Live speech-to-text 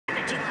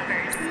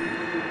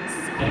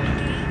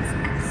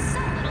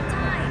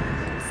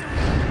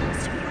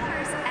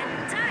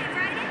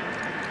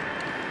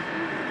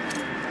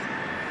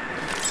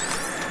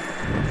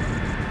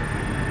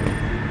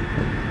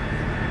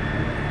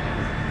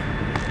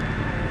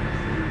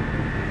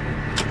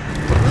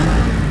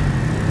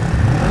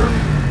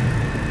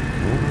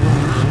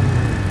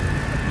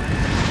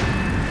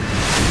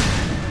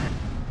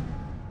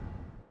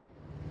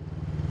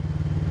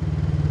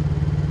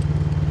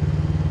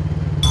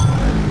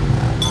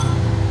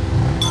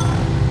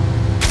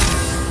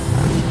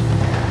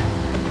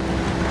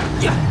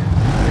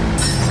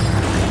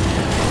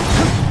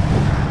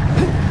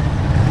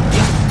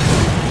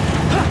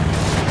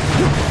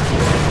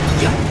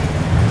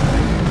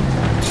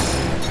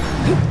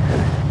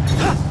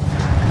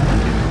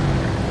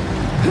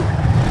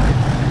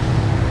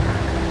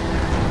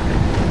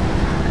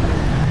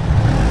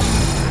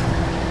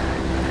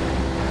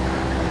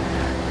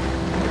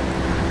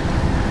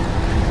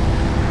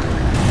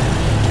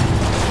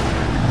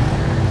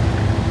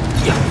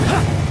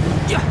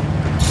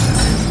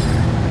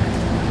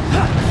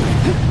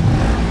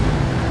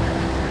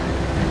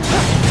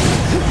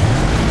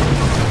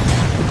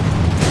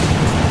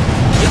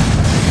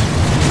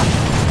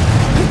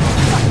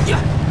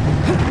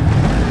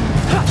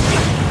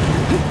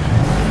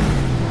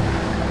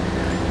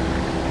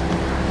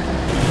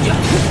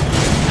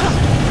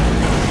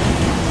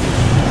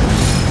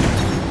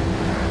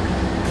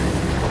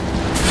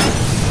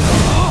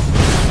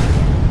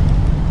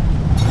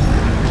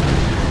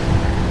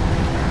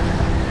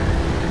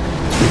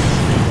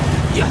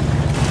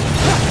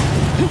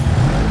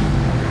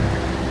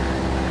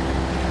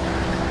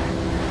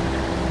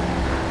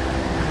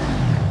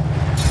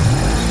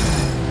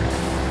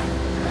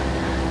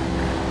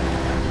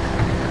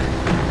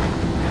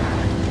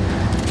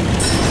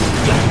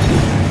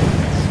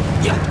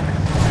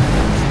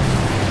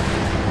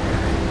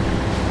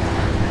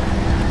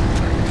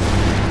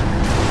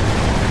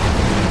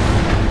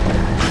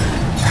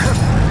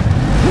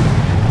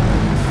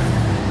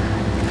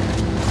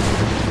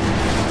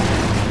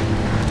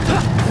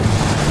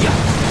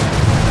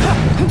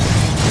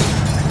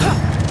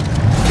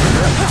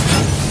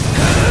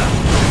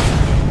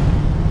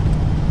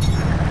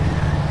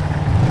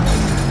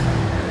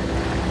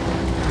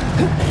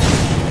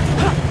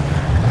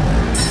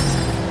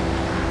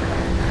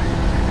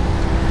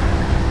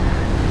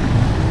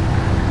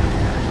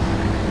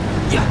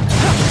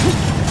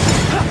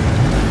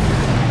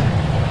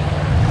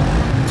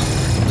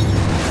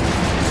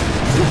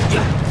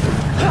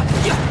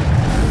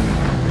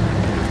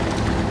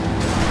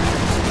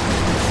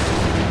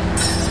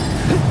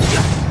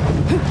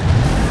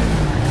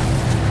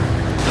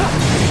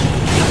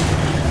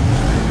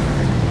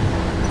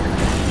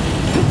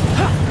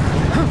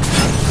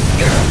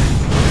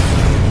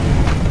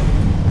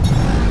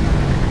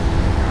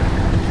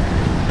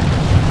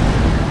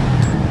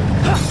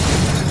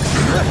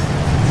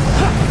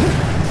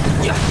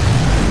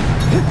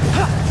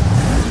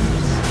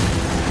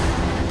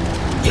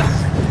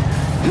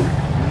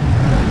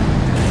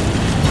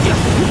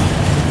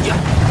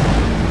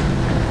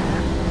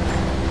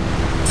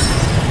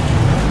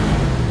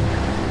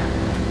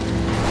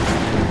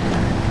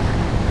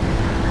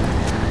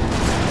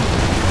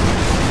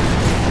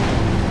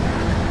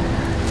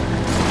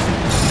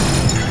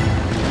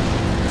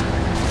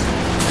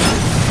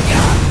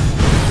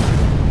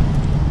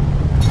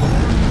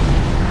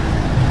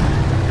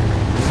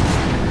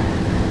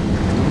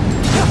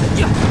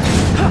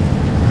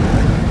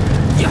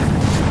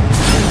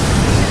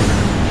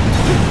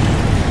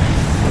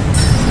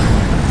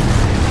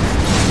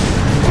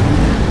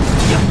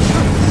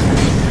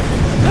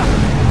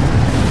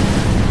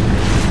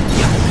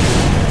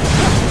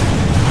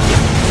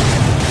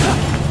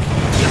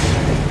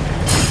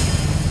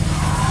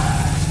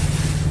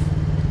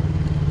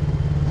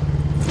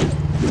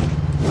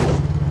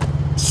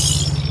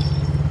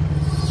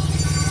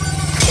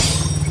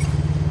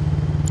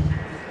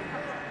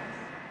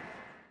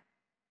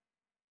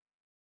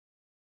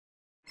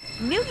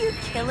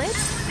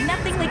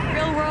Nothing like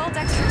real-world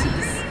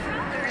expertise.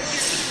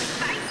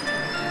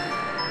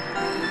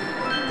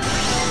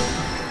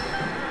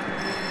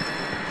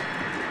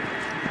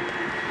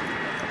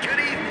 Good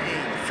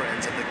evening,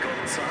 friends of the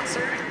Gold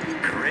Saucer.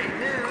 Great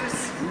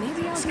news.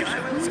 Maybe I'll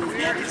Skywell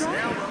Square is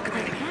now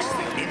welcoming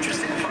all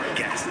interested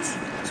podcasts.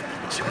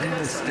 Join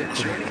us on a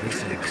journey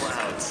through the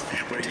clouds,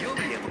 where you'll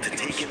be able to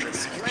take in the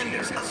splendor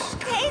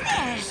of Hey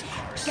there!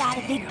 Got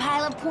a big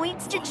pile of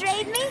points to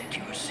trade me? Take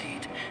your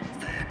seat.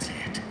 That's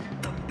it.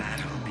 The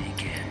battle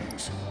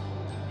begins.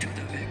 To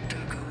the victor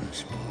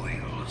goes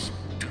spoils.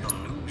 To the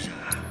loser,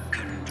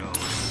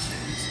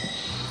 condolences.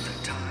 The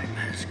time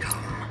has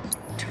come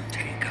to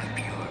take up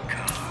your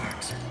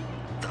cards.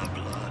 The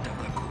blood of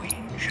the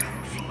queen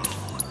shall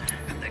flow,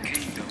 and the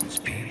kingdom's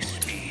peace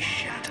be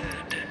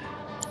shattered.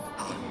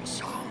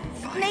 Unsung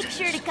fighters. Make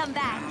sure to come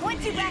back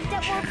once you've racked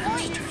up more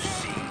points.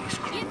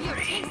 Give your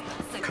taste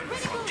buds a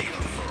critical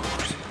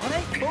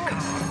Card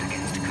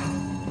against card.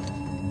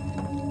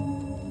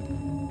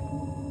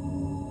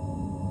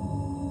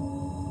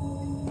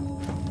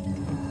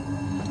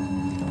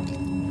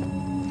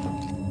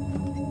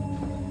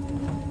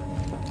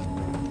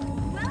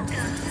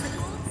 Welcome to the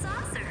Gold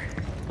Saucer.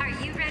 Are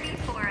you ready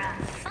for a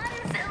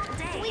fun-filled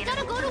day? We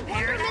gotta go to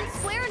Wonderland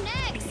Square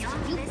next.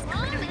 Beyond You this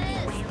promised.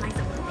 glittering way lies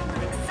a world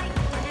of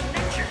excitement and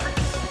adventure.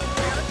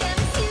 Welcome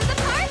to the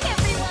park,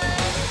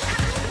 everyone!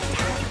 Have a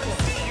spectacular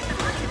stay at the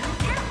Haunted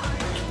Hotel.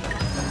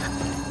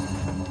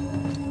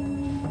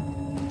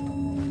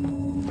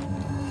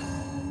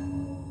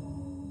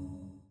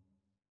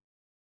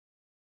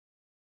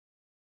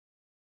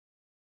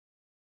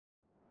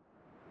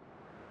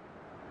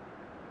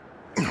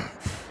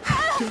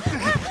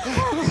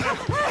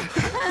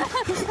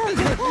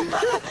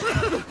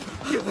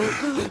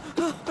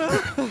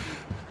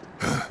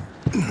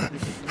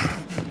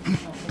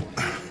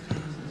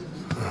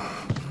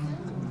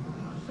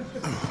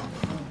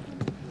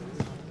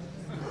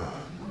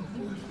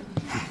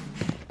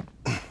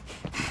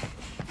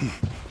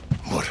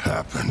 What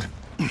happened?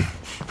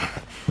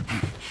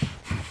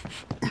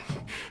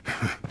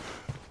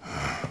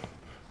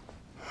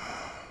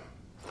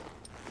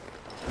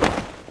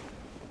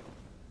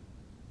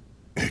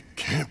 It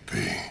can't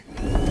be.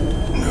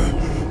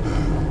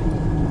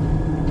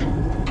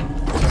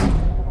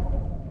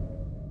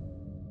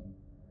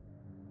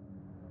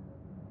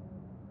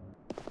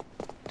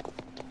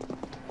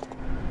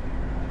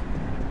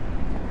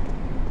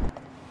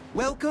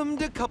 Welcome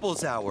to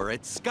Couples Hour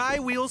at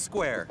Skywheel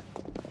Square.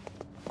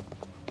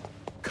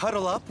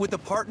 Cuddle up with a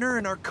partner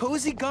in our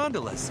cozy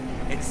gondolas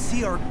and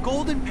see our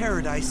golden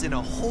paradise in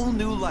a whole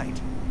new light.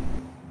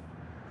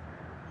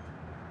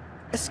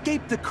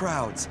 Escape the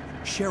crowds,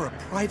 share a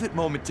private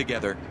moment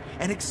together,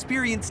 and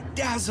experience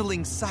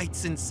dazzling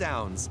sights and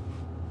sounds.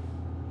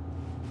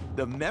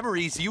 The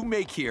memories you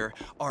make here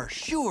are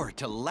sure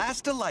to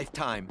last a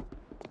lifetime.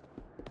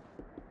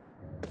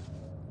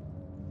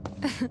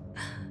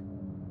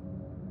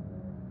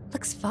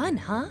 Looks fun,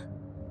 huh?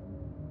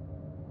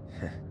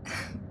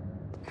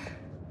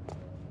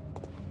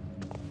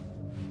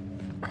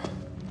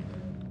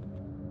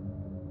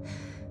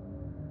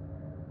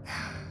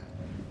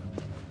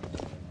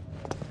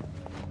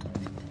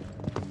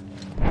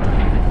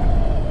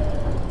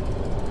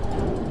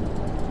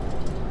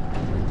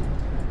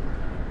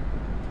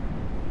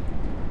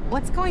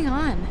 What's going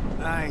on?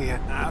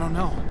 I don't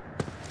know.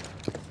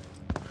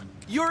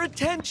 Your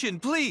attention,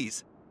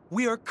 please!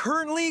 We are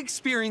currently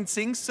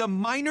experiencing some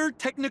minor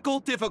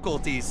technical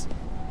difficulties.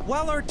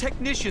 While our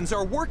technicians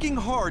are working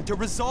hard to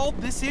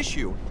resolve this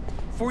issue,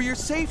 for your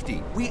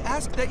safety, we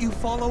ask that you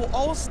follow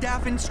all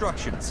staff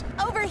instructions.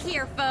 Over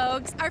here,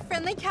 folks. Our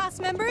friendly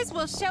cast members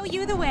will show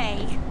you the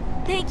way.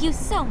 Thank you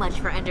so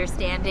much for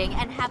understanding,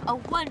 and have a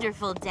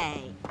wonderful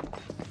day.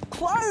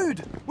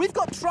 Cloud! We've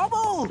got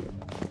trouble!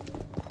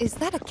 Is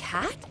that a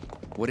cat?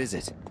 What is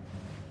it?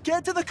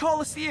 Get to the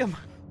Coliseum!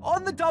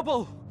 On the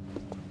double!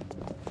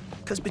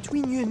 Because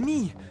between you and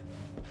me,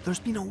 there's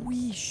been a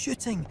wee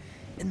shooting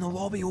in the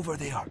lobby over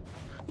there.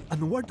 And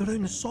the word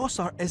around the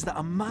saucer is that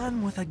a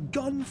man with a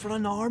gun for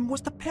an arm was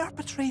the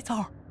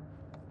perpetrator.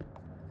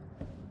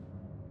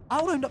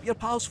 I'll round up your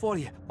pals for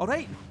you,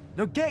 alright?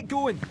 Now get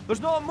going! There's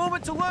not a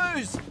moment to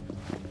lose!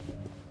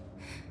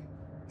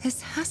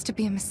 This has to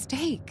be a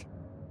mistake.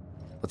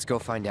 Let's go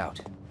find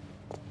out.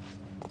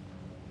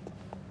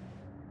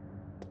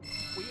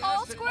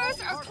 All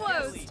squares are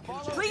closed.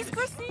 Please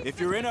proceed.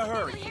 If you're in a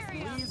hurry,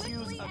 please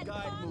use a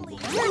guide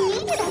move. You're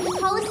needed at the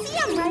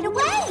Coliseum right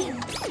away!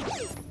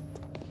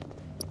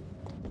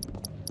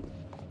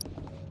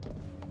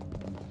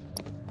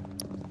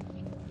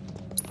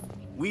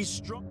 We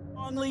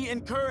strongly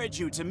encourage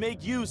you to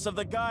make use of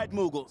the guide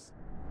moogles.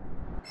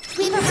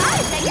 We've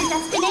arrived at your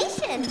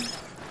destination!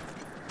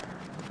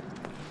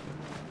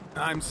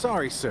 I'm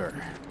sorry, sir,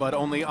 but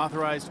only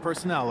authorized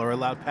personnel are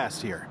allowed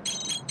past here.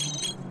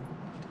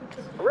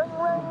 Ring,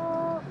 ring!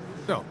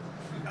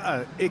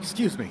 Oh,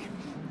 excuse me.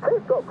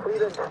 Please got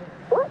clearance.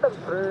 Let them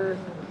through.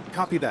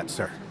 Copy that,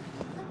 sir.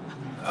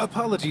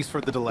 Apologies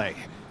for the delay.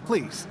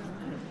 Please.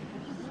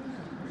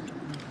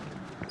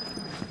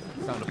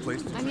 found a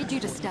place to... I need you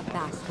to step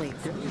back, please.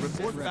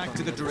 Report back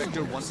to the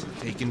director once you've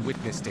taken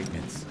witness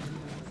statements.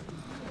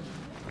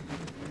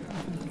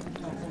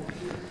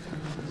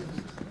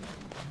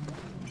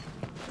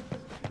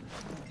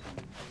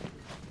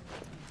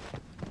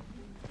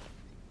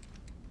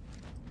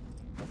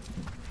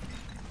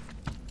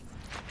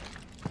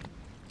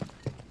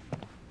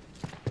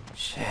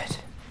 Shit.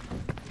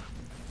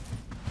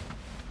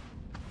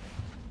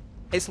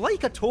 It's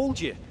like I told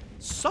you.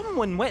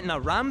 Someone went on a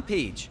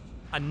rampage.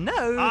 And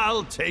now...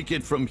 I'll take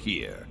it from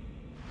here.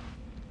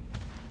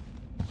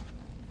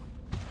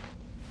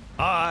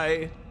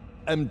 I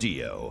am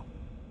Dio.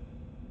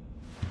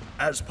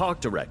 As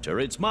park director,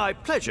 it's my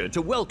pleasure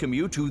to welcome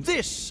you to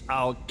this,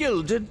 our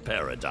gilded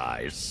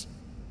paradise.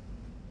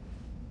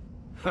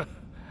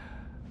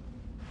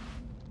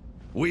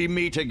 We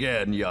meet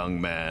again,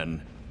 young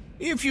man.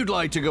 If you'd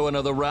like to go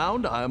another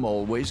round, I'm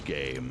always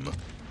game.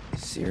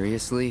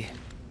 Seriously?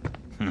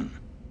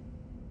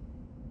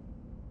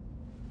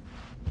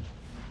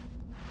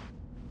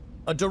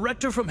 A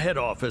director from head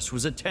office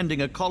was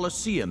attending a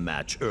Coliseum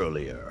match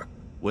earlier,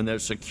 when their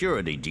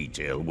security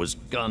detail was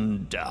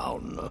gunned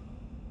down.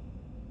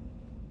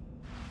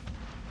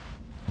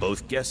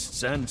 Both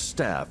guests and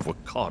staff were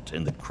caught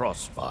in the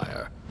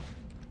crossfire.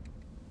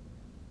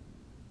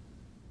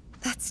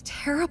 That's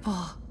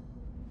terrible.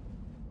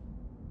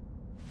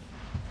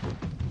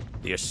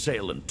 The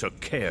assailant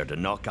took care to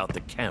knock out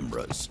the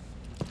cameras.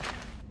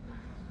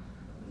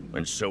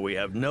 And so we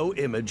have no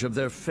image of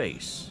their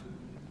face.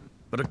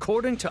 But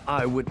according to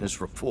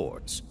eyewitness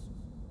reports,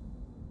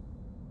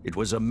 it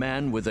was a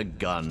man with a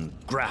gun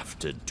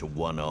grafted to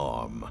one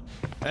arm.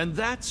 And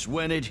that's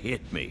when it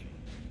hit me.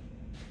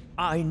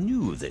 I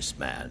knew this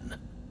man.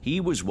 He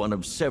was one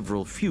of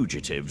several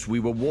fugitives we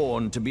were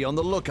warned to be on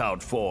the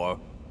lookout for.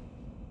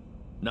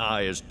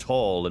 Nigh as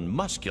tall and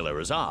muscular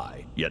as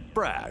I, yet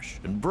brash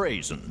and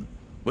brazen,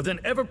 with an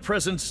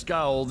ever-present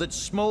scowl that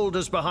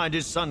smolders behind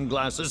his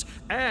sunglasses,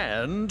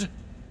 and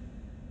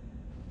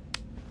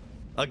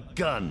a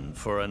gun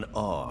for an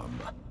arm.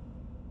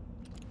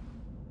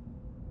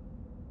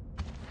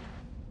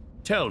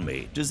 Tell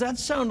me, does that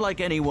sound like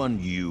anyone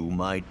you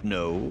might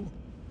know?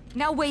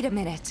 Now wait a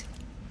minute.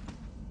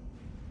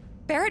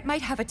 Barrett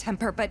might have a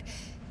temper, but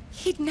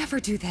he'd never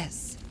do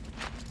this.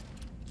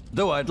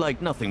 Though I'd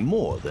like nothing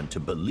more than to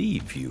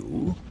believe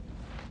you.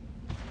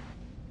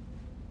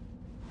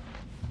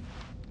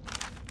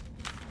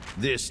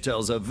 This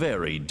tells a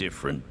very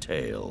different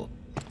tale.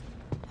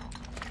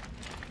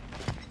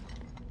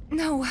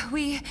 No,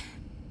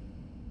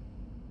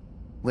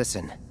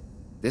 Listen,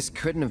 this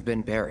couldn't have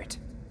been Barrett.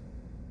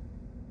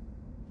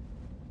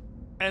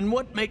 And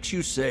what makes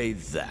you say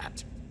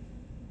that?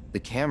 The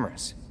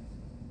cameras.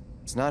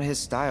 It's not his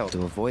style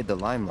to avoid the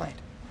limelight.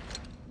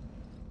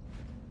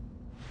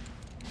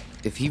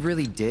 If he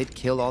really did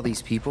kill all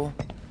these people,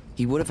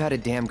 he would have had a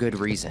damn good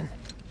reason.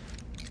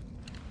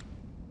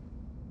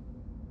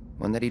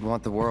 One that he'd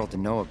want the world to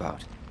know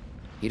about.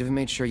 He'd have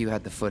made sure you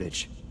had the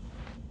footage.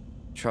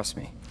 Trust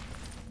me.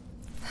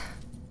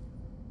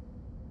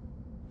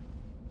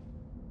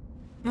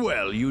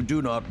 Well, you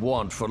do not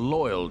want for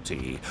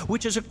loyalty,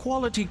 which is a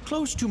quality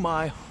close to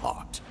my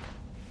heart.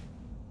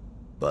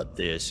 But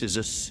this is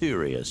a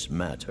serious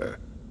matter.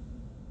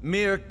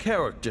 Mere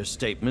character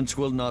statements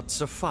will not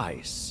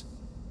suffice.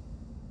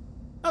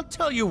 I'll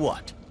tell you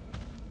what.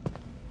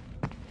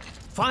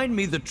 Find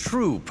me the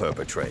true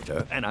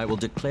perpetrator, and I will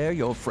declare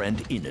your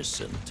friend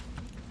innocent.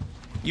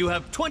 You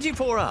have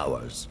 24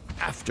 hours,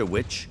 after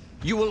which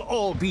you will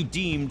all be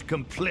deemed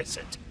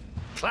complicit,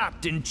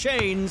 clapped in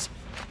chains,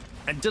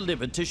 and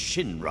delivered to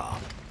Shinra.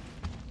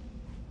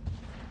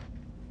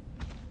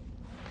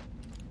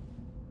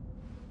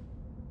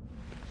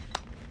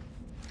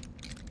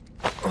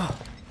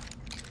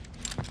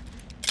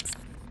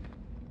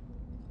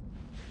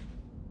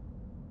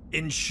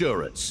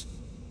 Insurance.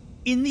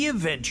 In the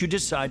event you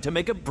decide to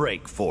make a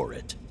break for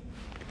it.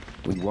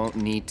 We won't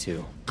need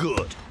to.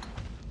 Good.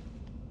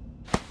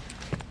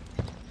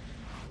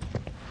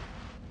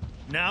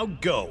 Now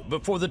go,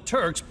 before the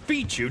Turks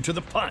beat you to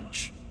the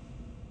punch.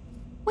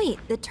 Wait,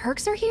 the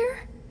Turks are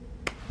here?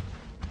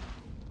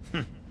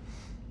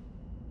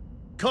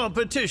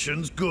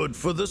 Competition's good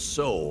for the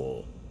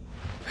soul.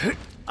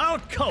 Our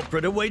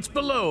culprit awaits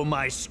below,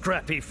 my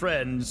scrappy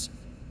friends.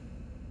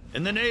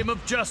 In the name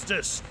of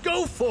justice,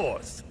 go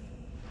forth!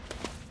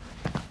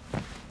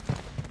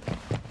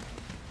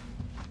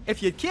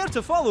 If you'd care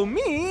to follow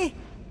me,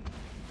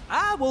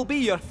 I will be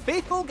your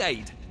faithful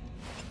guide.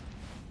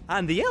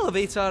 And the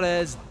elevator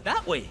is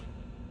that way.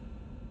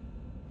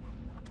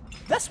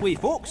 This way,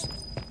 folks.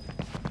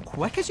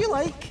 Quick as you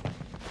like.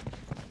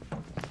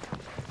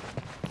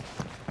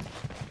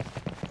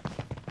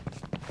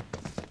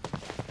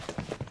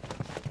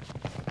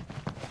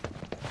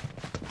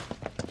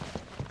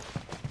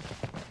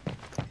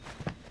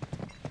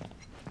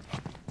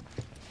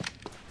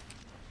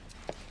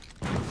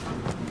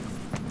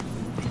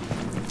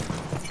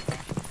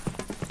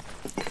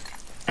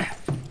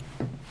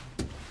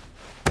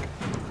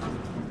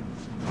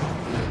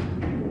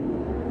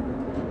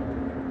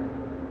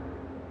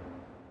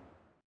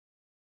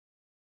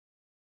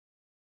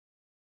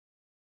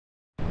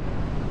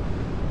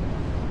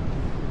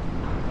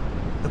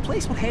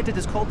 place we're headed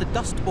is called the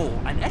Dust Bowl,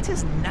 and it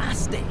is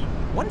nasty.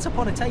 Once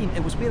upon a time,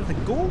 it was where the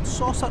Gold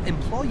Saucer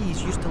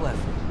employees used to live.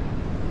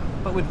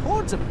 But when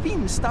hordes of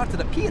fiends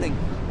started appearing,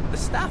 the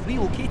staff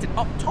relocated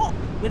up top,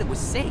 where it was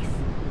safe.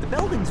 The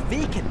building's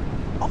vacant.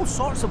 All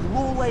sorts of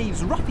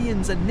lowlives,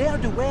 ruffians, and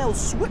ne'er-do-wells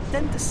swooped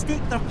in to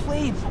stake their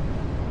claim.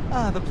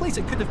 Ah, the place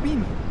it could have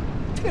been.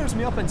 Tears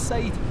me up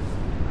inside.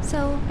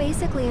 So,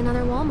 basically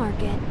another wall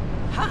market.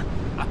 Ha!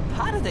 A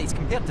paradise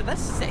compared to this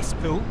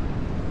cesspool.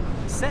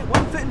 Set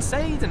one foot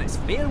inside and it's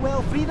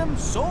farewell freedom,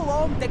 so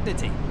long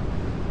dignity.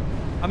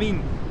 I mean,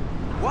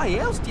 why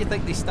else do you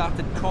think they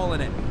started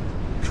calling it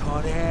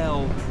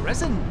Corel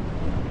Prison?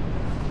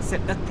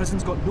 Except that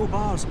prison's got no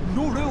bars,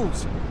 no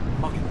rules.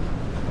 Mugging,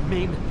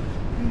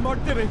 maiming,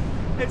 murdering.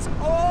 It's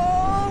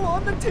all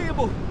on the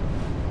table.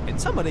 In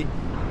summary,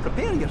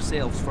 prepare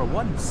yourselves for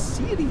one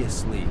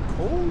seriously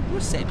cold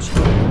reception.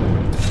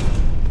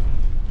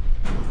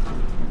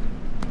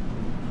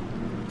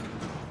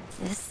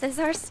 This is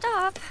our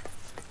stop.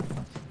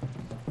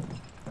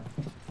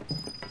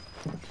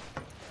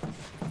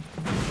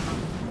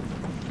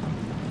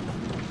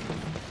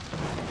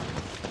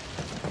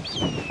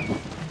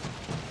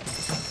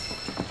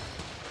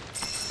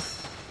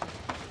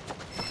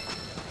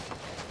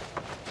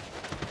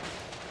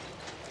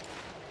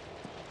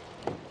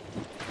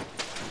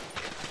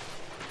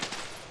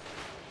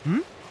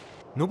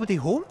 Nobody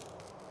home?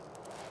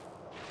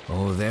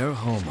 Oh, they're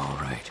home, all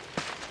right.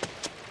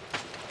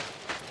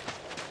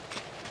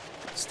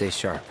 Stay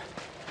sharp.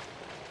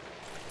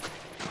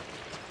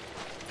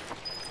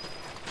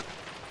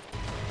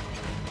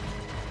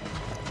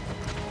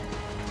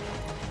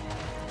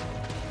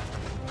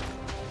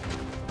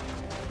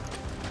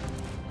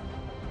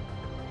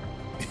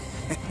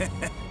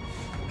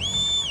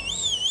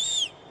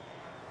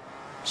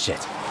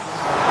 Shit.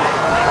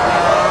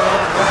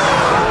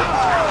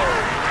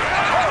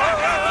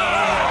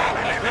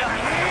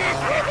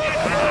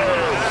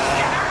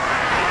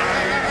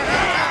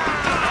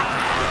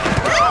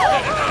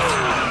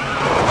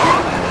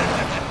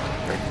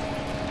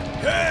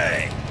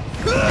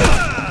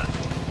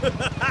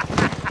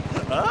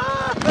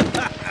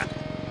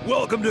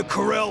 Welcome to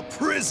Corel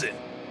Prison,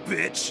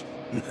 bitch.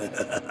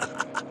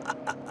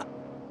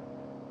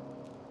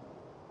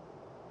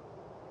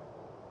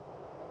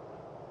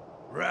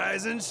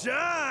 Rise and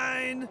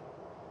shine.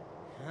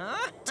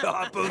 Huh?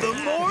 Top of the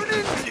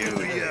morning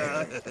to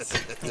ya.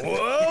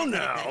 Whoa,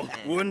 now.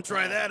 Wouldn't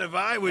try that if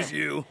I was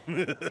you.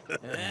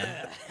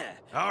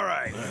 All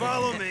right,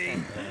 follow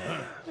me.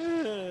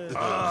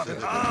 Up.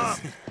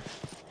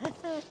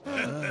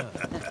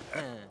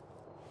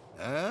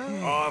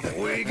 Off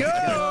we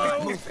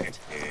go!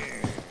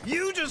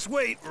 You just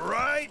wait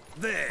right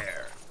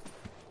there.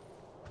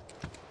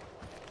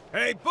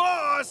 Hey,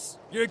 boss!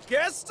 Your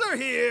guests are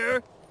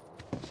here!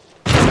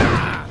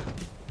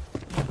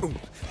 Woo!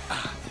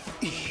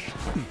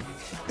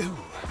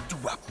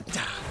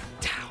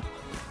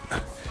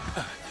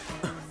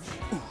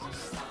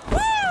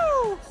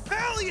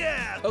 Hell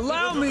yeah!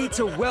 Allow me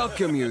to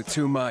welcome you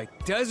to my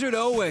desert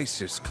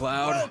oasis,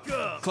 Cloud.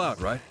 Welcome!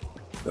 Cloud, right?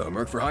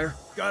 Merc for hire?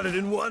 Got it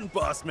in one,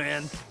 boss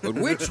man. But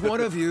which one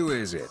of you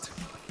is it?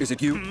 Is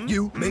it you,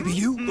 maybe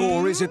you,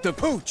 or is it the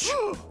pooch?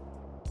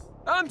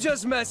 I'm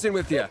just messing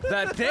with you.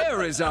 That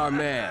there is our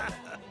man.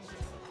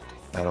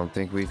 I don't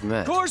think we've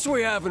met. Of course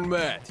we haven't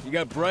met. You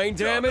got brain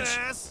damage?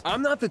 Dumbass.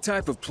 I'm not the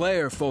type of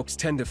player folks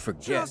tend to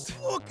forget.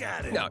 Just look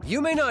at it. Now,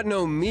 you may not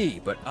know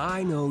me, but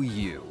I know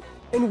you.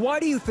 And why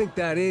do you think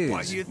that is,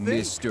 Why do you think?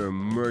 Mr.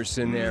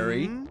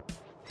 Mercenary?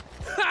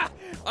 Ha!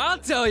 I'll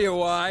tell you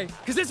why.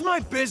 Because it's my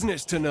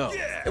business to know.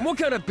 Yeah. And what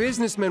kind of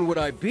businessman would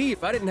I be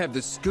if I didn't have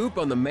the scoop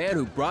on the man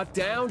who brought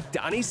down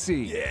Donnie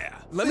C? Yeah.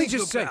 Let me Think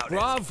just say, about it.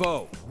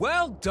 bravo.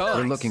 Well done.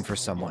 We're looking for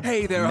someone.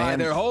 Hey there, hi Man.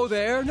 there, ho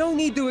there. No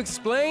need to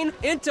explain.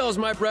 Intel's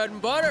my bread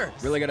and butter.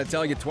 Really gotta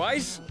tell you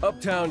twice?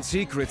 Uptown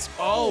secrets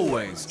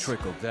always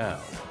trickle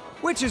down.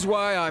 Which is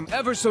why I'm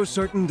ever so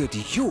certain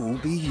that you'll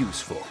be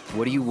useful.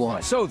 What do you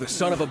want? So the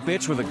son of a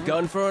bitch with a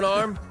gun for an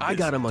arm, I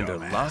got him under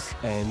lock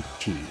and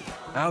key,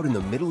 out in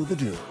the middle of the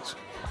dunes.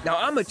 Now,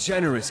 I'm a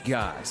generous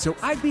guy, so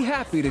I'd be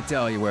happy to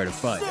tell you where to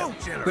find him.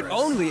 But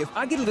only if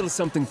I get a little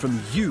something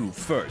from you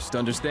first,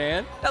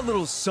 understand? That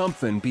little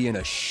something being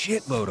a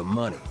shitload of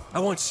money. I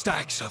want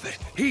stacks of it,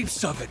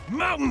 heaps of it,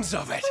 mountains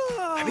of it.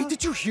 I mean,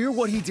 did you hear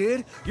what he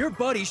did? Your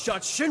buddy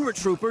shot Shinra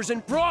troopers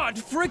in broad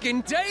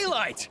freaking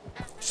daylight.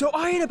 So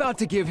I ain't about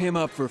to give him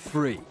up for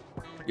free.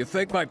 You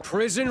think my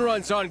prison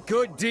runs on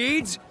good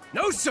deeds?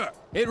 No, sir.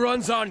 It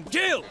runs on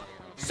gil.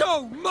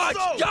 So much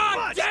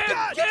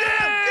goddamn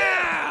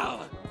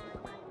gil!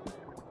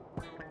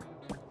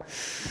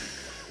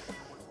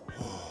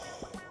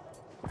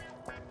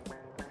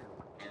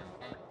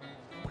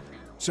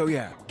 So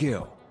yeah,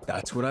 Gil,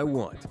 that's what I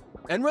want.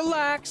 And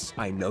relax,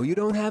 I know you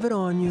don't have it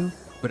on you,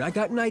 but I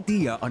got an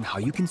idea on how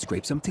you can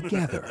scrape some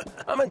together.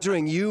 I'm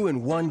entering you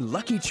and one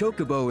lucky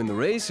chocobo in the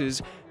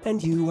races,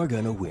 and you are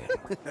gonna win.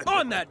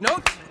 On that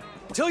note,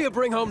 till you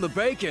bring home the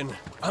bacon,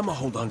 I'ma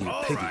hold on to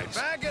your piggies.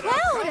 Back it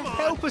Cloud!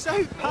 Help us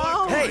out,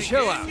 pal! Hey,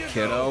 chill out,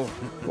 kiddo.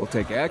 We'll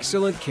take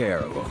excellent care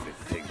of him.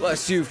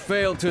 Unless you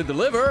fail to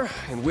deliver,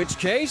 in which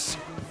case,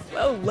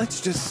 well,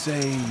 let's just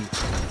say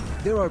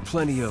there are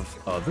plenty of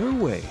other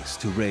ways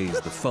to raise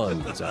the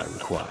funds I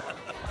require.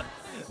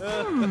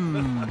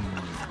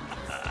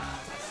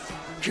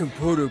 Can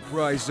put a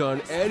price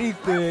on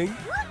anything.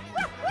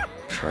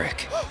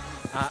 Prick.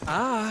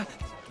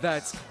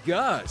 That's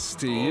Gus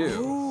to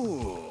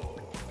you.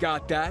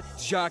 Got that,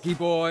 jockey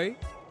boy?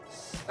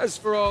 As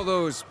for all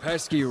those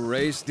pesky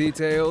race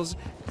details,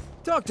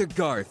 talk to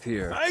Garth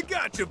here. I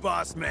got you,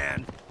 boss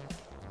man.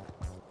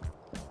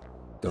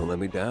 Don't let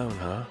me down,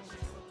 huh?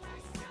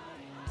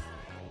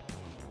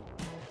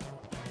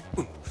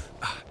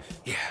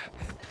 Yeah.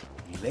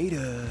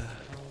 Later.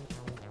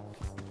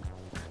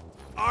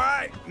 All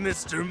right,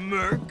 Mr.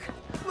 Merc.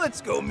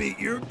 Let's go meet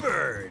your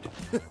bird.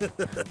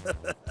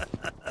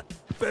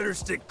 Better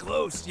stick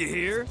close, you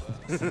hear?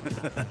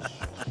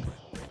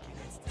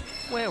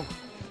 Well,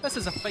 this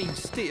is a fine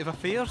state of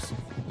affairs.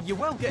 You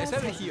will get us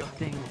out of here,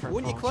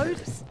 won't you,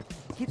 Cloud?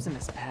 Keeps them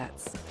as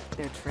pets.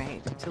 They're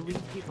trained to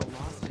lead people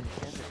lost in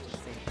the desert to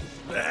safety.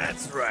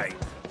 That's right.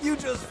 You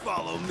just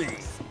follow me.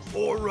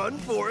 Or run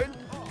for it.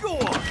 Go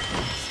on.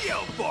 See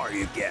how far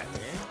you get.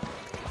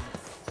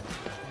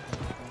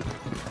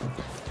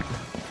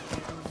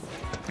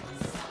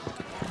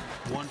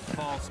 One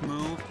false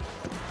move,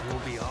 we'll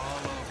be all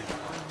over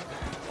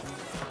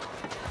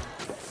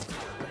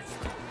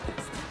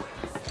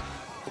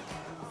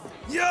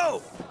you.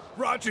 Yo!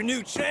 Brought your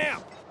new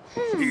champ.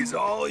 He's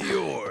all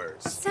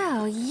yours.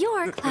 So,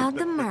 you're Cloud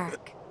the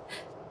Merc.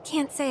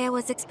 Can't say I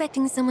was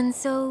expecting someone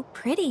so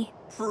pretty.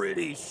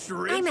 Pretty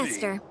shrimpy. I'm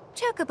Esther,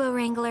 Chocobo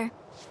Wrangler.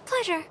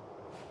 Pleasure.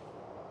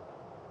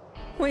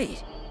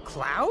 Wait,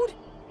 Cloud?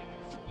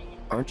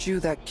 Aren't you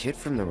that kid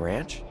from the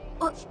ranch?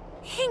 Well,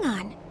 hang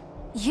on.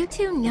 You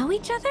two know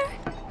each other?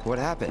 What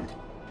happened?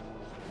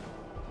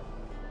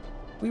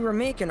 We were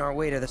making our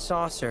way to the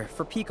saucer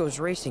for Pico's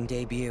racing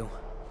debut,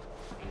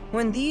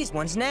 when these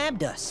ones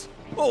nabbed us.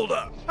 Hold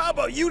up. How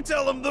about you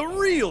tell him the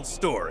real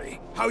story?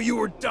 How you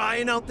were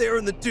dying out there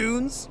in the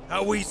dunes?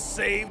 How we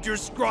saved your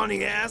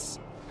scrawny ass?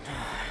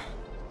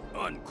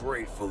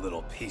 Ungrateful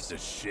little piece of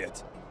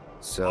shit.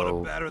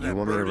 So, you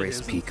want me to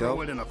race Pico?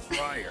 Throw it in a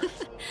fryer.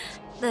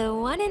 The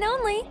one and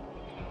only.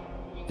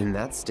 In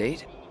that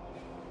state?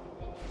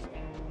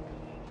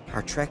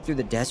 Our trek through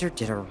the desert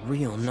did a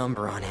real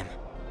number on him.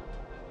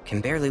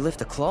 Can barely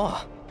lift a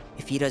claw.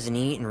 If he doesn't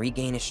eat and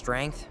regain his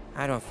strength,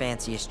 I don't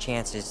fancy his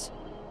chances.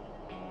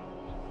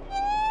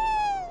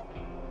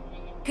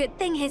 Good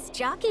thing his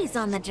jockey's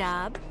on the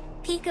job.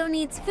 Pico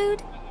needs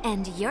food,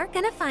 and you're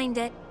gonna find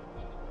it.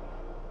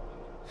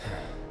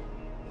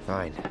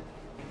 Fine.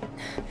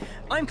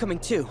 I'm coming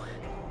too.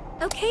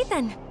 Okay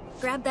then.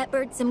 Grab that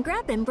bird some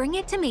grub and bring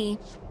it to me.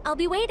 I'll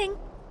be waiting.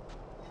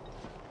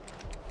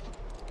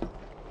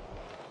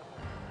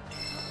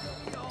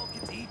 We all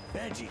get to eat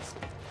veggies.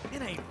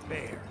 It ain't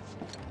fair.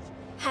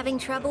 Having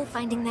trouble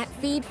finding that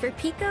feed for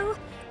Pico?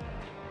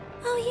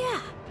 Oh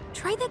yeah,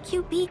 try the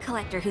QB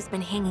collector who's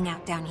been hanging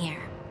out down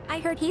here. I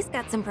heard he's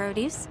got some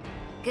produce.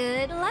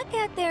 Good luck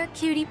out there,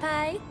 cutie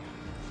pie.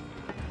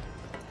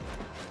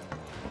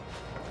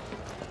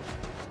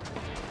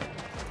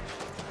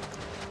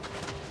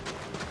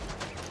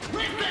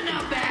 Listen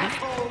up,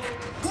 assholes!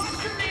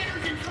 Watch your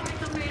manners inside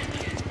the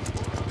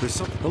mansion! There's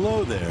some...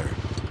 Hello there.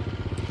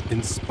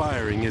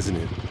 Inspiring, isn't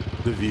it?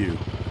 The view.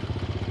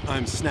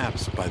 I'm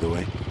Snaps, by the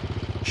way.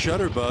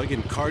 Shutterbug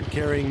and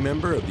card-carrying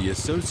member of the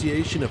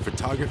Association of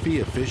Photography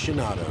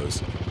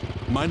Aficionados.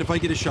 Mind if I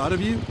get a shot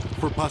of you?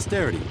 For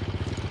posterity.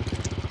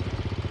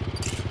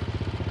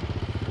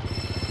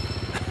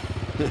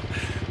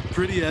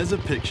 Pretty as a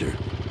picture.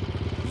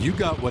 You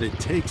got what it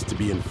takes to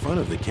be in front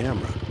of the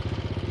camera.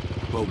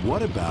 But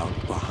what about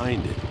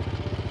behind it?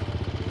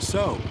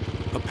 So,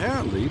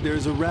 apparently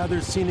there's a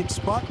rather scenic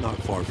spot not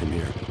far from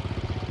here.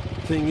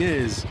 Thing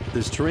is,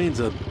 this terrain's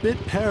a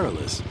bit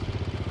perilous.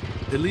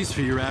 At least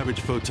for your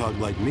average photog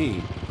like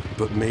me,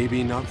 but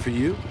maybe not for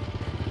you.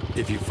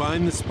 If you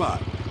find the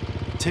spot,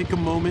 take a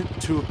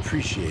moment to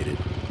appreciate it.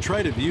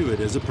 Try to view it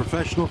as a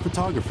professional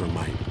photographer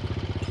might.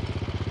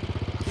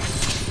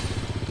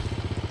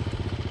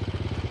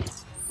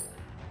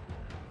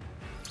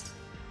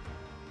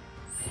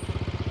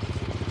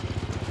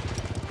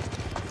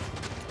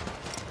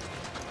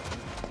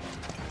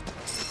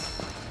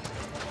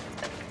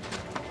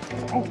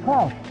 Hey,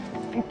 Cloud,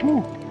 it's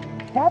me,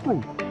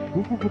 Sadly.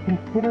 This is a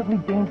considerably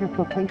dangerous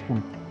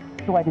location,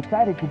 so I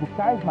decided to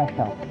disguise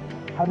myself.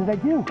 How did I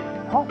do?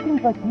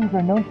 Costumes like these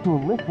are known to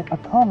elicit a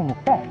calming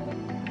effect,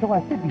 so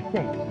I should be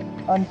safe.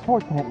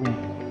 Unfortunately,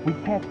 we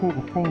can't say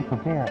the same for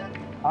Barrett.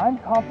 I'm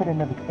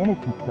confident of his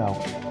innocence, though,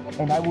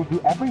 and I will do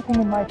everything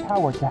in my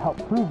power to help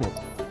prove it.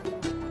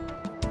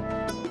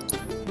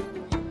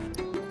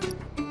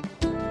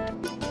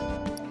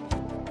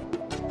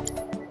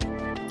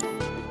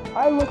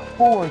 I look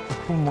forward to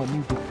seeing what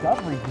new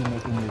discoveries you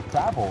make in your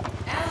travels.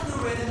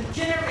 Algorithm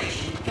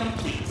generation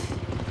complete.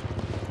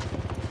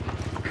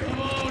 Come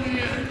on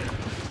in.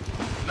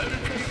 Let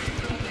it take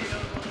you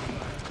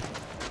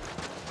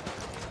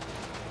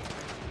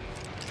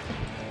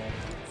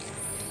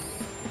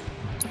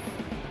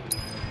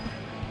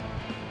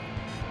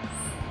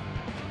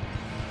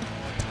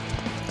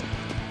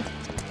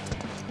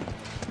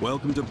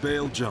Welcome to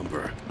Bale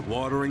Jumper,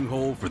 watering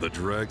hole for the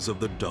dregs of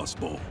the Dust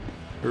Bowl.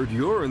 Heard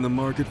you're in the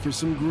market for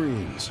some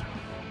greens.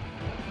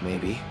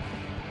 Maybe.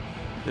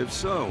 If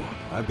so,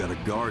 I've got a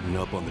garden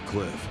up on the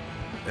cliff.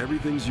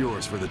 Everything's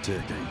yours for the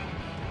taking.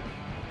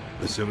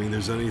 Assuming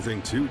there's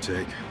anything to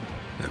take.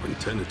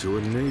 Haven't tended to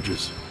it in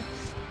ages.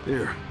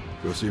 Here,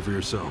 go see for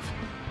yourself.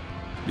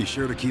 Be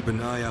sure to keep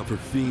an eye out for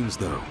fiends,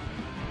 though.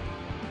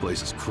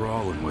 Place is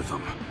crawling with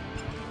them.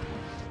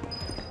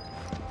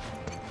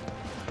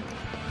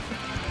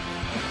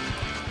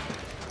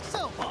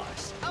 So,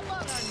 boss, how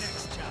about our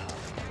next job?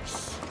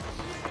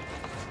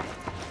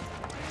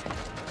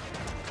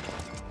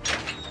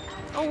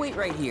 I'll wait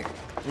right here.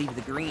 Leave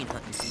the green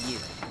hunting to you.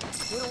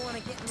 We don't want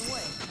to get in the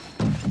way.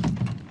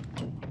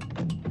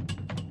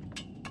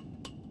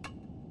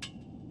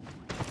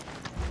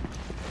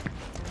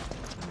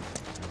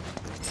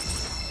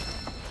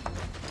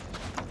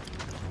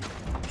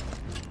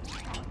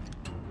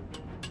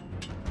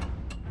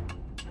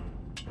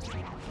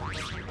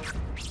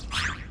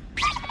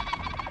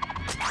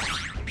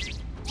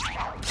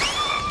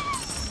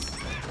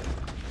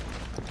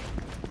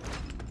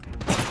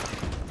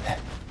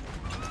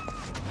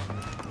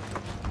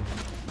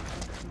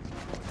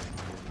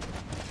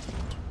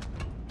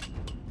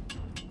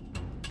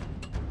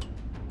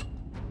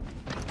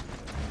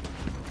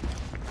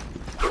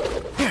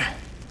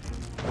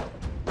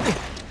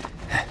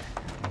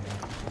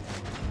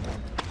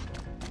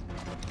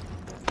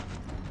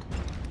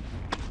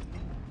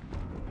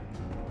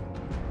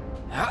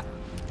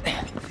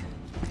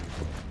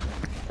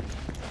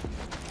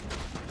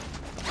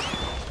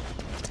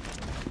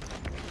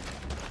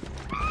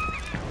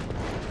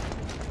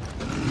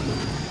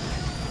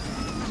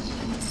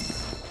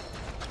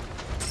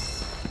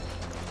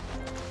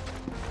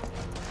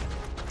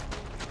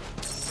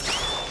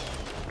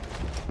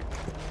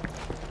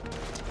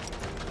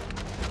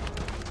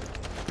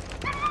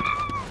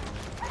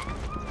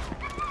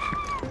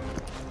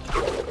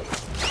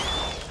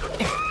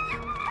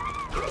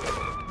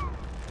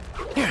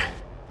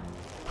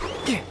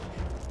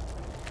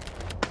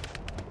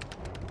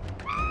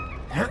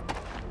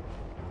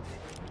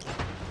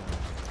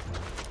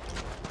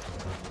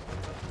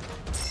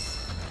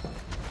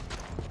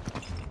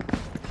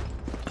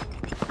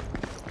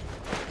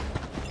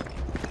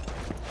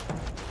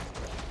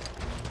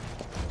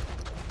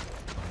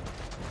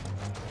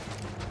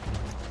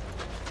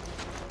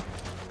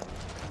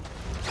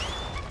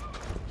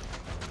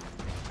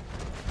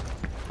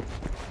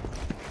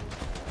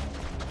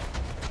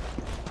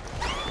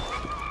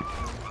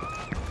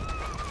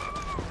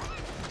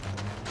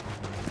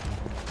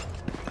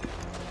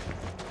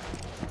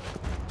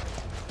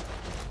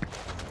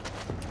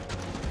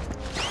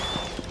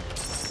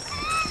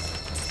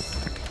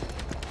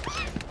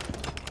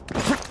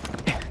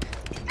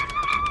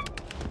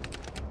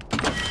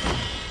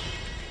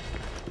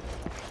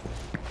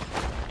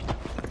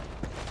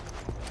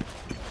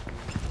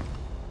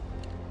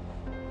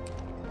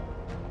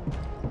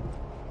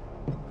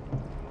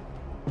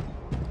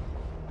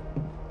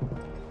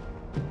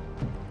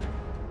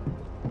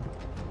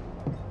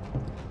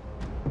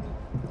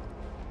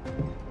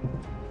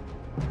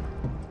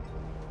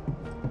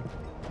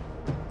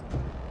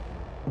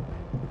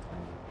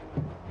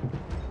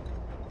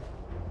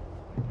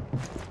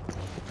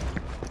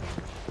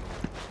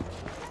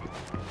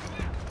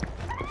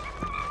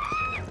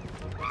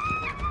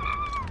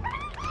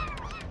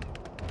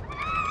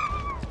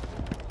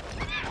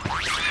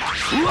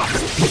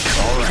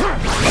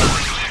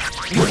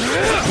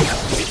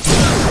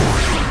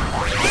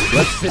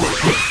 Let's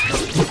finish this.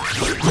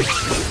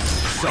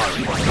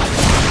 Sorry.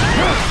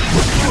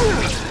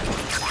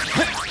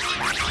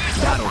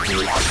 That'll do.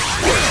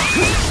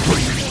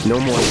 No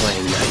more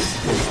playing nice.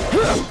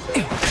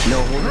 No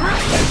holding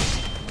back.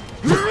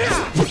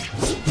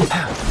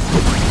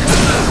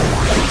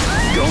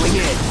 Going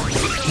in.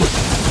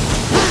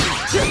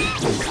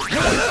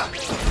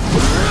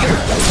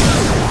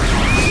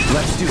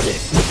 Let's do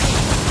this.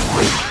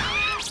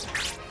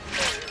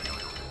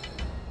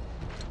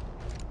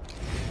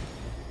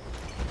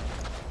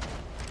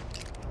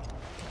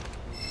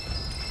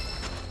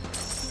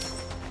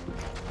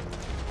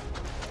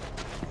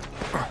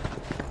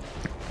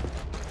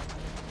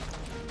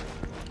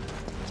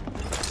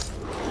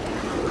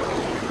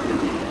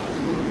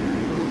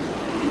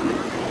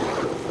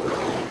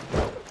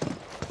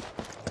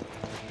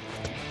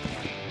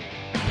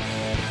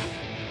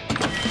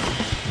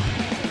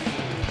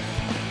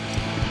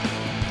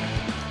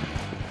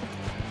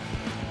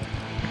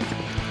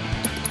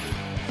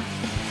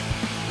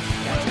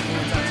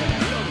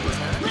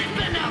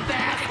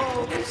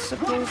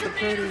 Suppose the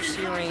produce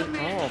here ain't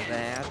all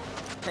bad.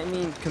 I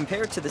mean,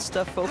 compared to the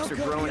stuff folks are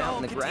growing out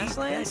in the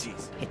grasslands,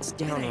 it's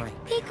downright.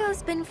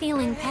 Pico's been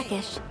feeling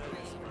peckish.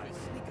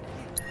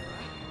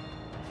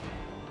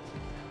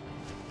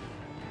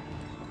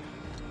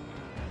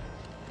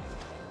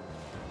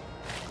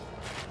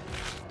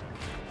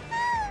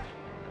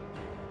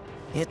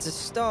 It's a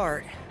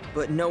start,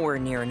 but nowhere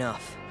near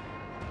enough.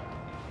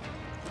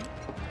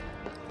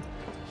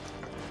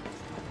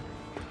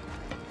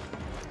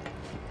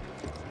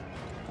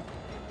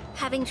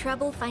 Having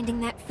trouble finding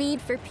that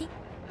feed for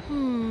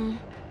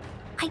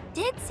I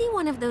did see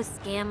one of those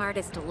scam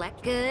artists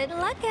elect. Good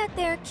luck out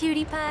there,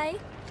 cutie pie.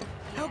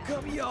 How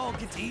come y'all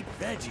get to eat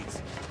veggies?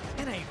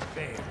 It ain't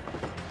fair.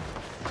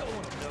 No one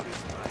will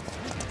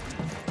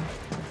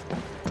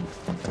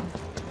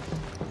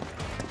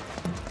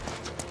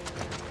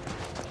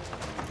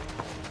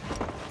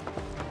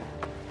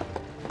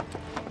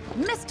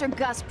notice Mr.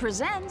 Gus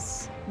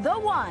presents the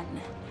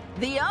one,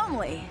 the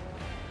only,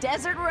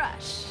 Desert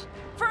Rush.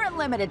 For a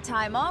limited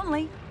time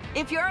only.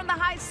 If you're in the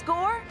high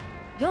score,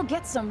 you'll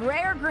get some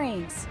rare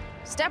greens.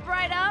 Step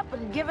right up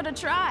and give it a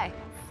try.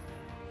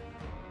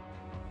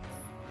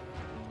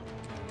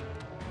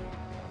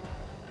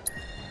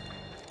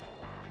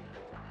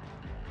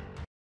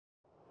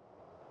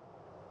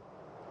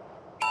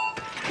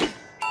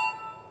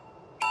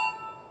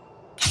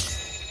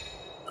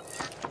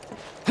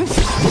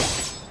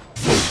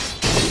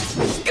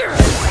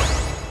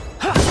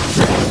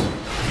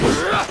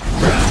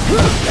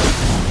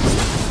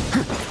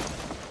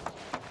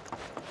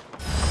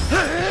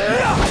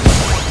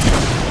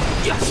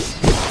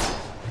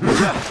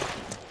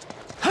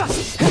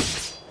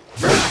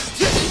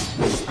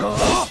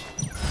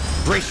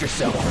 Brace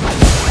yourself.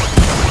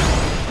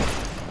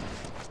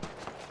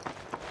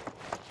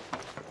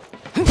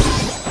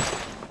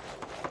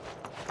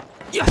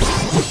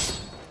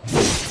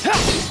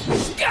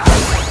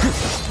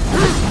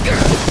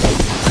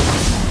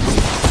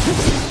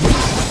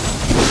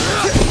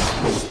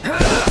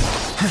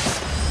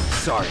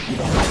 Sorry.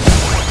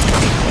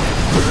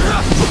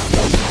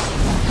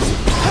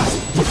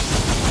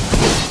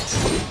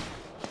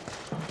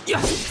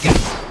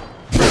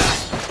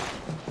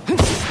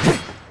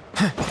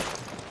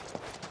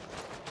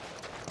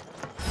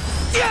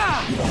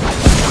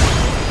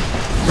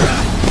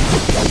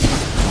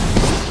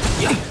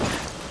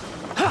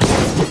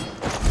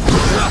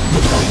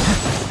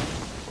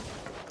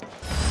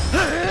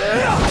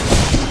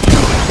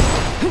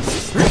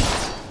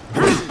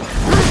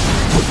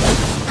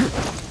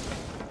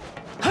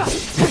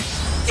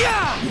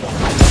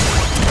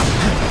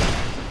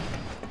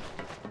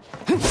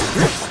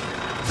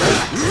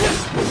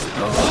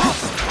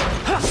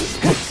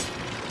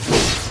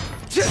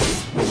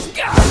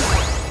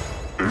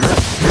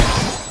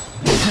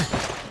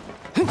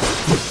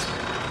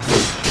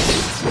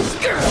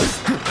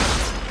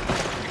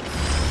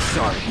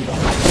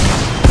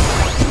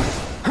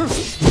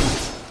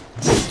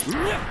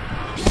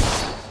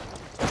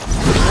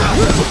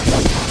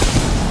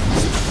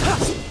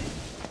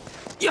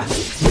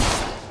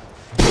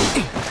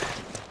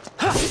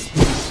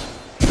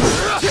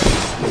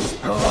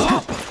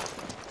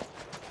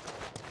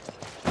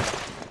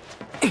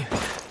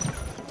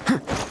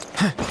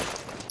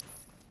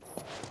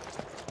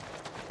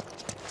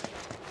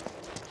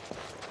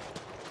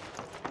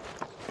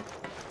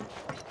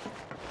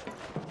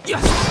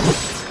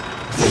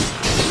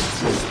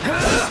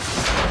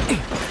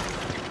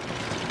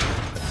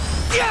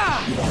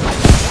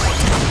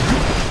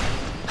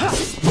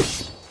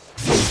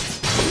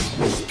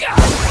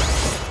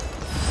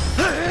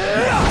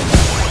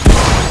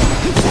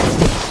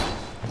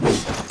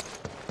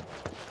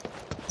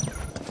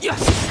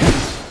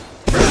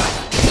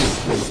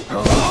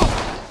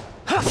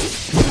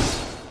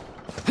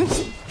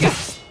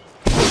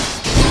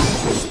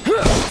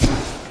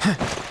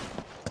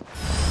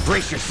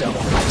 Brace yourself.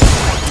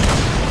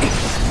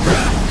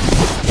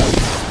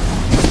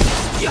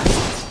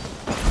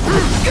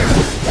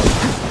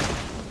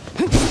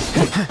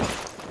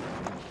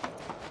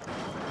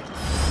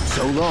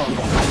 So long.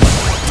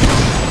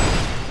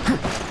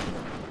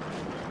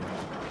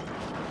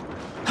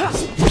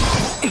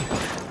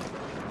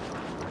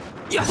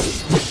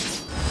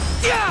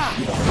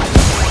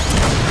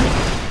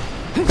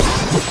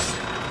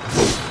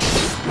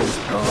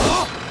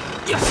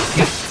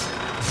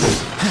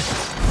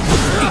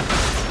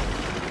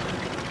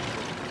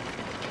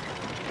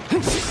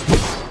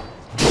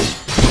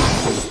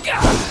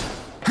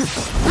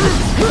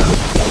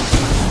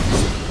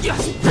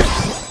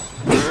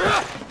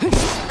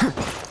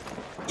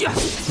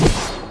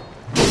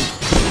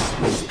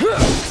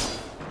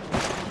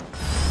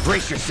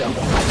 Brace yourself.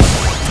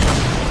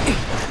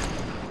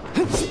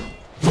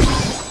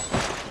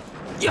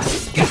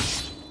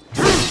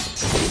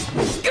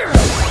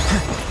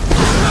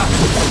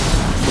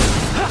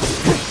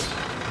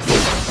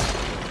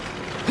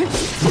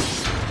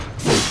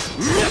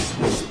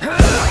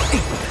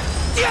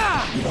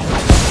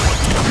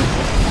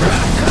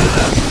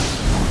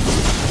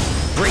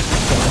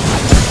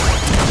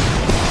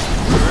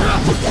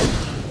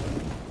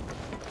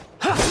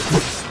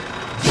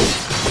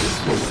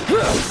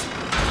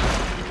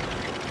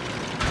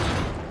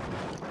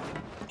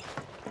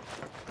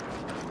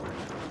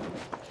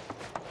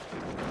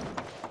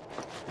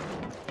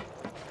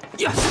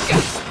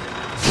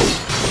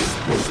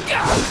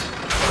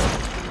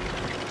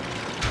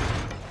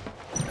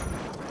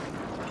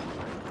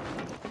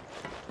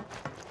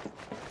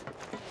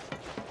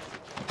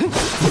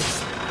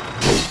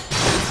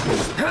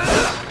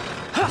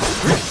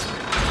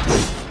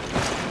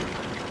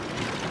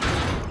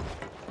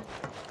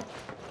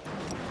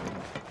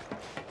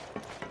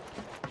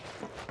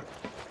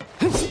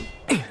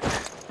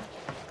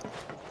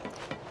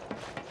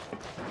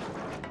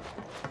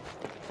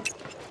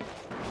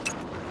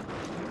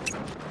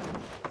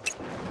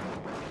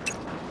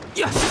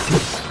 Great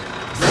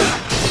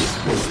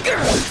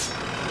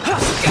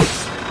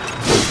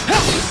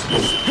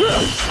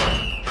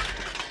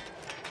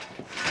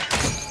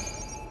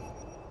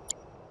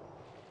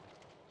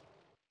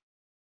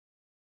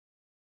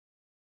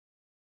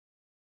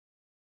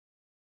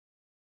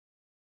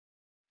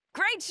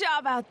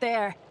job out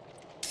there!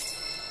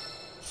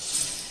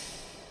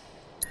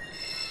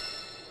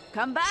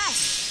 Come back,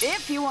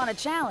 if you want a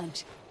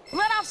challenge.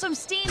 Let off some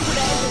steam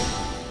today.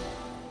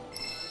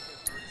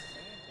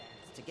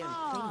 To get him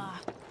clean.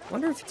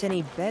 Wonder if it's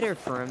any better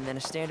for him than a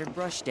standard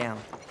brush down.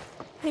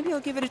 Maybe I'll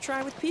give it a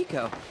try with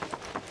Pico.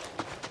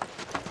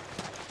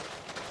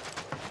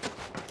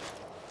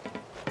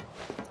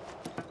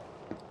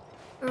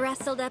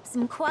 Rustled up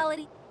some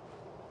quality.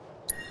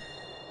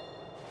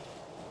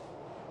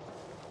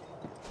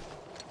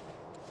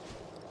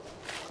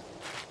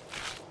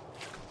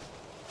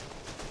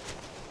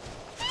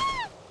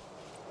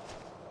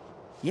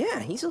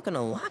 Yeah, he's looking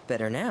a lot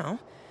better now.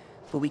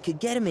 But we could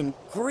get him in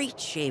great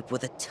shape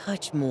with a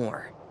touch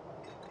more.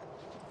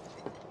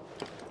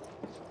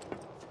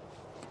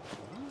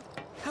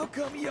 How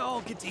come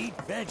y'all get to eat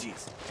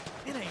veggies?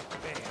 It ain't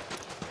fair.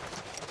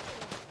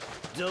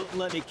 Don't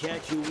let me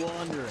catch you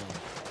wandering.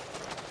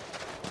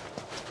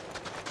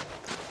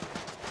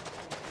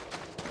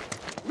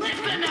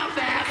 Listen up,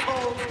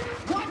 assholes!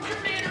 Watch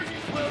your manners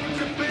as well as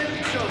your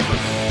bed suffer.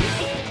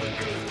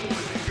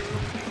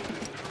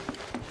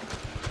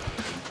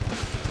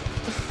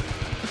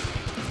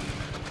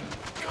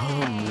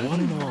 Come one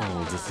and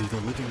all to see the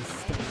living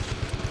statue.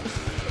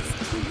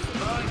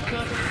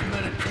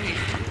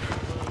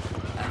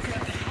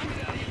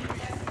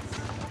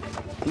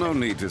 No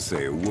need to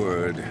say a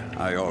word.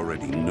 I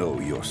already know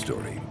your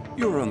story.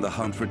 You're on the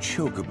hunt for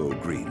chocobo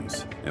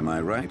greens, am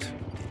I right?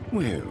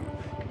 Well,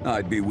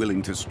 I'd be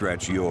willing to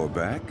scratch your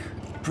back,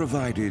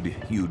 provided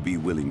you'd be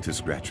willing to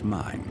scratch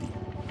mine.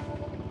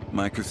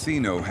 My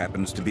casino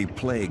happens to be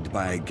plagued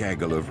by a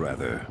gaggle of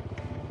rather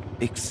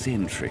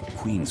eccentric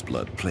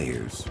Queensblood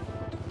players.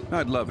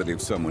 I'd love it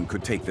if someone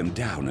could take them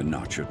down a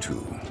notch or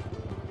two.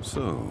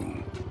 So,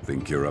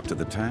 think you're up to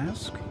the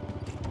task?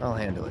 I'll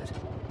handle it.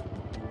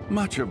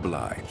 Much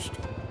obliged.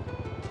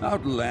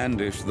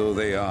 Outlandish though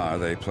they are,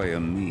 they play a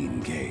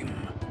mean game.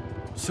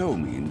 So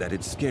mean that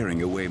it's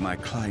scaring away my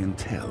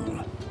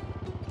clientele.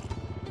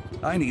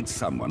 I need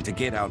someone to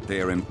get out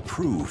there and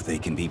prove they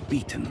can be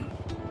beaten.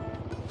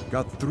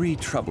 Got 3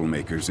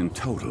 troublemakers in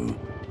total.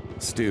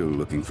 Still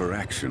looking for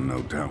action,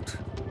 no doubt.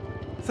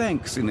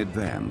 Thanks in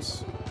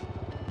advance.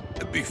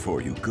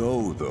 Before you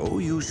go, though,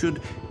 you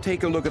should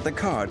take a look at the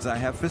cards I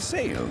have for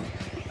sale.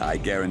 I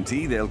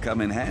guarantee they'll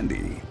come in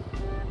handy.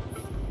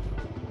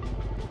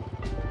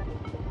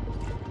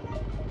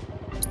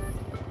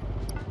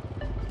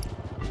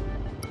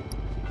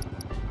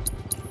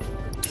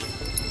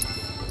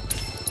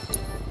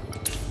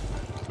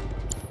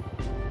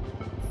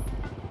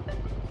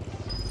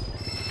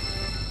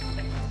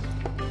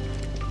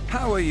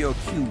 How are your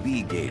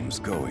QB games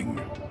going?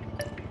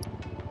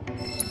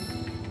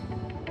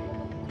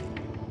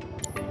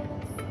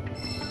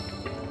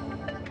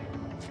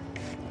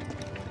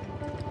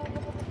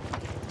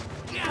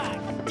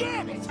 God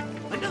damn it!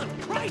 Another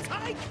price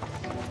hike?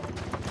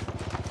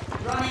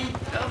 Ronnie,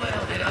 how the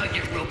hell did I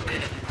get roped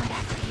in?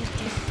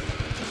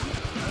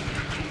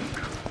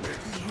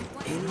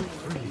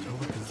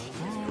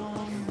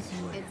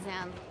 It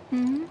sounds...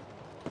 Hmm?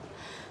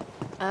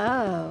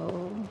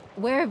 Oh,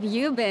 where have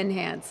you been,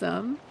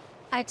 handsome?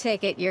 I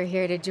take it you're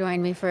here to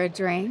join me for a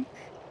drink?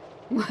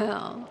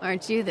 Well,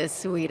 aren't you the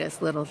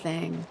sweetest little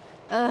thing?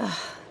 Ugh.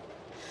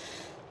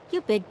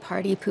 You big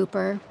party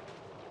pooper.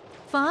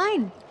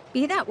 Fine,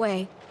 be that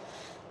way.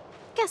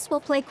 Guess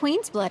we'll play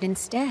Queen's Blood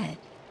instead.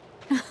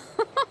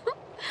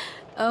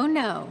 Oh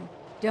no,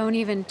 don't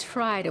even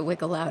try to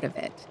wiggle out of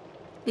it.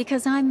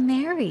 Because I'm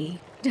Mary,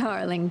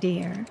 darling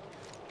dear.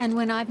 And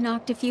when I've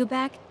knocked a few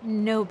back,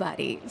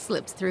 nobody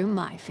slips through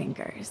my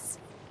fingers.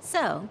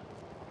 So,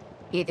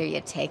 either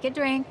you take a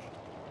drink,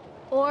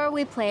 or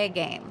we play a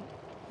game.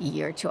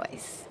 Your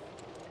choice.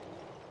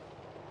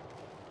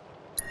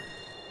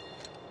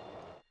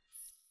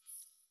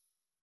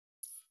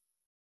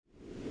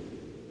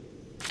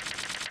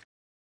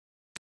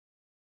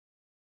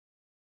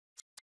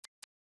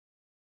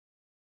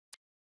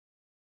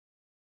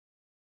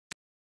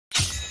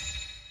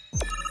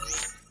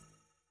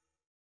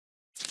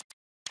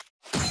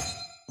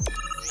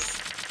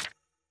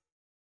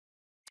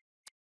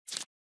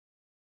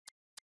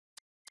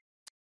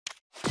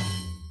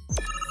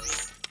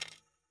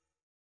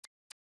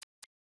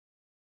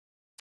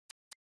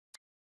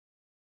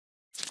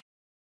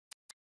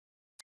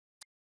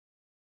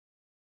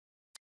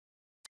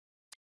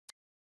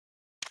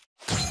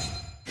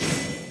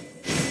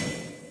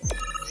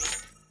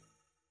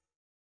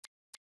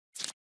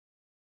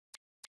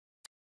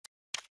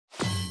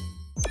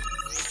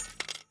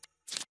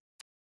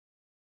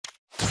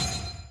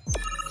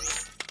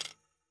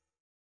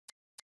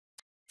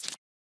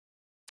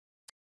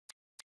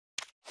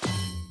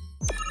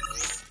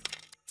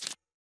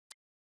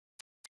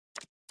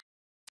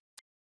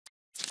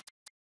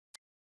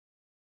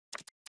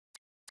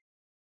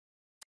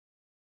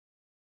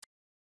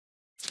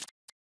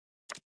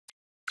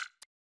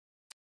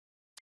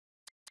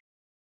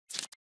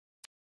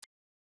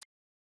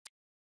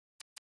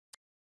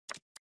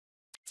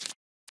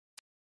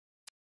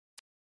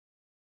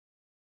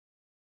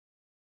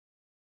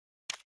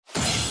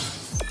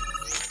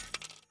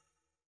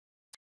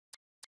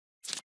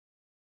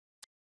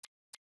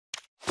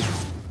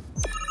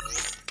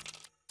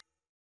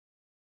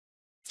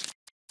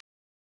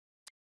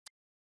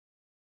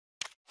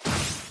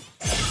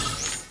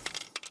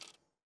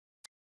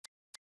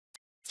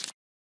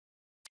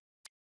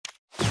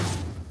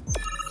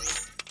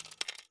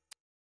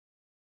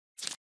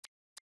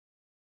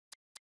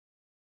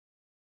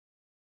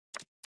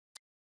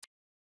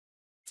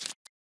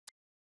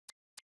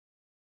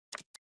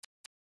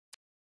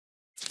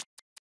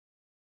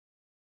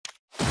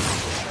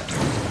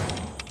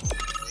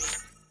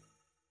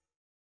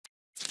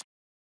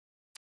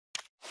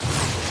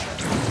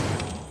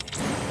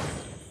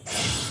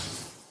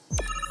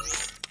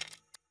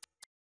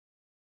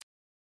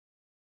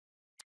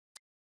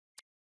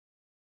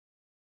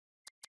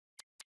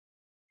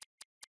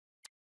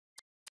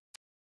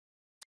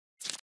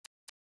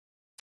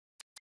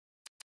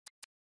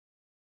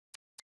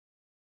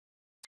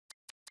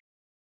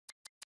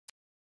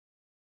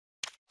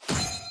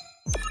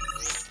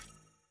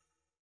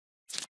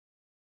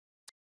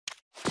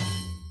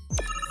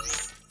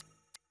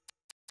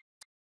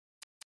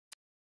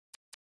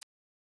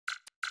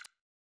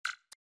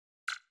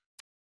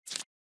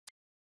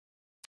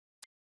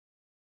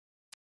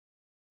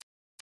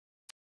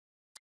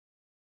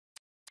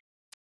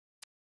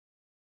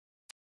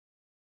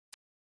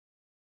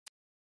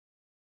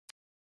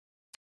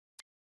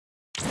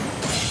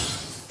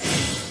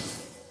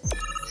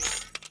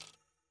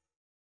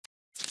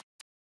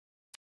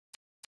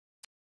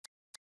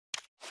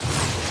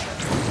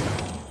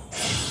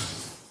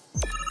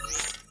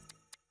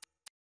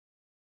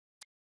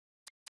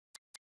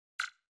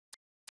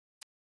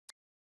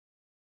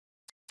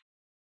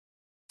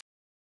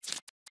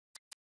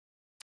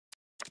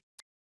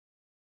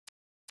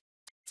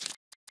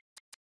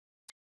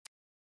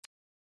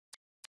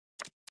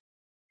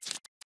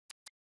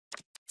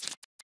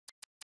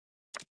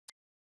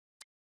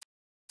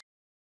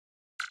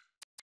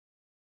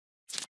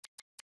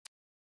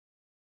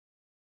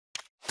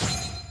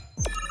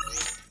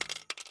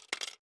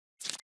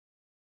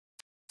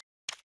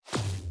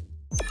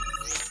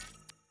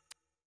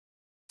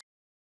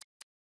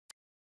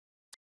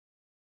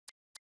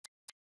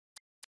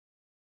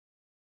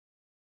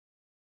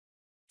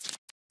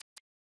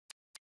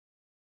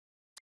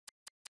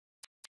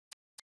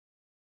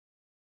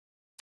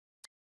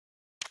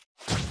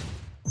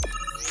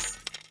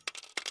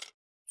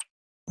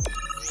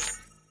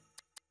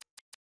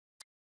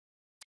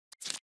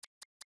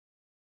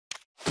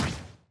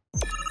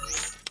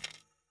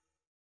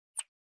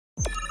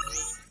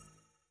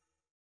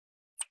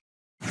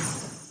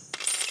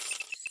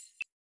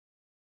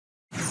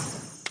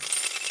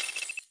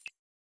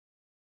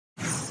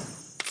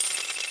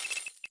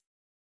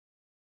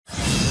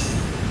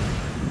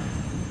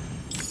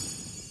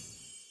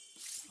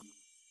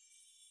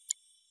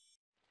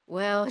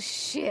 Well,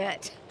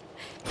 shit.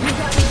 You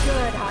got me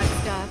good,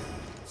 hot stuff.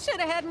 Should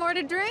have had more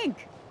to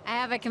drink. I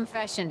have a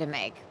confession to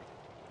make.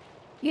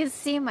 You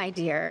see, my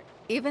dear,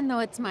 even though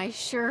it's my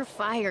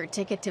surefire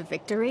ticket to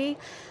victory,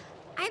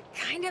 I've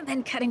kind of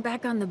been cutting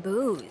back on the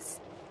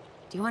booze.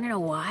 Do you want to know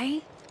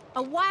why?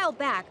 A while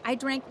back, I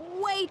drank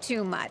way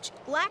too much,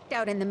 blacked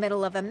out in the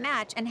middle of a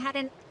match, and had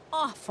an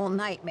awful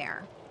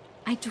nightmare.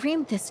 I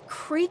dreamed this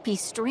creepy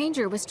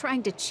stranger was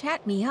trying to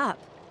chat me up,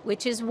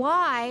 which is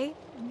why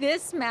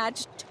this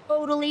match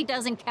totally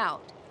doesn't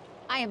count.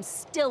 I am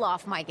still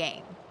off my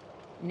game.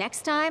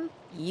 Next time,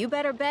 you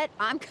better bet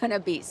I'm gonna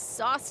be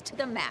sauced to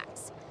the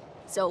max.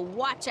 So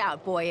watch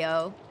out,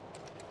 boyo.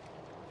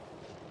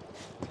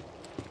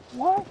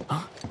 What?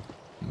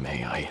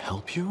 May I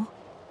help you?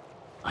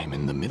 I'm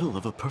in the middle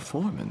of a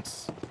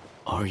performance.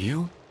 Are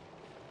you?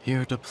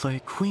 Here to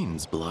play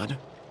Queen's Blood?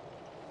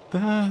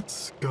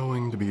 That's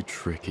going to be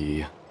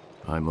tricky.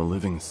 I'm a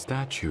living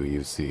statue,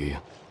 you see.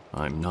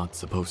 I'm not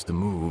supposed to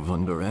move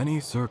under any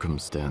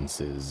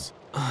circumstances.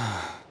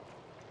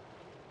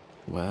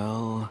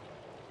 Well,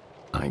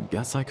 I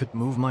guess I could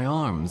move my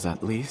arms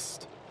at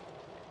least.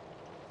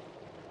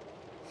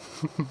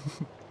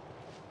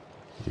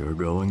 You're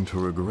going to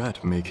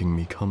regret making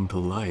me come to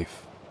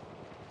life.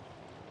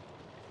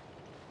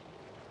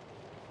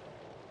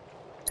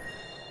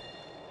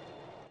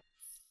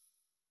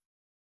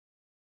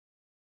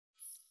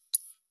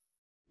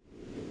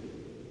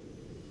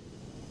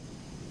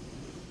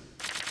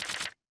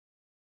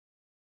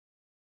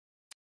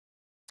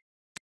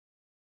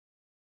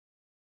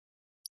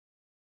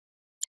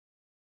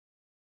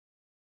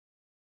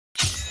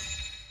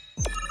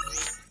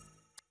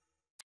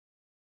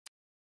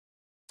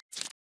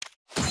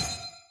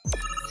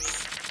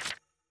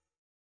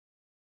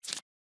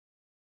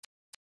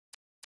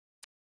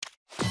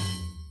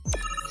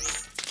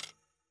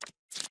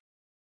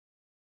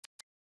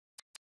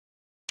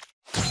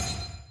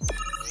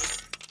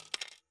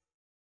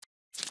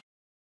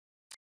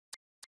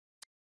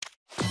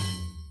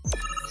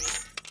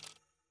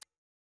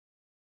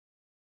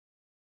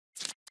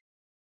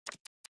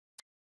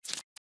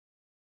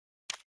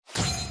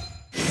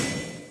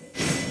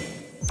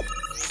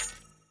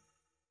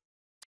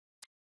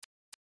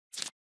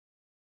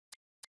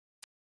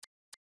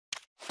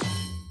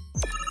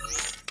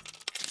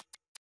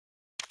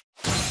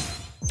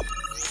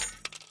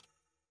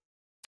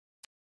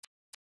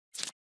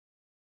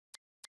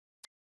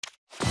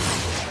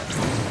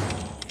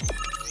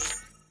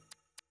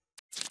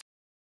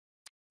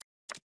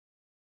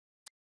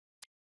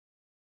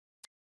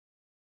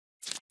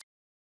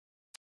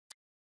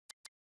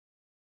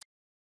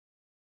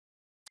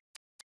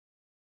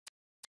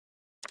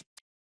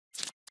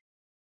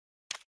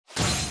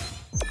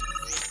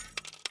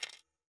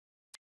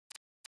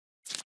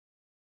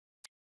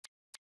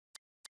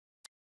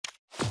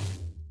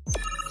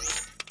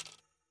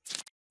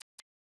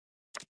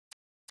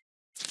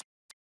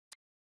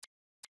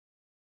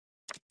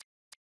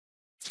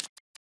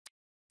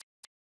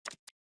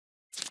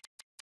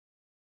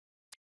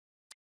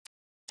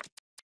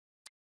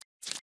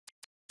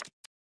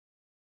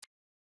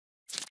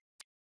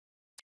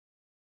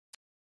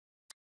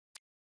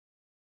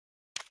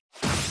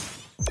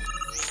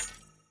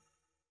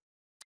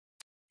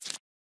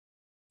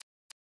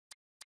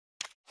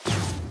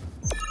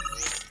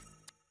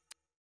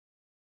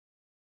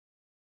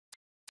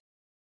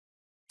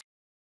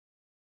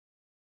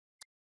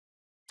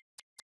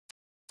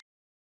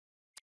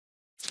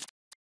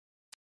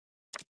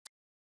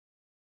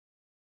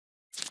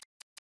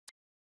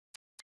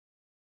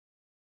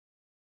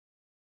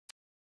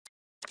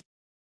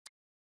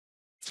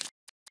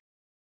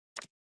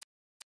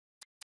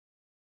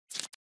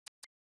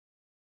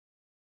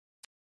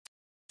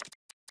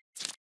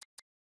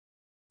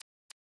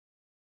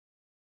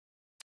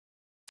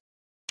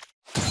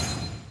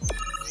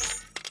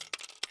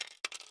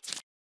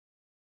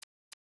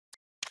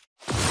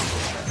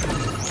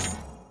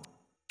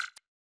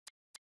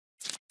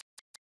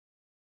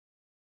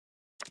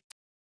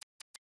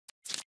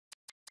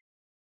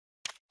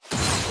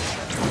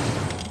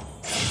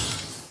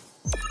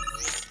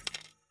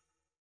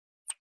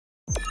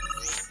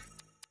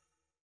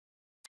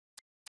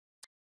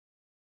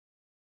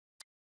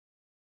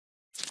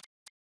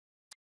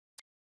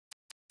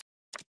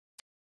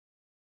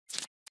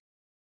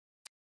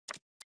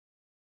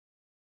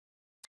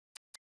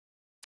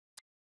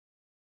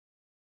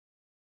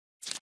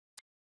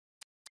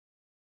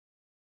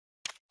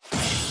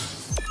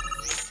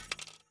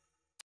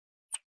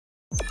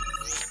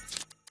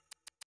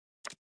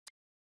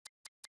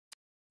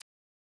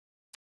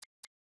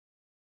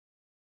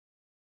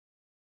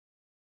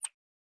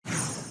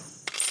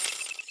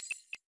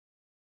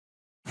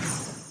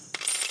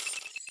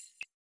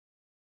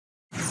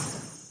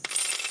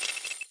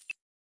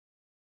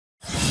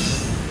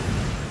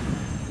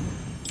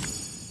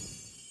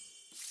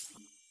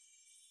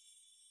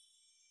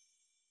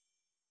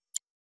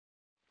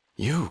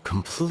 You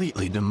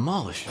completely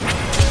demolished me.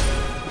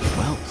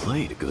 Well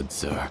played, good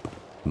sir.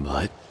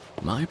 But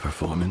my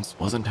performance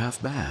wasn't half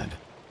bad.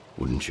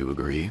 Wouldn't you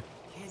agree?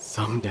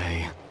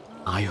 Someday,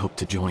 I hope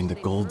to join the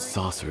Gold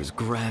Saucer's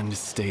grand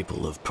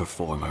stable of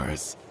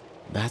performers.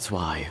 That's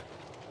why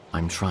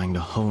I'm trying to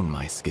hone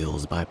my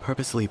skills by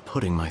purposely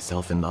putting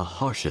myself in the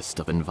harshest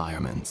of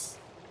environments.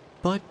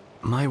 But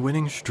my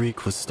winning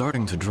streak was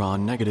starting to draw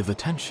negative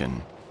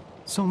attention,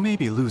 so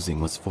maybe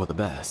losing was for the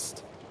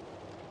best.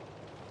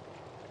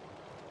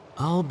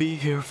 I'll be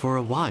here for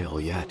a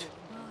while yet.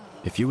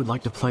 If you would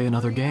like to play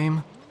another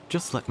game,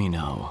 just let me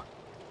know.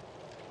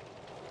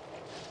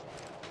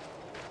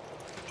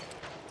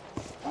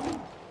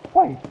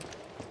 Wait!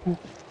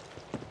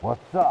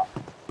 What's up?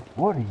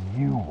 What do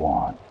you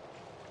want?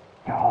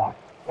 Oh,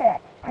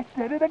 shit! I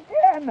said it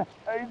again!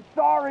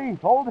 Sorry,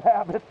 old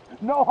habits.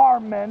 No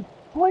harm meant.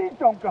 Please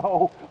don't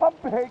go. I'm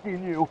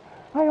begging you.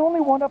 I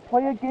only want to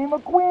play a game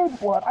of Queen's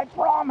Blood. I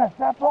promise,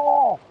 that's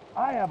all.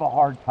 I have a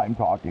hard time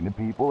talking to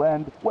people,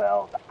 and,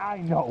 well, I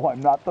know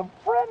I'm not the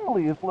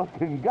friendliest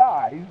looking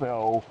guy,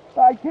 so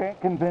I can't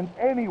convince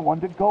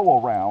anyone to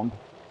go around.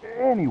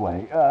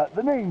 Anyway,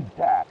 the name's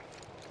Dax.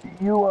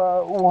 You,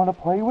 want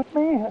to play with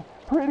me?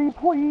 Pretty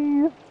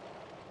please?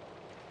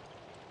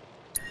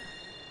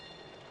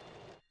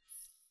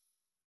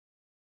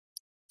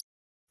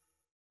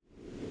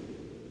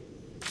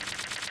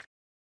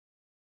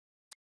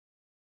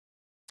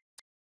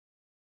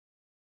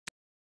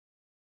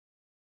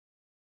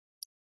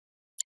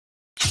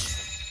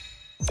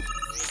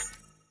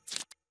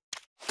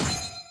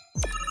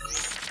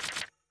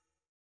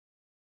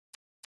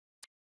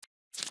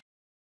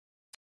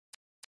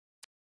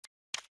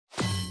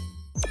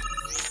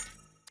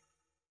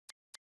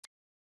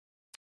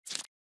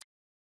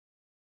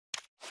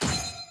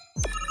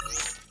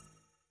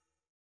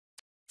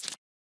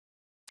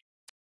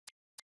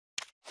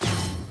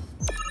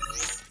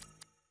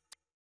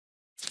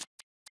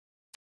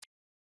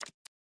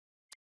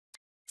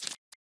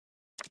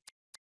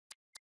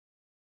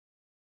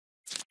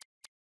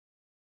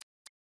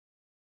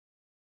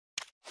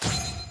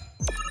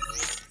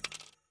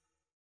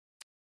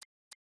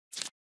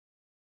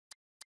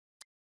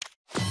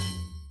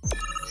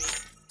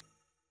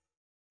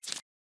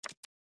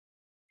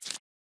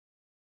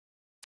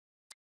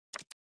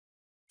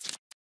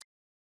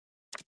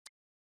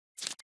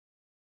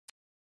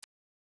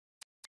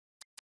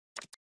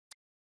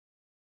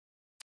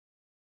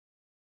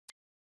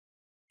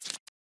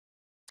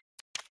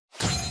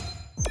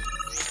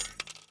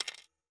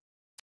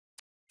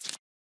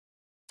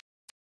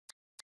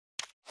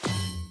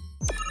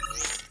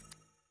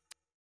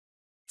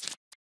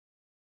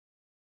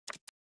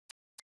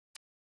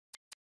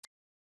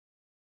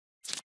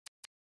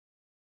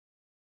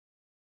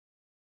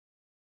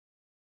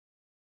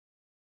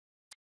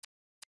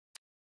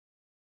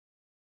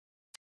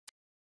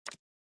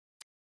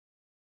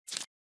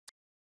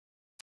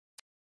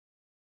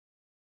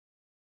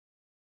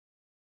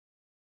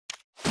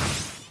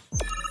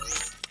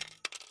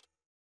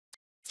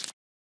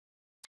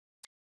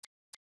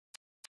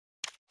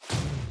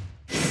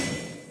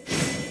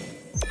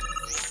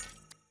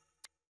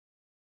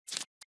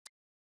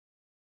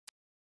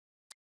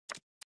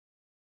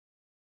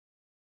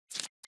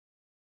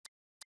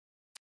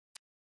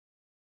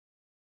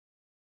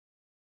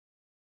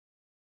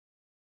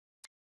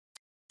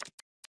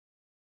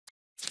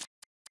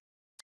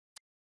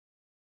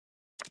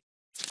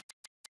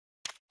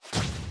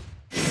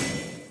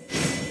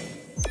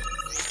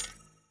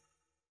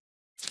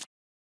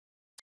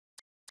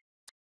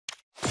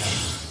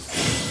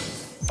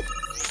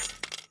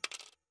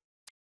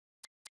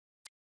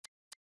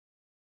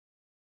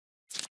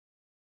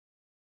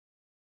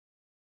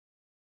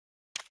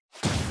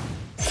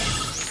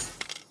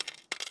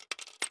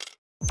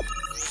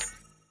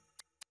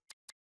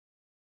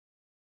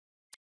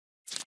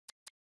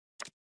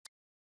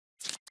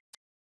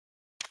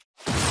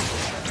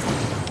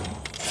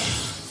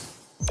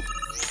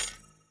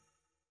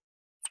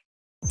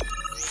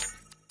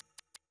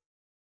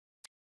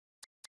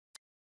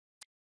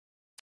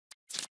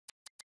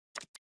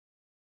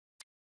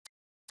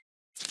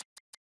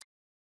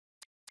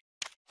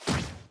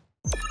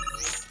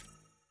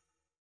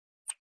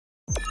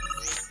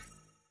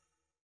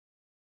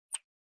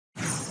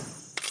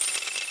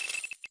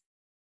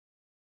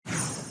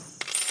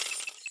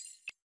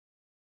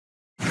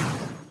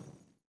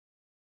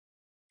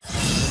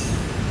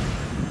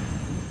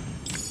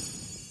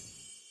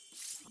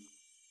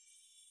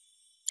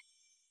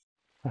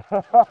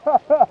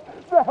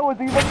 That was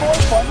even more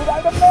fun than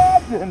I'd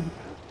imagined.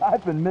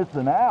 I've been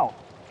missing out.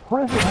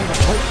 Prison ain't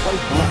a great place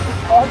to let the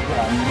car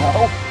down, you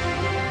know?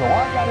 So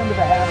I got into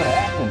the habit of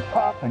acting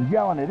tough and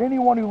yelling at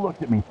anyone who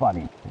looked at me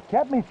funny. It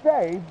kept me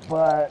safe,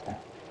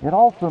 but it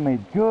also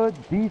made good,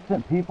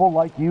 decent people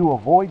like you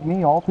avoid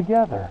me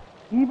altogether.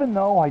 Even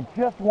though I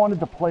just wanted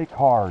to play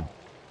cards.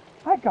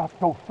 I got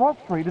so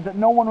frustrated that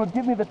no one would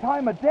give me the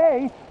time of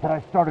day that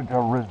I started to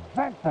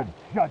resent the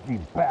judgy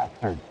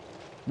bastards.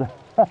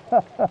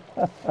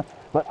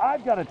 But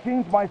I've got to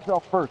change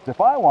myself first if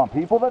I want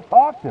people to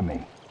talk to me.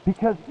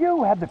 Because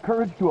you had the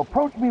courage to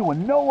approach me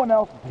when no one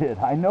else did.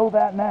 I know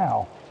that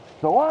now.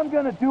 So I'm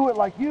gonna do it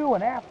like you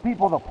and ask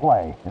people to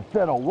play,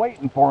 instead of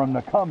waiting for them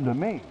to come to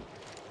me.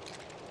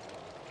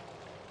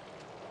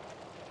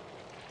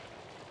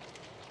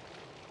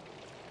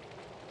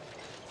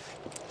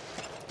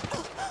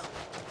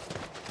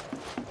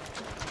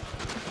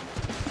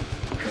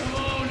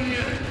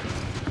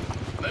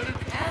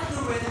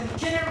 Algorithm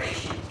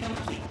generation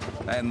complete.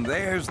 And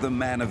there's the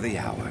man of the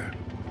hour.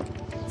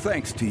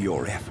 Thanks to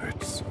your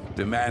efforts,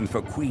 demand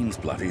for Queen's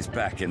Blood is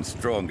back and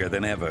stronger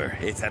than ever.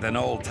 It's at an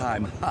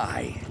all-time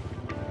high,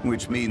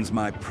 which means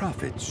my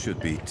profits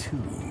should be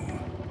too.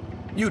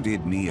 You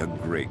did me a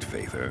great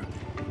favor.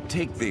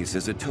 Take this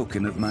as a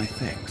token of my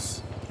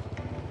thanks.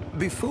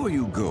 Before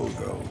you go,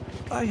 though,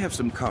 I have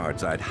some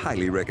cards I'd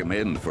highly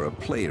recommend for a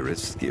player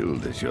as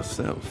skilled as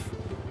yourself.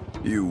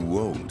 You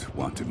won't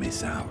want to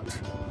miss out.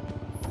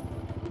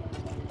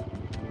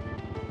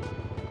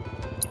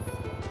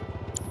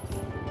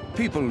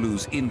 People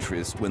lose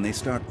interest when they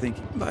start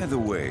thinking, by the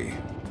way,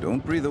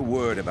 don't breathe a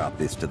word about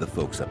this to the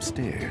folks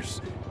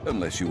upstairs,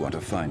 unless you want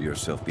to find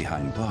yourself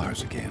behind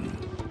bars again.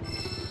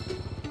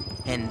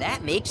 And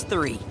that makes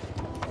 3.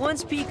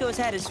 Once Pico's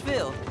had his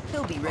fill,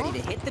 he'll be ready to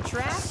hit the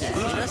track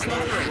just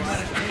like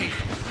race.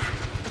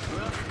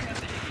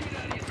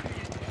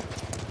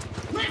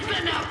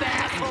 Listen up,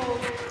 assholes!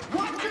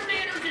 Watch your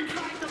manners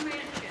inside the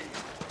mansion!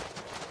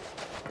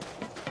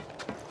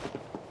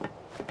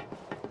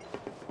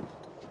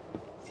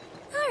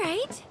 All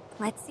right,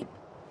 let's see.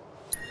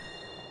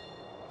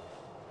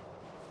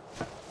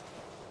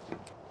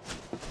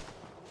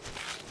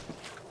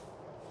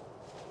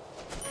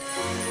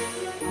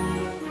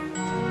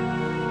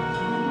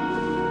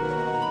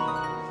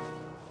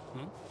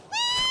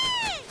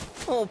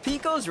 Old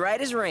Pico's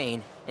right as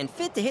rain, and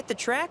fit to hit the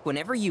track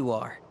whenever you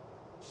are.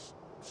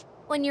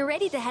 When you're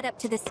ready to head up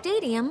to the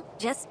stadium,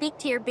 just speak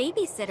to your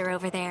babysitter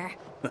over there.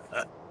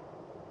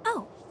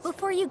 Oh,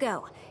 before you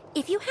go,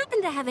 if you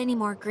happen to have any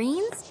more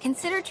greens,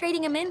 consider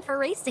trading them in for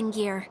racing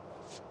gear.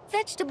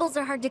 Vegetables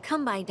are hard to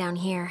come by down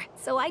here,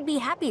 so I'd be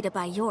happy to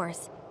buy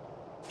yours.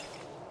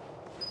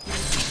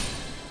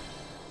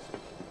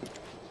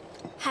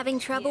 Having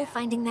trouble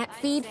finding that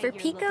feed for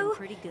Pico?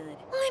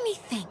 Let me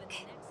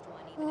think.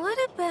 What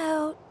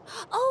about...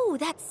 Oh,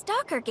 that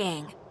stalker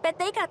gang. Bet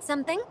they got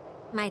something.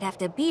 Might have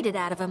to beat it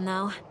out of them,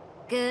 though.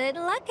 Good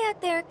luck out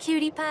there,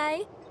 cutie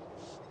pie.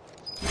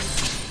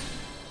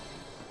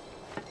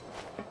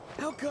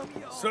 How come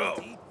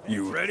so,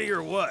 you ready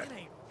or what?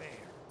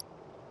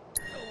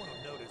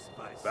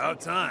 About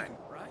time.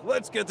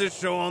 Let's get this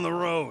show on the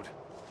road.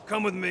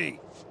 Come with me.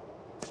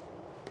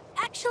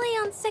 Actually,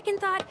 on second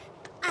thought,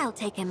 I'll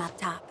take him up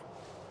top.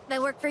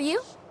 That work for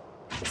you?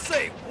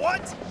 Say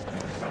what?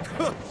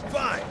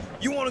 Fine.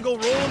 You want to go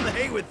roll in the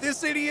hay with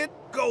this idiot?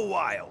 Go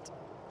wild.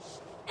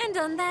 And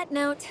on that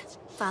note,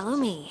 follow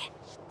me.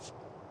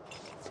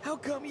 How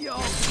come y'all...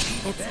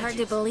 It's hard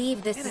to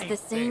believe this is the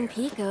same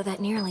Pico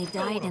that nearly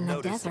died in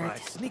the desert.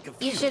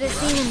 You should have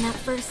seen him that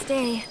first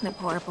day, the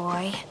poor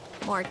boy.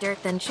 More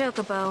dirt than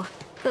Chocobo.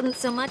 Couldn't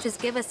so much as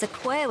give us a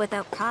quail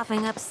without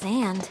coughing up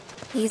sand.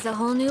 He's a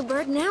whole new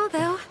bird now,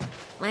 though.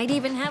 Might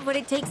even have what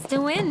it takes to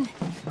win.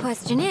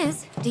 Question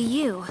is, do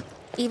you?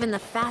 Even the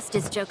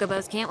fastest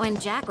Chocobos can't win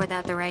Jack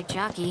without the right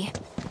jockey.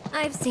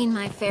 I've seen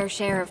my fair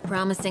share of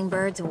promising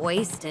birds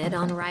wasted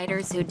on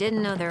riders who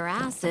didn't know their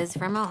asses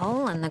from a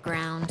hole in the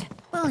ground.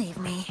 Believe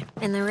me,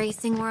 in the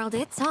racing world,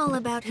 it's all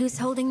about who's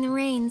holding the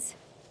reins.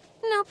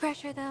 No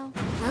pressure, though.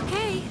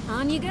 Okay,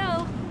 on you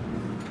go.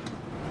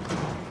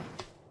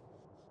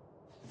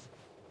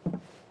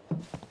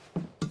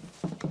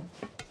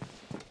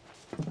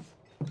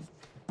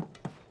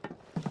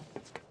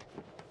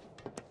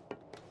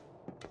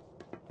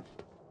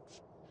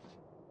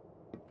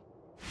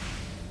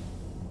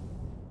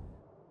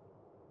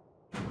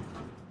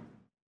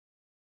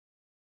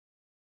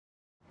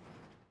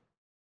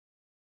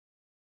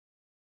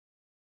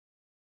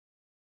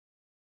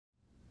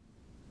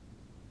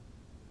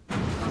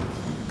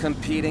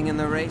 Competing in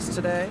the race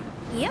today?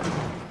 Yep.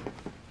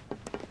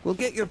 We'll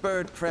get your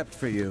bird prepped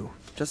for you.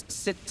 Just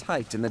sit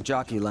tight in the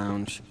jockey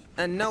lounge.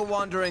 And no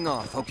wandering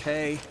off,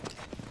 okay?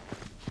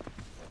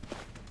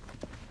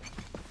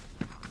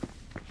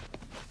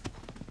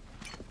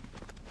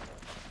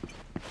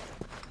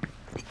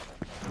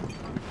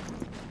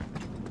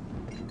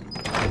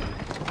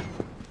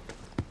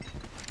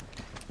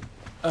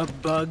 A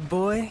bug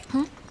boy?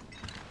 Hmm?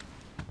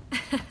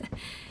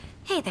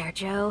 Hey there,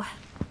 Joe.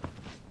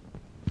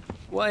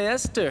 Why,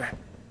 Esther,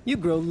 you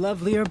grow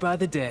lovelier by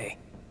the day.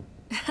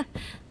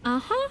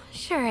 Uh-huh,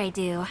 sure I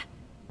do.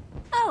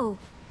 Oh,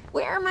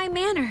 where are my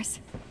manners?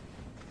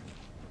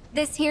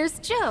 This here's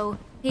Joe.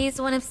 He's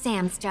one of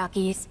Sam's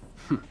jockeys.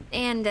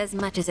 And as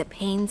much as it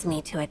pains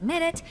me to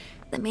admit it,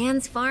 the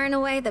man's far and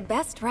away the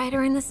best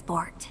rider in the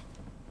sport.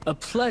 A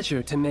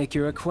pleasure to make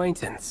your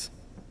acquaintance.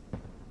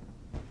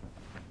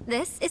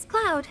 This is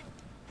Cloud,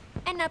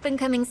 an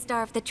up-and-coming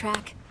star of the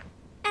track.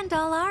 And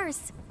all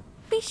ours.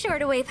 Be sure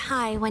to wave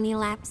hi when he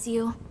laps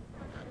you.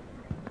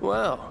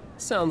 Well,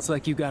 sounds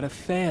like you got a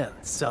fan,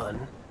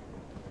 son.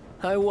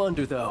 I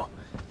wonder, though,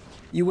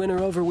 You win her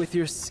over with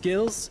your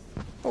skills,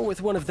 or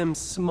with one of them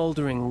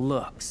smoldering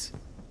looks?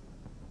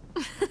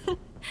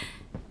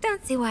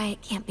 Don't see why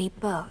it can't be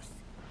both.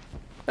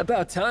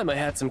 About time I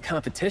had some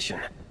competition,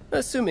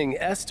 assuming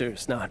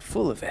Esther's not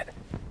full of it.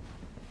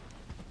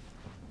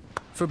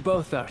 For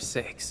both our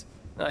sakes,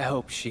 I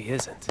hope she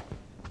isn't.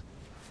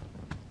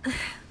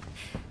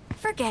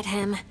 Forget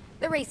him.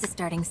 The race is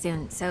starting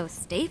soon, so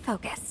stay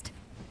focused.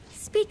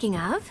 Speaking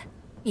of,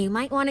 you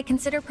might want to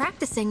consider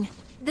practicing.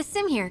 The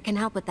sim here can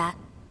help with that.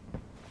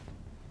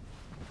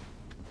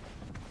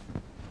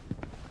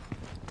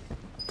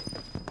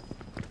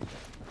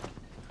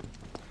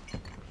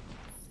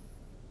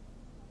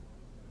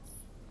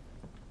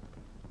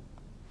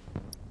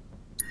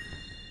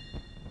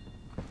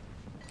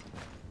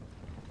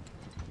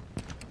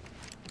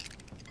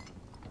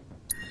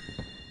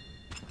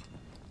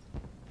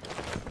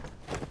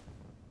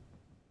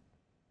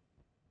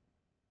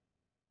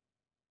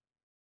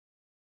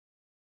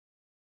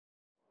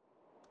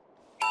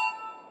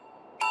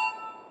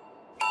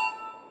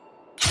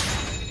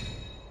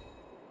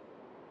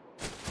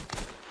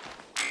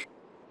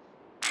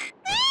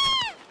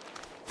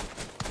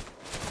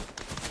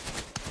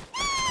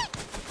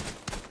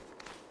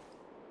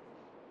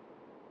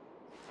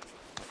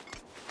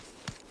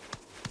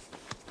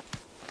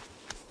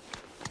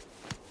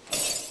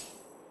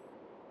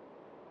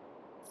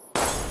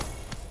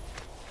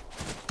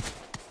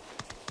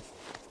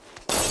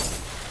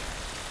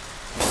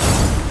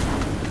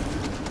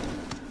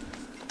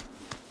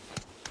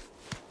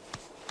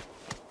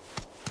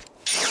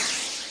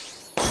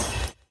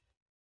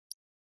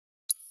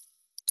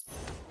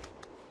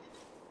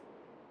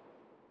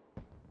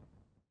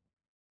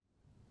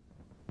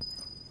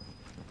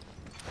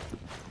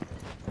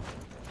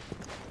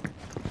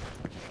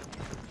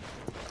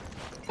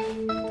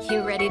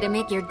 You ready to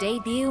make your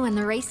debut in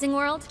the racing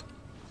world?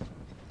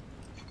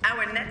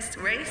 Our next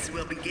race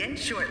will begin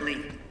shortly.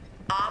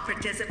 All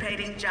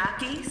participating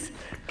jockeys,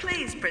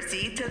 please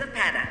proceed to the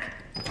paddock.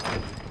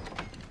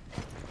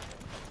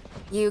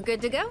 You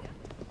good to go?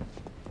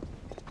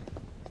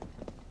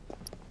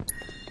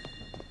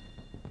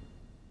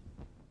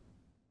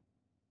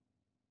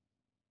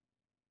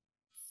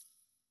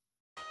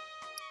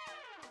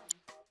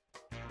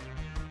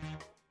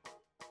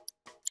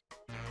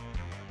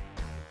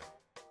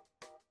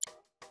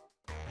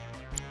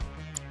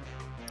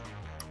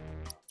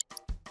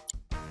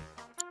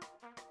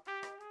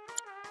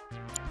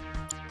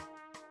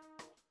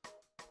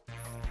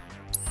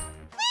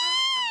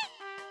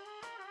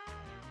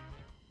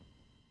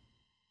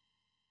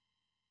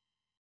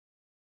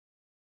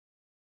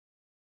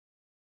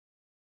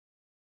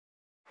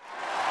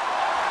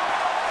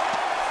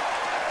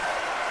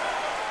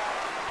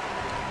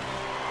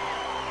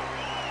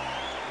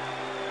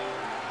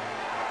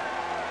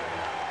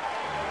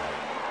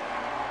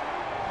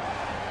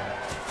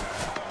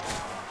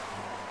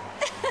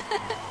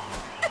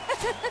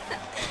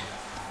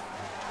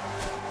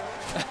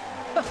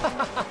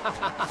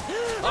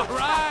 All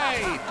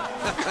right!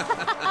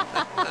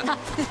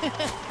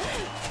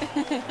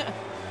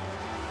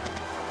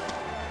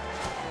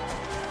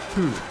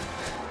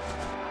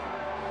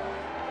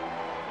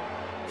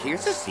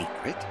 Here's a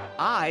secret.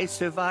 I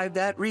survived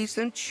that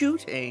recent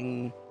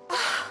shooting.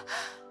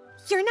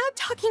 You're not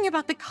talking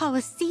about the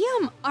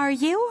Colosseum, are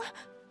you?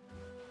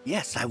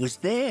 Yes, I was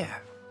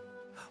there.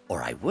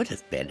 Or I would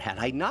have been had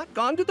I not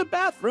gone to the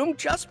bathroom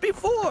just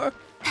before.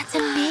 That's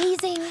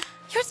amazing.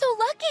 You're so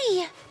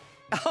lucky.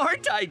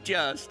 Aren't I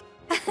just?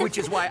 Which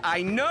is why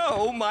I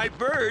know my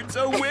bird's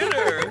a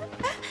winner.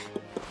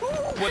 Ooh,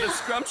 what a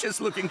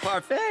scrumptious-looking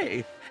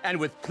parfait. And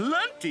with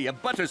plenty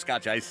of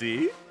butterscotch, I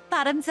see.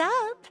 Bottoms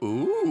up.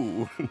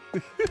 Ooh.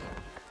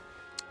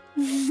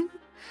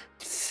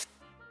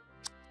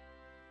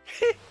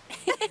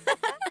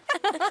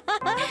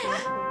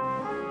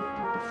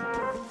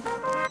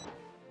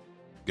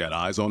 Got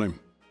eyes on him?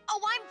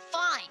 Oh, I'm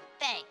fine,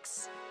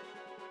 thanks.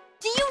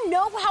 Do you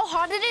know how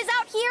hot it is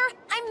out here?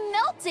 I'm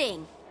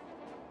melting.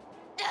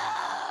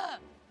 Ugh.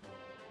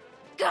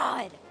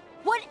 God,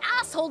 what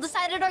asshole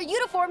decided our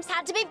uniforms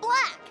had to be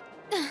black?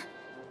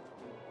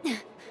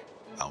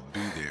 I'll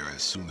be there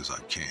as soon as I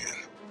can.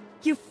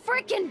 You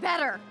freaking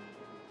better.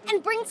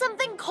 And bring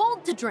something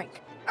cold to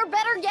drink. Or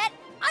better yet,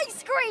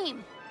 ice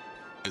cream.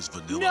 Is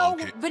vanilla No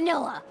okay?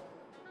 vanilla.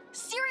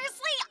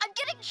 Seriously, I'm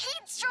getting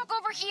heat stroke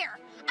over here.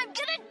 I'm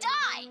gonna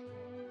die.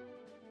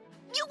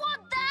 You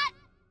want that?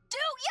 Do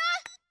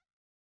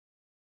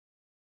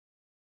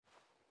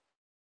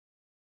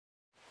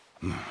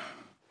ya?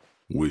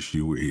 Wish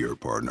you were here,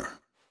 partner.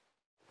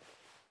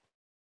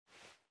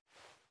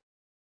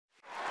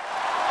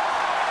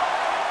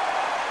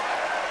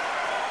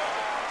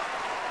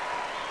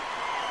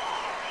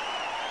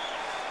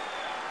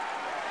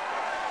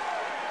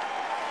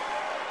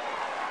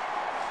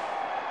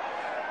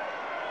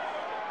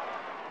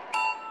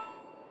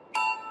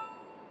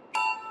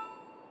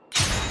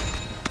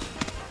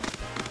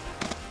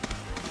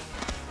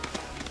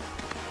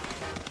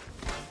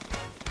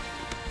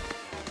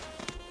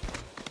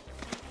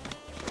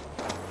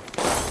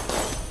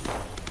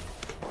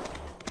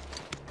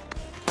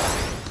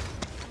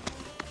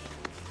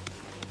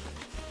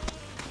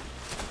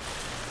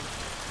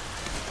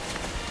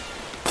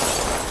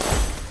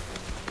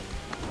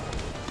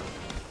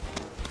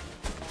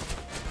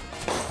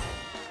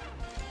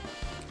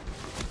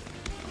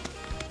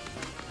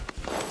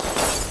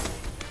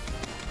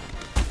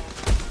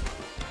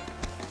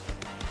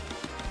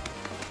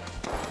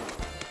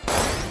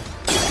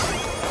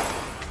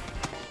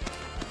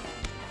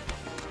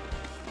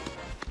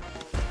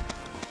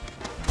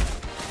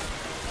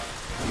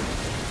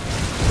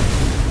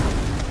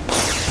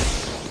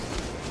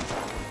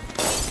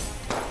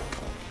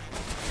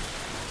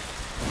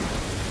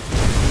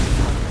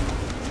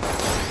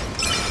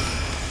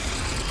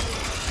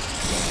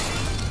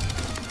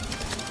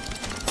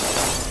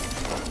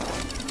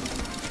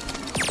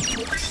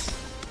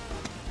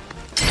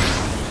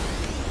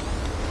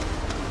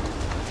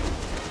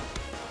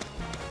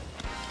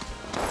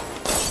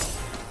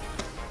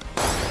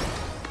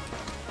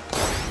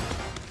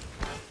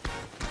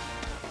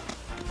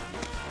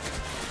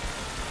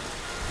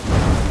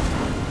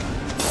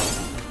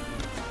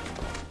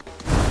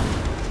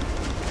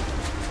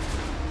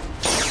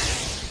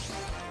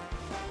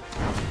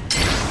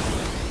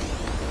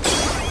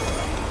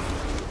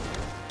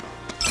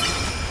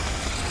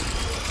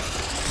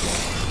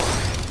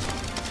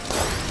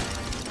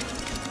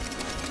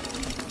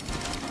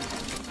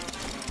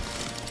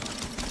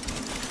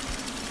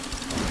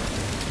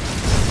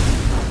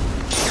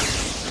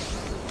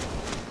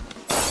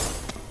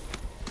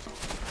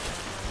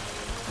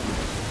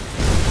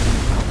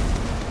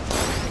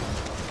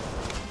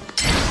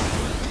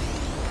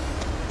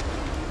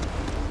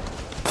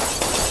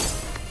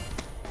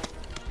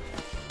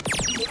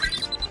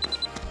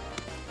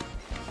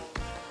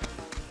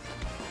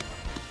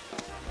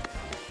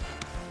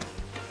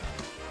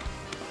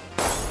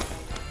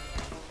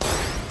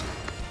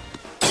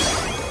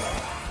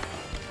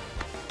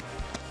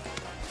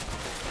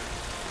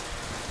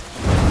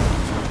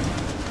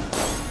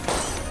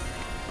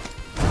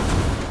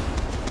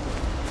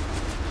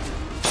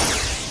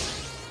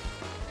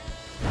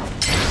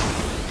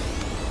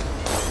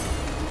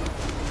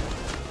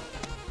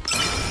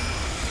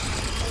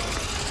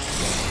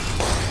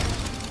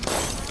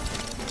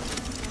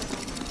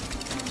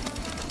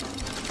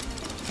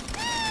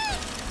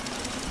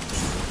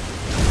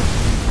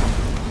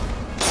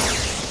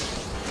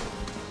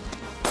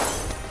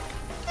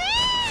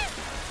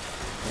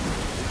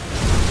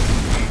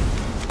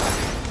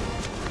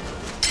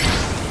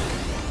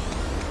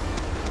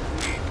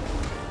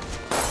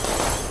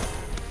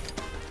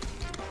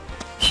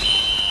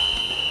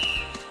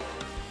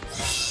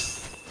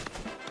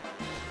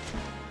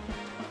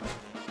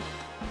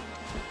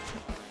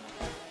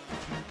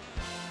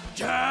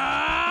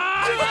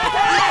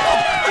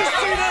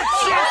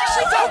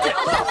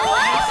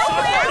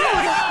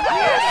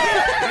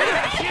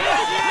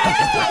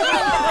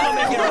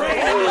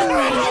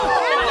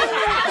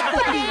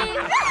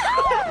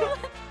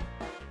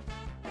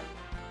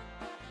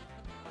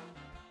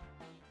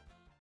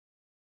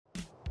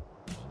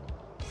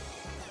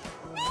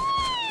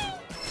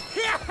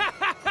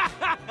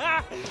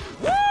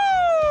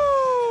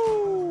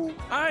 Woo!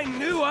 I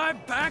knew I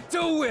backed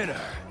a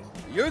winner.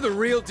 You're the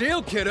real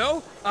deal,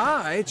 kiddo.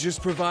 I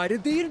just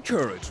provided the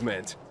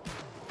encouragement.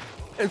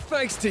 And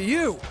thanks to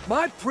you,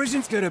 my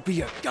prison's gonna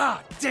be a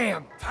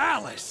goddamn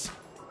palace.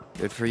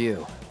 Good for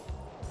you.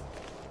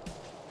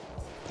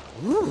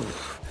 Ooh,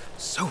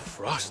 so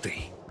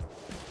frosty.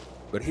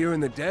 But here in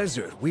the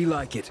desert, we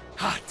like it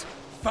hot,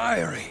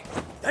 fiery,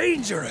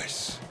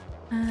 dangerous.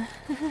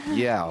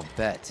 Yeah, I'll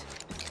bet.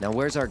 Now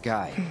where's our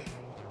guy?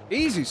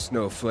 Easy,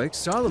 Snowflake.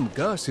 Solemn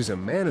Gus is a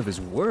man of his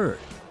word.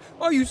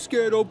 Are you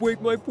scared I'll break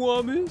my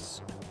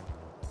promise?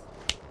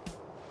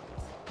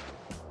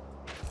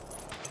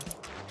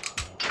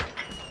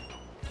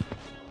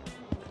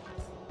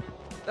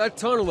 That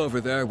tunnel over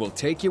there will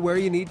take you where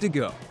you need to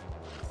go.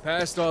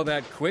 Past all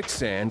that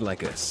quicksand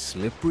like a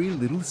slippery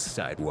little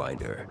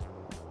sidewinder.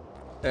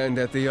 And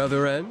at the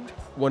other end,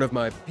 one of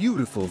my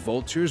beautiful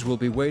vultures will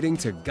be waiting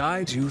to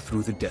guide you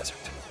through the desert.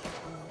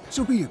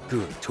 So be a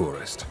good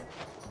tourist.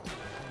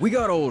 We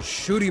got old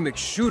Shooty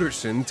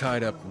McShooterson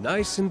tied up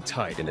nice and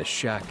tight in a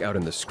shack out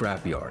in the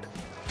scrapyard.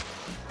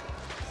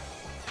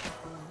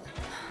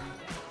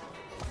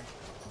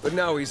 But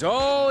now he's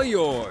all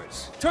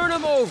yours. Turn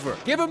him over.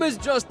 Give him his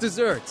just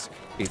desserts.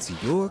 It's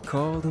your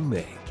call to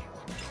make.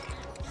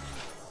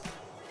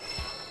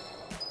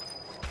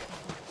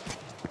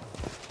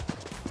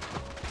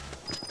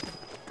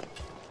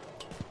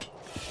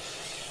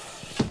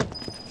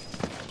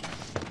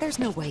 There's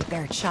no way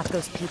Barrett shot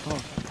those people,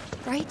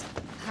 right?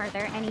 Are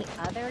there any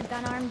other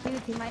gun-armed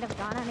dudes who might have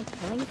gone on a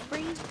killing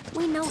spree?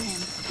 We know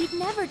him. He'd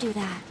never do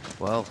that.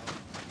 Well,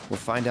 we'll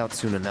find out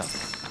soon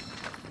enough.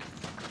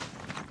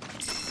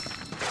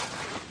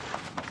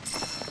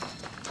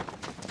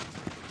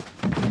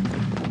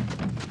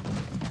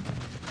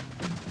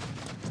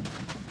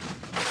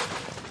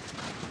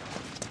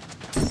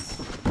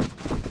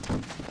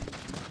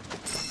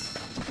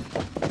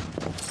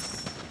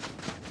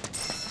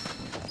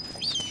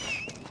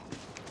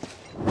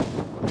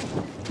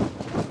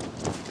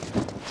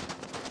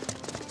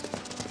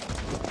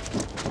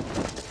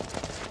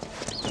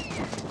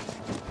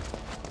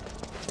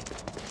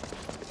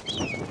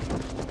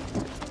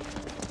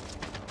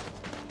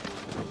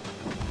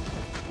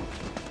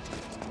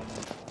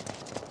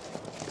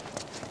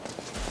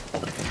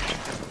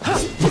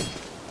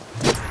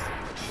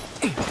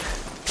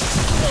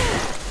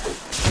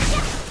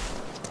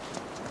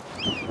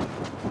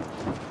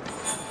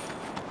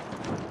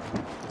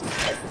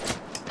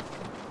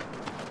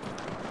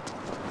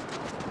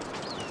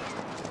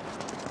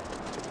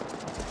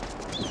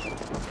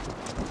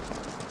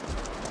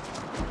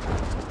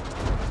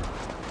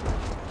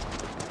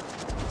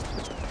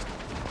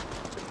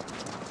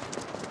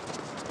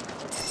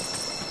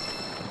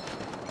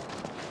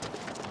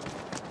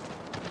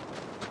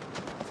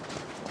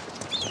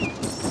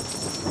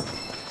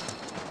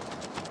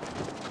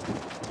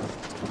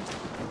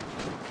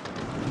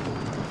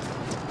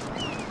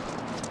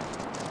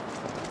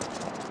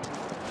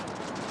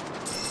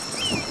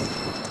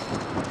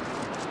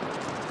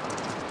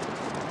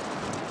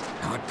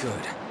 Not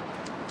good.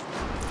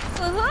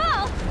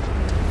 Whoa!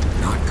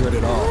 Not good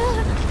at all.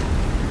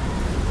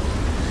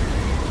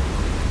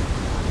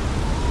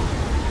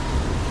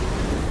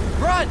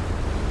 Run!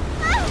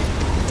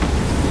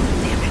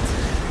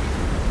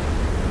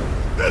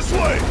 This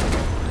way!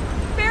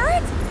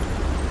 Barrett?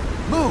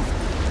 Move!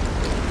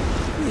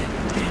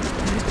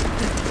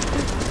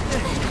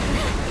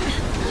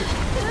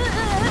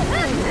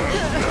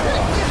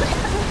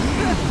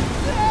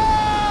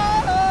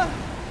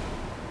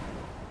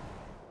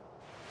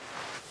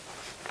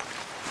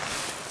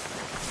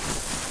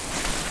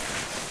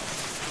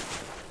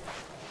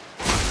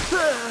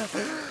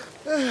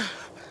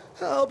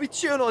 I'll be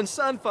chewing on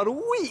sand for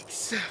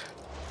weeks.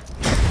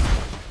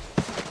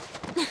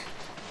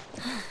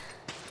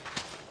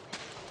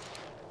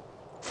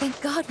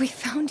 Thank God we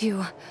found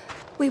you.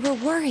 We were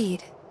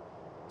worried.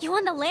 You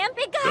on the lamp,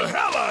 big guy? The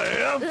hell I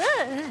am!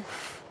 Ugh.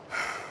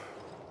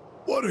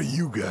 What are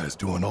you guys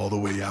doing all the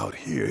way out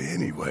here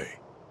anyway?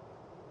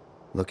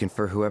 Looking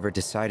for whoever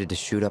decided to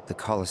shoot up the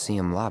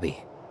Coliseum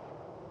lobby.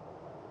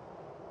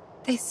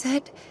 They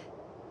said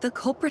the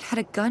culprit had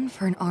a gun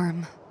for an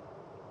arm.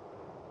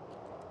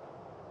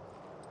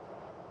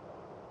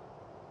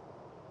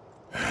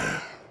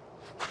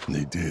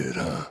 They did,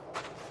 huh?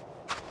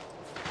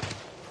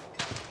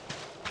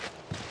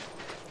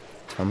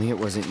 Tell me it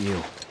wasn't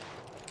you.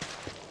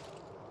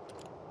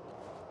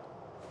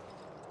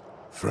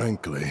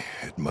 Frankly,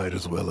 it might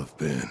as well have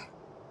been.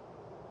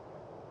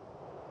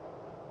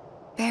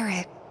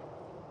 Barrett,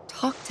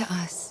 talk to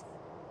us.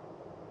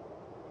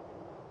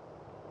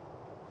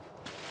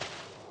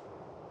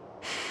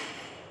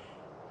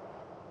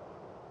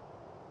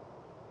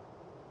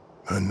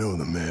 I know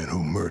the man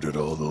who murdered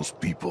all those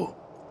people.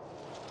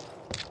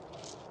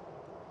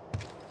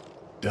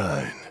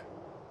 Dyne.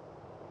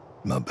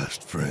 My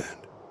best friend.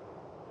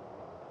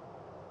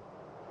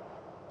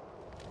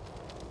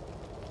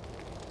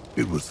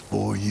 It was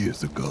 4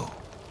 years ago.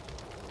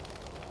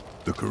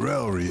 The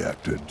Corral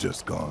reactor had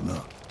just gone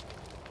up.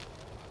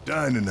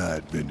 Dyne and I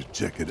had been to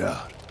check it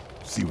out,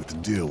 see what the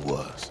deal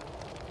was.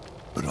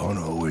 But on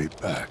our way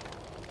back...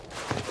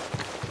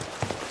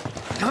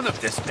 None of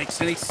this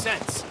makes any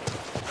sense.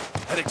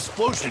 That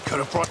explosion could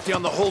have brought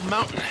down the whole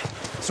mountain.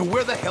 So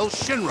where the hell's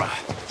Shinra?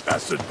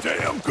 That's a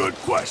damn good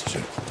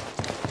question.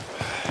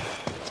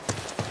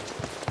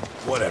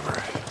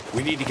 Whatever.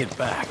 We need to get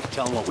back.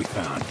 Tell them what we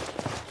found.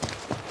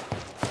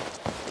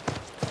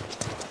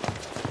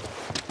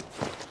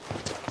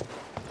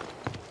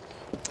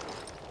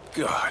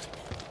 God,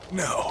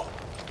 no.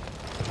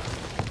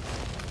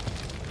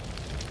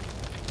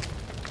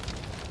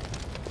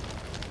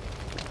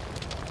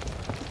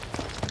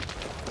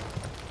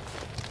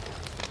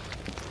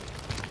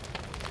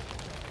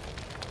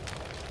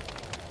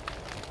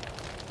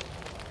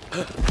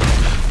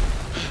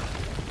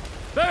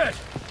 Barrett!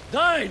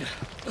 Dyne!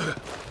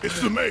 It's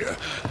the mayor.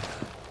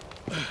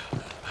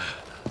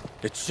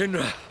 It's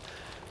Shinra.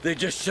 They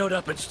just showed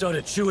up and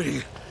started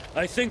shooting.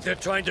 I think they're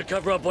trying to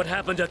cover up what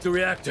happened at the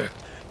reactor.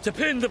 To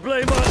pin the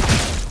blame on...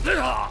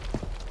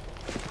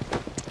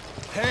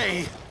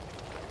 Hey!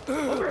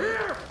 Over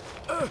here!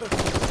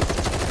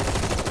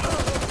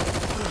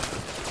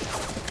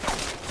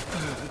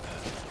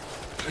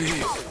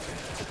 Please.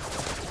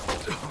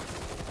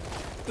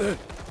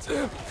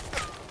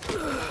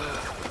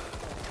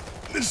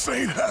 This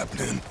ain't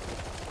happening.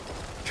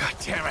 God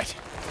damn it.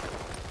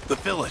 The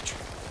village.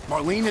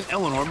 Marlene and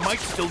Eleanor might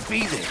still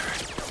be there.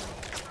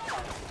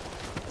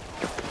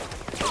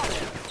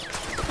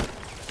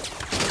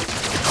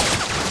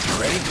 You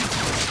ready?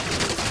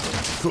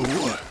 For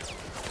what?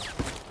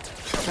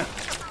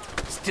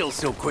 Still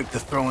so quick to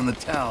throw in the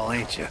towel,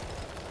 ain't you?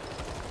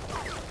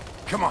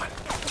 Come on.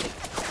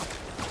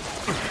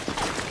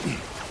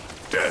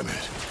 Damn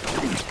it.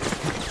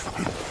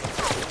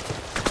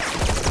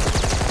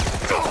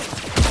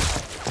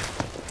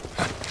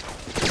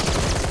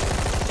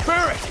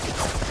 Barrett!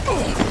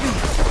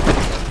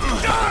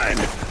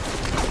 Dyne!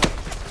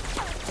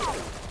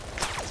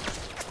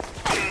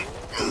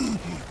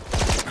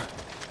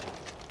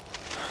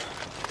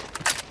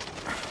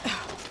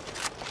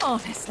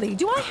 Honestly,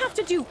 do I have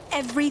to do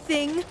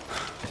everything?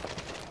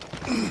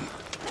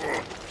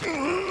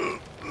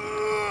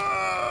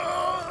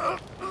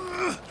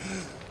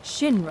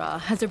 Shinra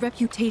has a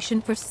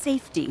reputation for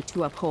safety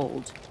to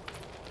uphold,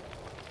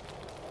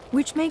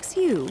 which makes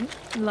you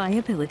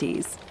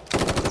liabilities.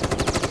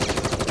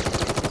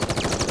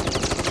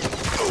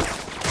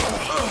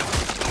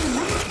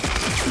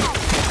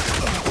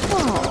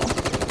 Oh,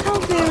 how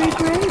very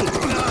brave.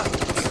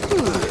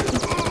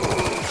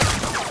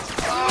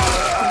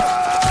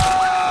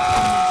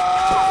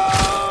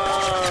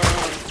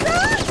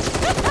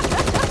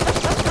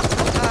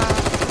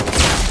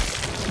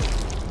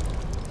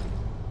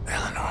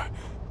 Eleanor.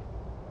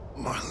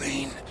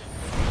 Marlene.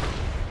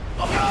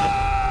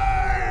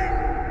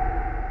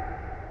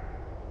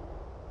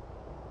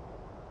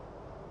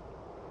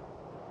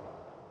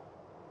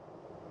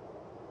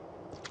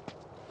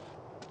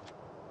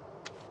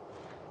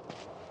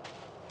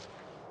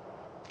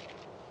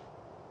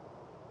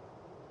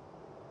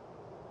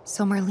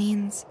 So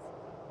Marlene's...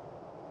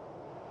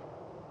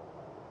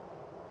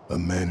 I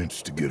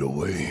managed to get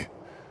away,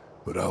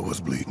 but I was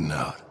bleeding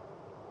out.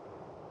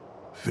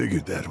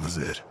 Figured that was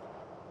it.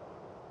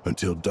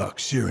 Until Doc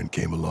Sheeran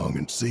came along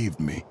and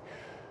saved me.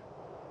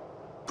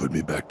 Put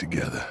me back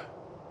together.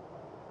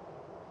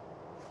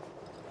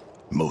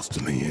 Most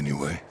of me,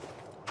 anyway.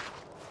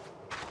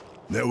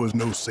 There was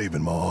no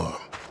saving my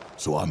arm,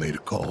 so I made a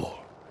call.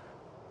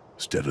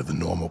 Instead of the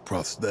normal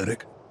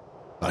prosthetic,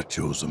 I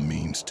chose a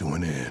means to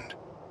an end.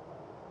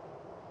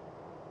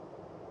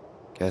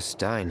 Guess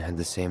Dyne had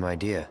the same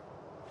idea.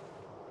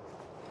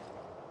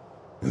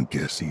 I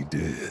guess he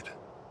did.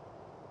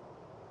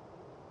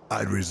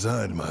 I'd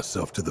resigned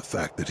myself to the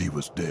fact that he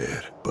was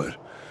dead, but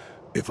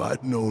if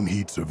I'd known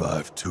he'd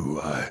survive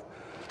too,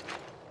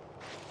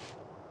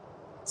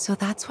 So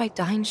that's why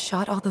Dyne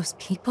shot all those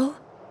people?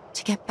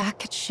 To get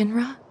back at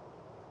Shinra?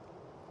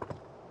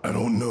 I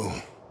don't know.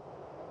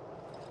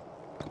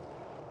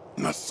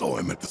 And I saw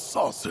him at the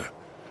saucer.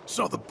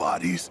 Saw the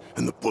bodies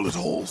and the bullet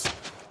holes.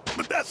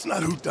 But that's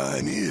not who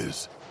Dyne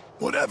is.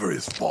 Whatever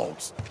his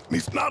faults,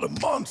 he's not a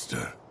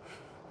monster.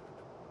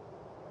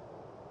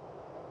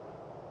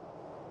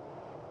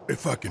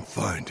 If I can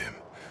find him,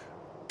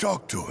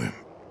 talk to him,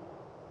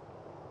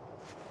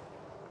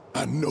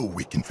 I know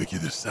we can figure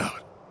this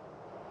out.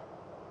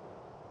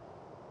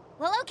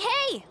 Well,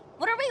 okay.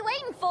 What are we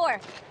waiting for?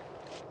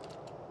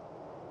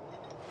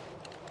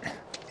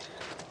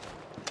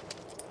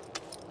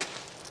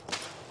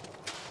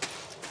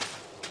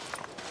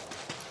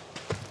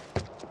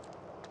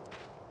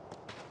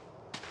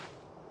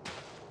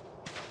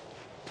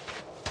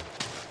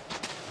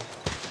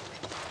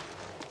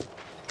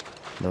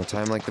 No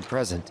time like the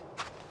present.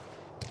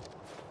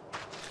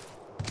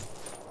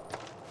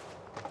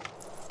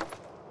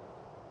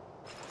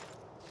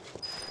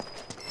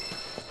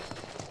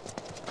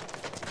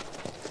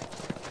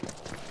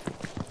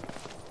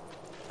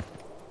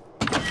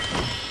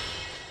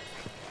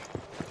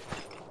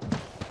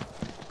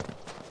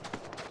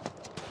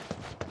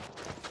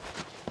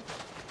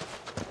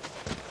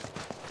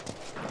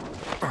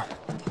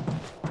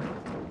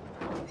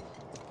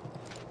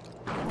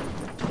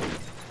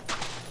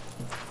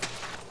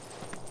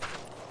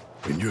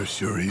 And you're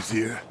sure he's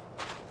here?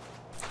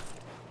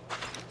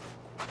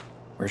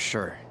 We're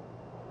sure.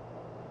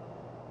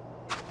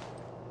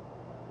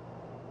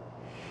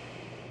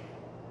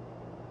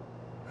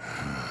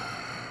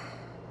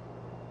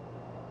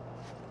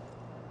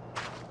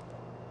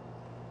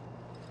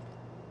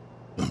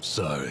 I'm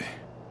sorry,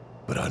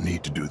 but I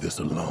need to do this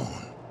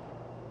alone.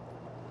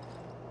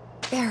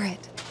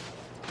 Barrett.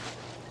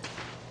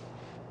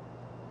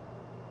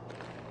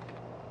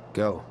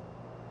 Go.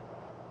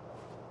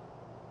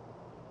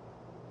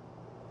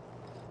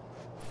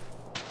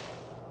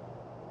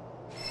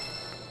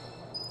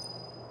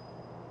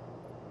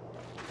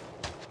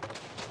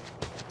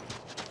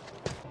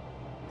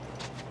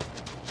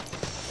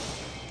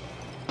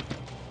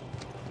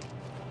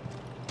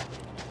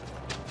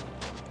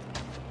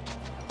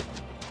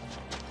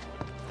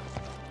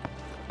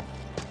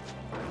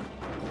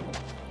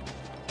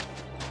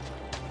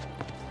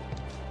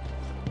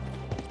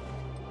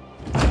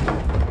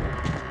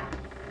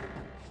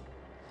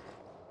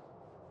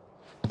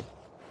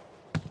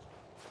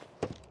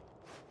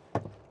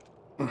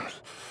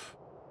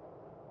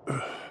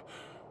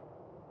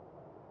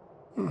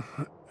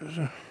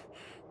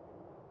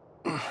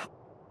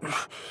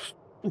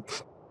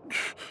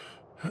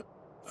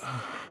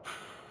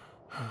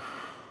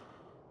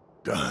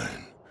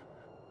 Dyne,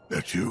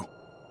 that you?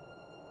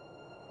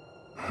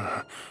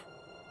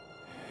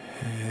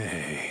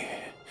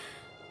 Hey.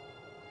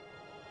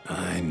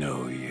 I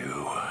know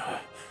you.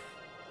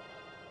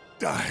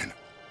 Dyne.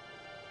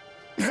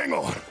 Hang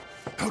on.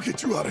 I'll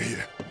get you out of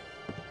here.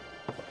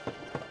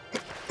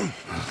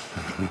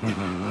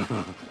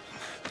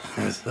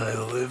 As I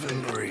live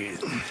and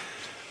breathe,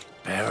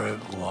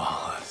 Barrett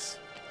Wallace.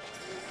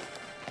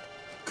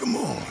 Come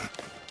on.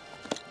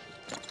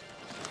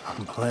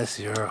 Bless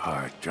your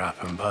heart,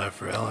 dropping by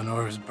for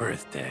Eleanor's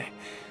birthday.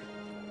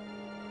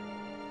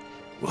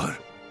 What?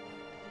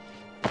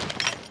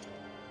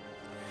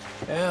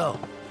 Elle,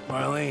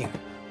 Marlene,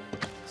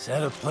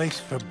 set a place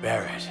for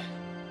Barrett.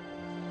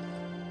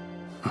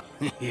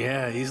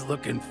 Yeah, he's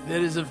looking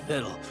fit as a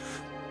fiddle.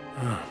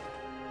 Huh.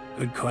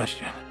 Good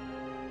question.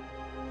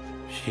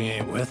 She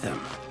ain't with him.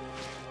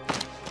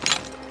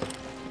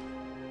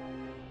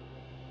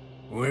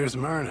 Where's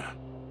Myrna?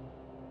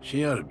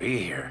 She ought to be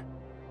here.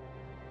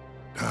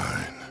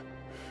 Dyne,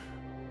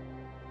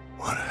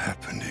 what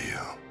happened to you?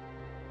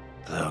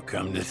 Though,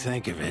 come to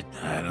think of it,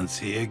 I don't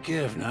see a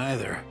gift,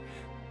 neither.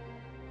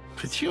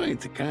 But you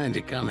ain't the kind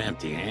to come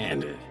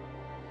empty-handed.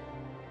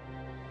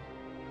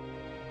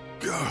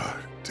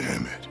 God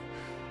damn it.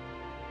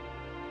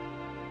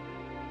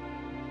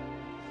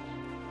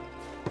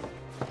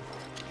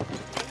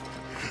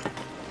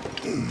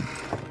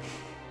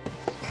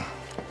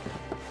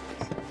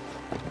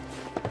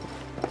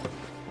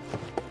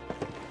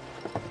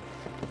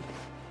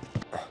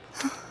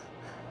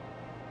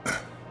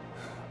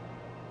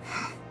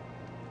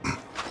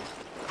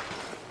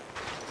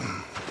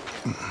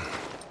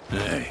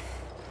 Hey.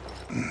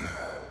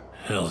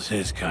 Hell's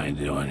his kind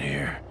doing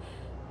here?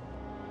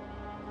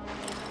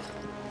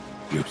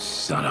 You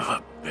son of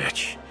a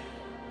bitch.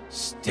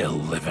 Still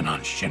living on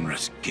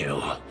Shinra's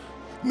Gill.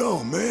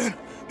 No, man.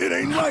 It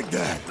ain't like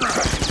that.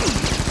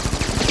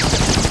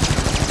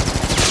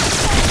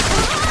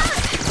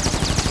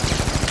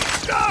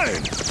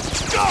 Dyne!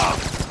 Stop!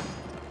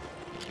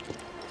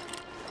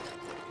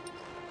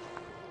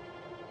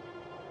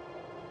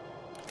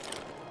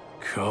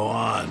 Go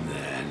on,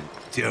 then.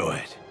 Do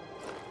it.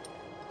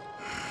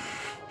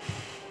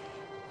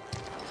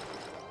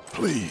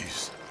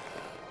 Please.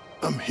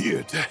 I'm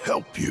here to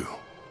help you.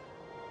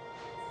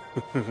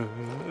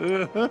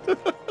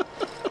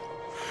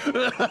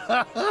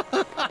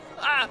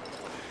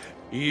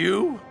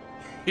 You?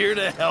 Here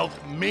to help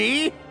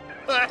me?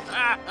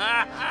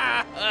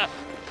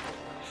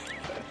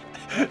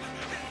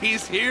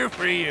 He's here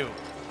for you.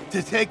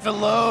 To take the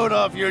load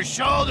off your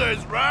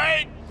shoulders,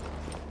 right?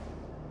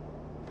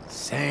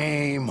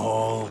 Same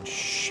old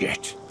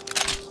shit.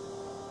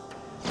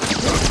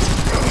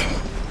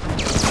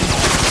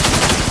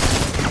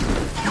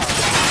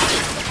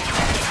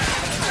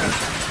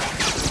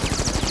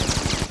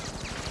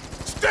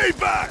 Stay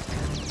back!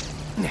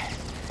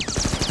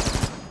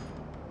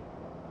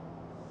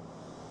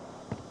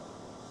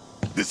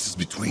 This is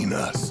between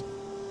us.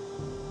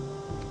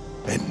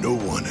 And no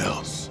one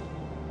else.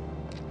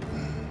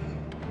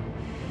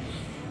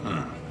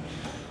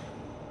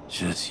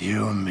 Just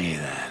you and me,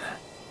 then.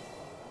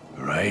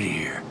 Right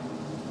here.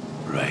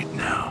 Right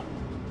now.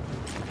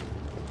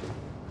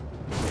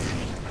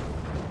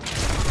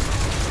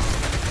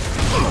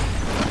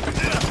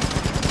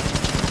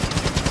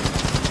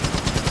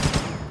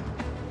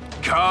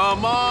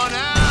 Come on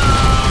out!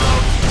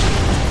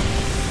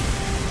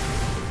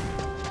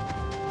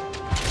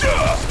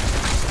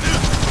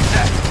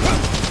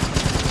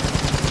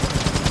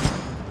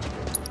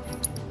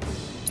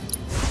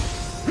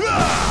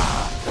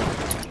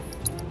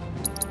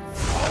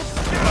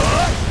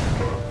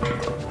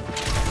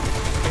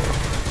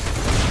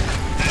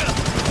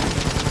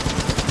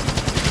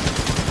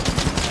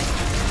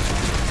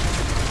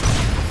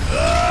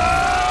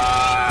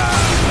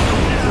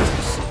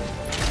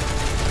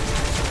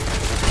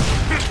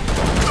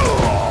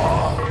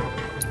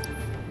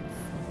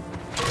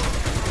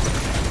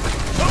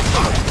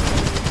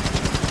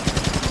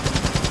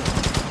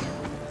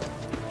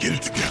 Get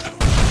it together.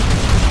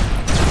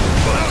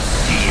 I'll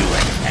see you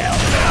in hell.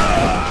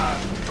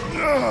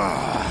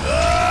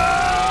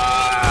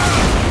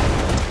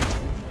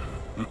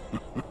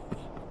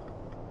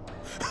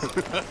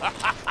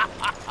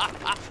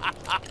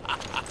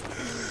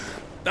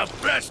 The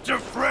best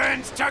of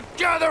friends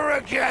together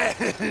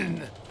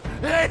again!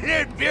 Ain't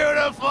it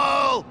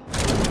beautiful?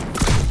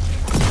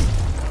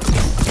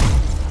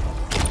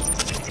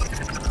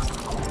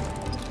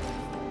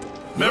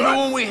 Remember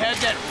when we had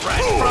that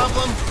rat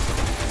problem?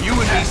 You and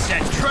me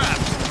set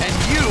traps, and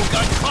you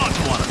got caught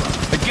in one of them.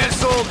 I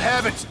guess old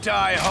habits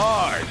die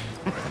hard.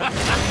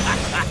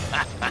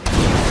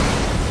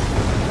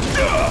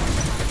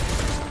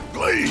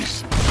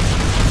 Please!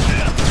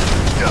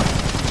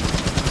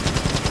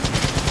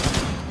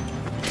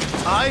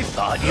 I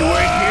thought you were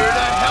here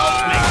to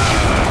help me.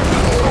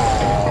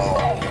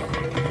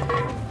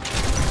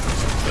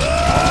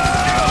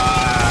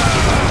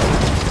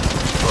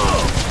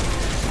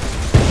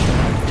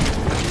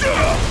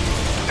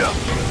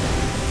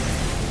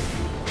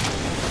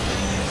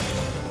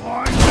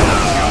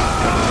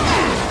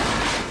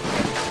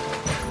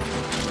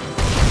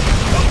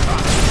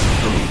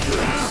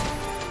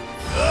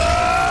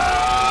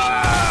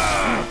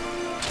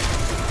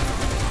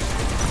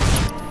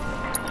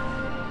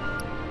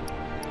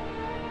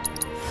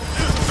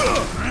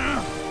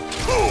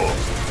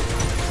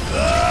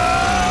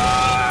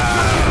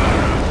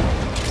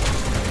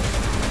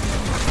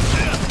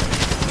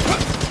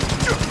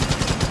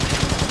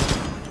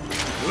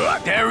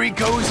 There he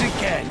goes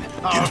again,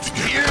 our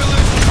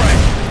fearless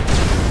friend.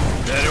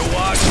 Better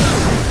watch him.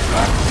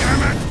 God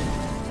damn it!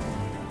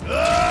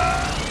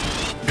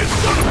 It's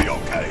gonna be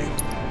okay.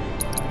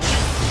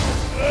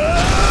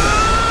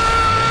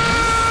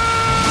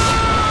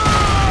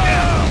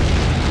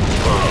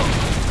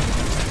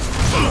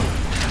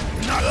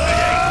 Not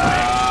today,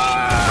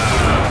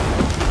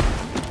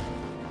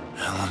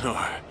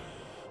 Eleanor,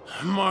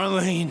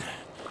 Marlene,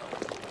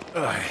 I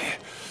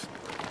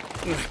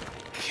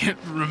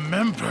can't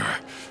remember.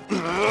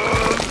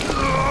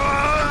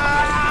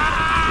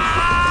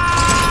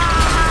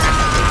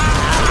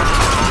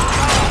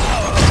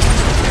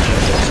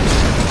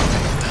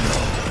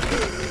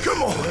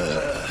 Come on,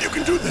 you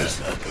can do this.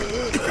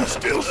 You can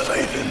still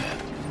save him.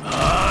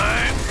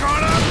 I'm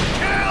gonna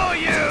kill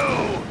you!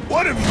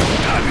 What have you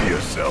done to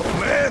yourself,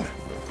 man?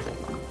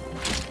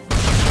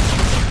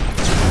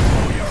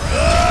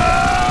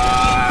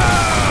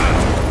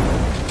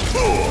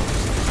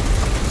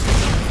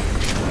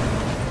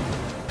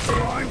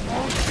 I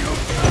want you.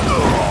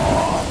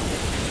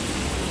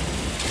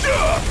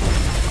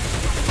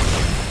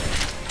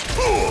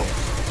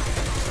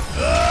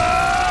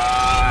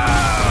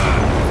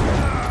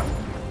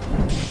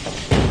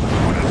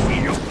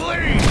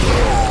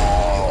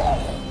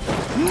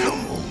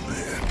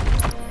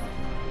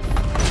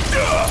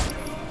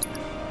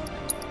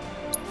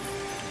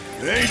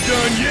 Ain't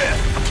done yet.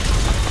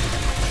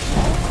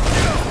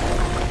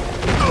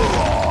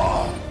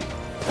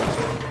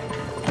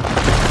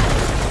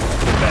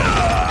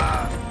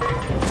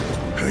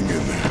 Hang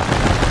in there.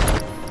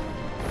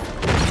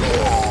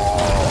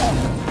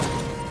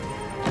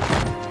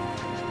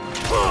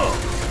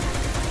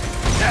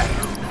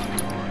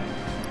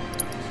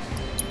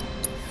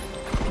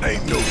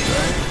 Ain't no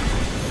thing.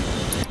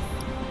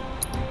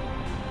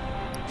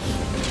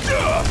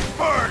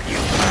 Burn, you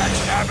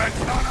backstabbing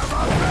son of a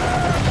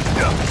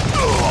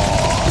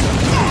bitch!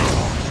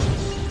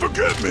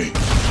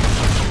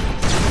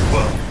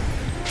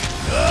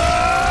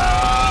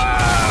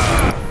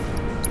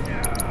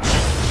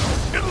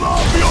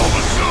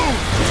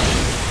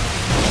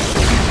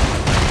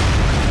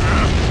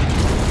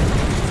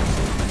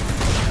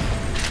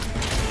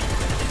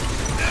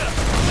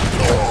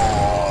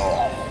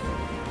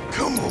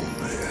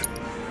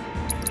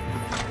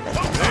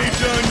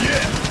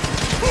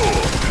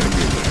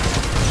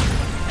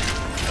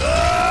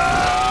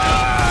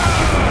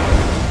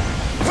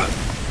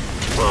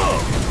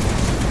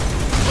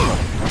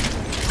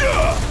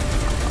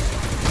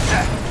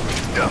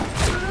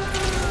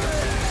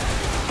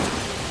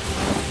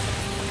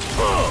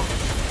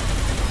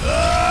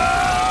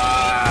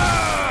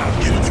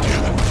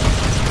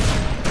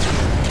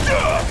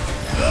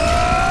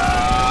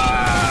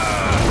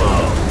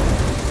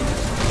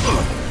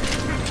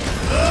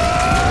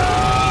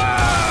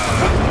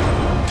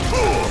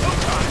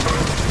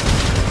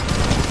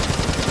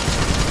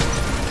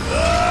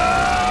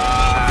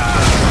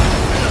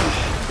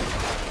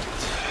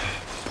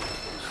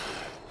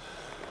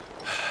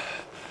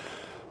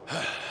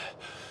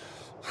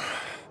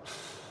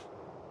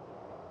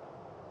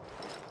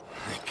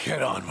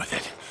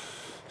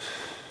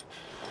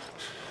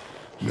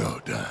 No,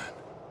 Dan.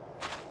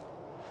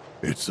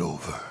 It's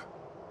over.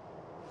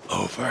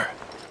 Over?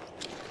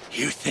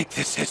 You think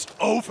this is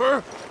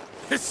over?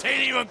 This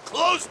ain't even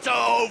close to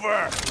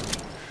over!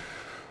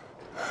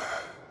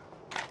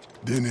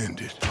 Then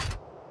end it.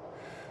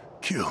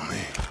 Kill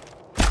me.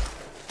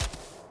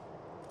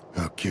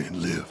 I can't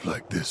live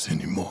like this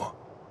anymore.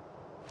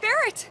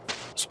 Barrett!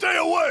 Stay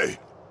away!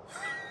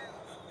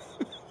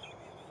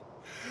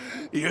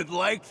 You'd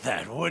like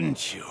that,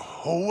 wouldn't you?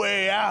 A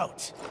way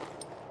out.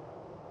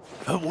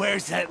 But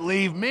where's that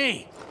leave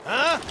me,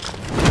 huh?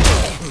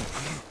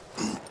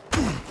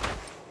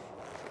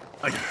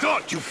 I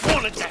thought you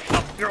wanted to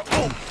help your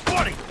own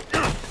buddy!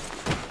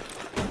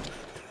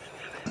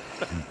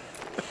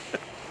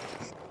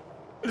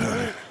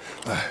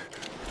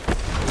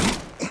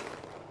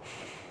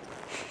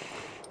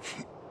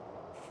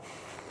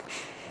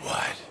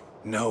 What?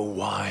 No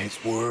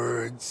wise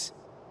words?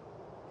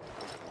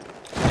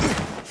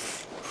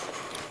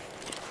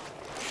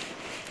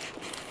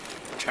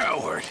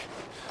 Coward.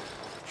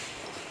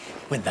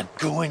 When the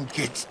going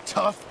gets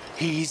tough,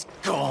 he's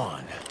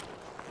gone.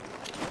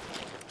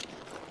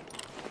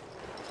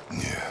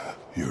 Yeah,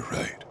 you're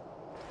right.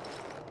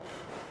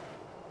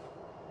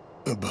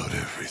 About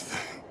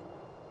everything.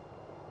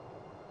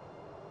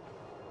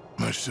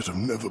 I should have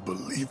never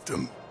believed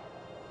him.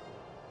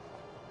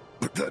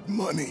 But that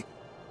money...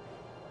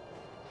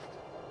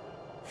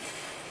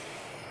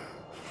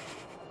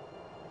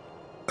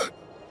 I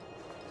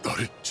thought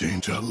it'd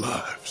change our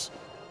lives.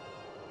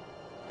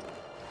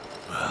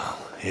 Well,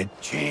 it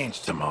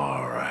changed them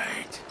all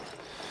right.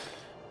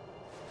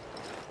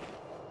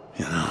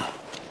 You know,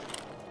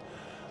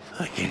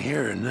 I can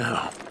hear her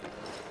now.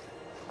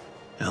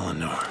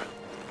 Eleanor.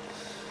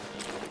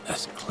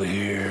 As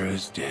clear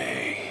as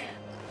day.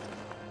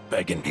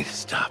 Begging me to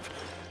stop.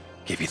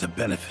 Give you the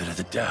benefit of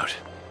the doubt.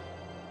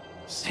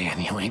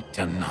 Saying you ain't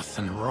done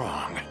nothing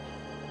wrong.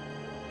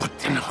 But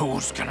then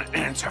who's gonna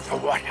answer for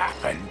what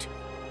happened?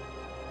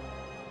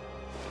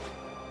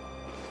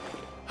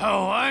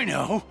 Oh, I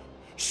know.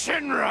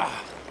 Shinra!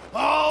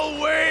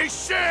 Always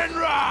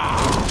Shinra!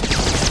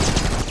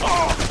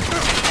 Oh!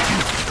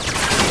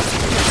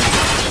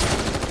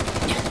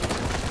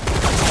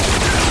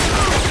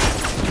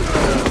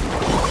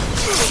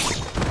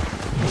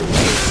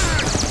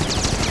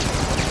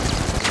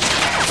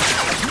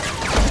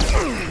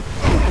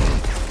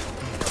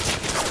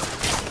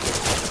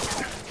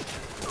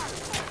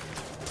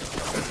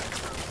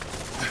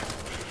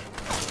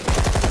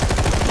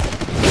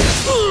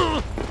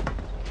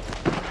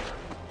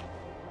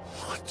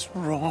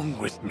 Wrong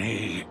with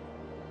me?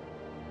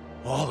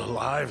 All the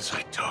lives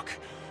I took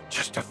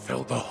just to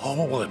fill the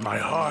hole in my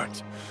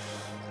heart.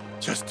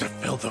 Just to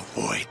fill the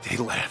void they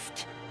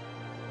left.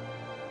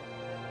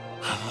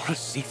 I want to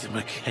see them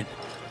again,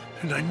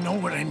 and I know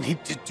what I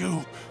need to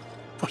do,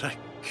 but I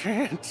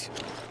can't.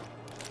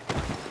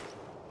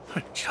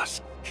 I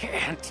just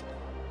can't.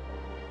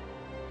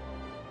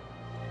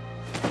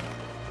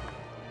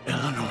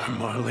 Eleanor and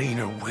Marlene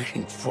are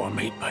waiting for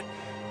me, but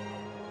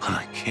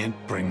I can't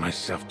bring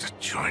myself to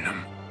join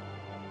them.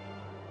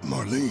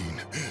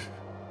 Marlene,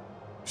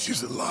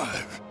 she's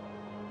alive.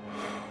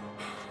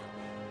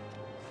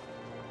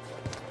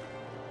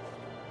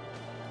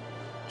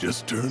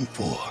 Just turned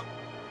 4.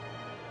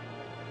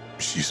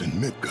 She's in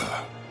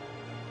Midgar.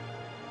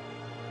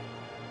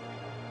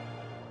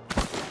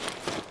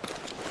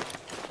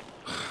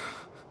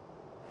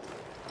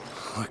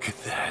 Look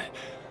at that.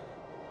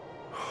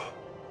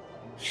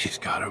 She's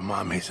got her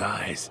mommy's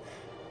eyes.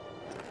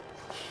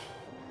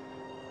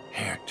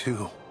 Hair,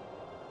 too.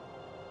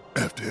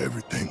 After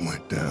everything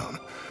went down,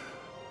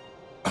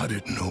 I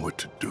didn't know what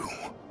to do.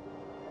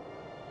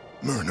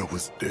 Myrna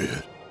was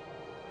dead.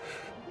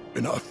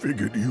 And I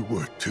figured you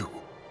were too.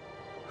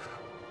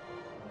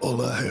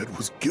 All I had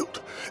was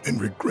guilt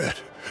and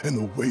regret, and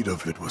the weight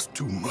of it was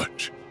too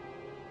much.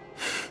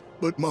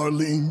 But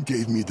Marlene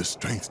gave me the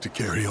strength to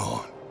carry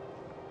on.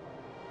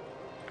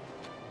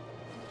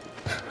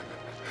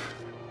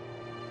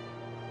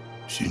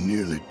 She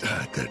nearly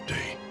died that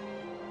day.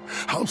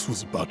 House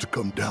was about to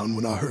come down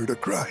when I heard her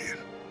crying.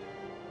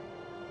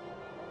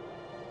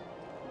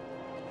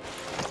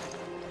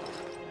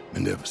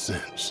 And ever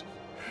since,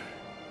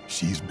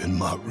 she's been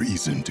my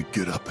reason to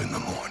get up in the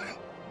morning.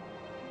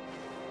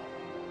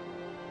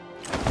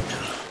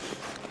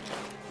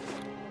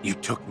 You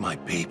took my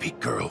baby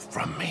girl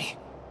from me.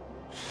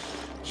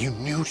 You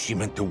knew she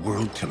meant the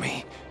world to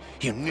me.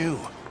 You knew,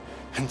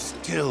 and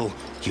still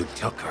you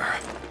took her.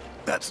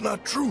 That's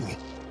not true.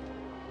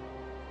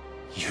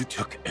 You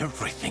took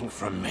everything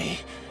from me.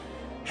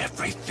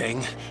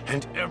 Everything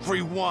and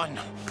everyone.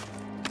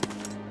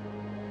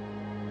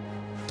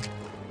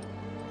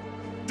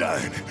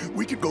 Diane,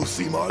 we could go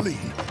see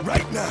Marlene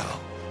right now.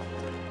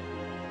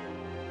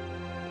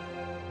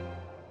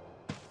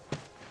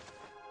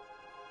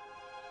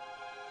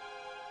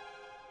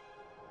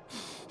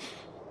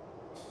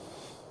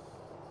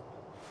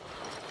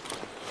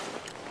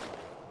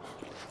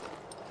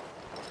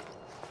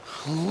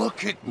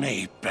 Look at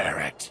me,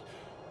 Barrett.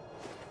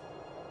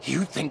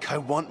 You think I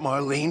want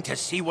Marlene to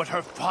see what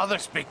her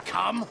father's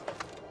become?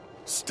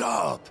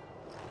 Stop!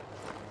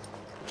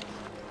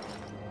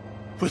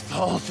 With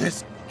all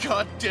this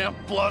goddamn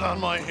blood on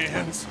my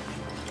hands,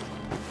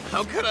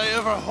 how could I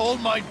ever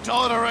hold my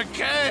daughter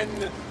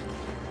again?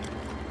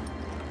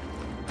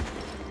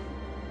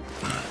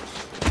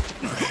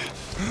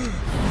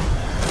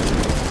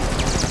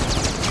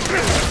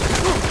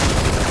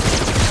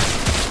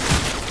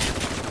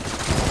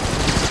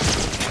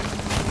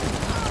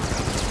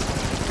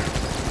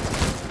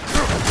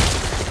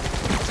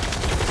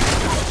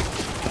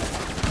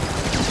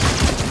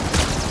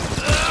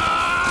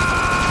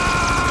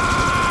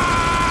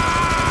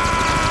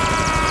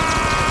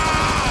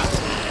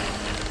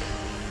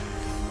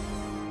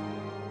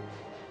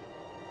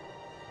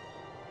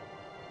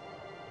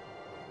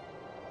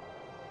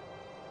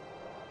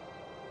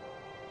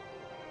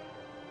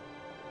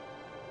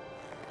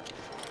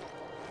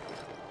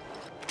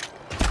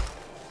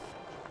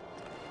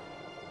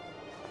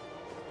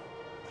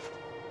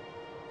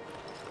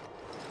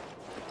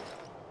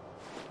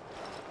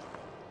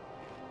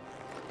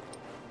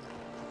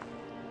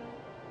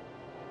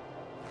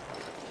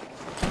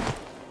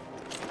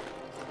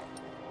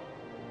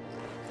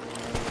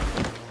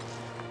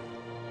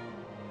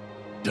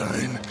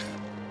 Dyne.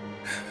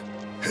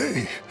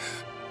 Hey.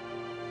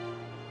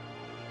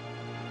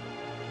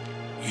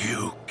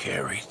 You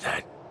carry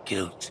that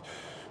guilt,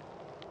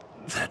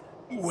 that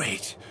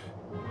weight.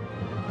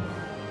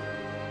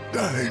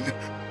 Dyne.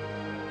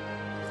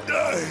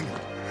 Dyne.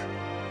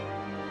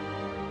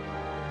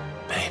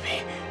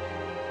 Baby,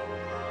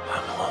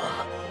 I'm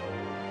home.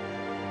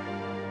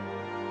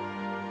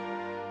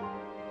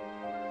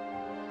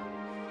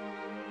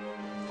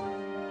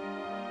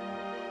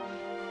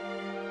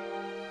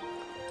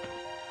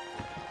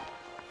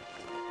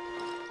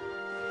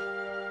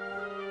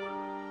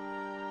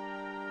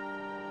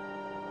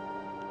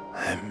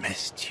 I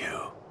missed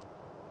you.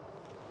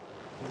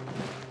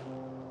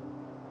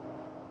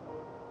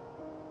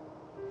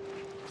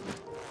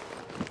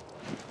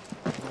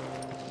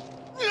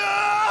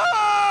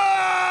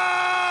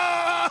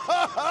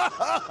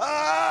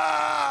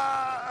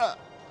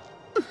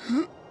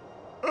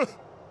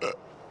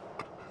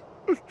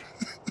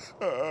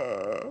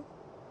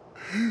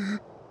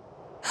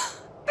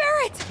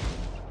 Barrett!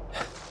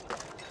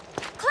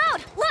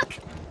 Cloud, look!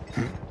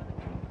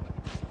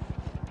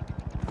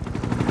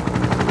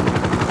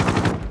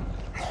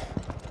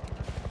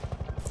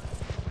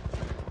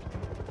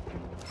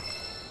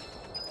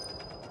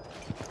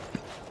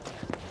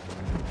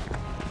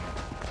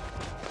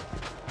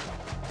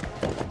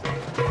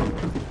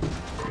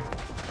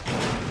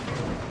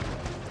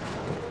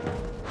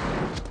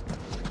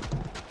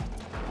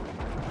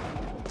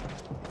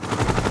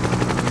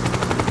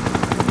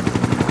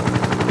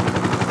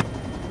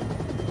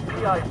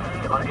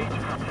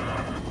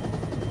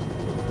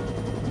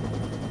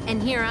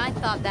 And here I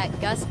thought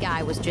that Gus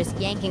guy was just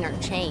yanking our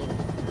chain.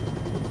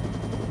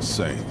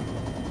 Same.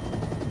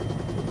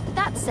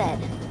 That said,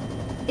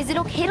 is it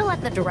okay to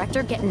let the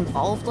director get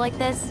involved like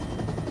this?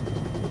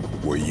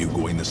 Were you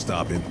going to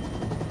stop him?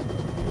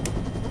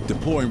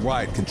 Deploying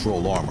riot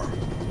control armor.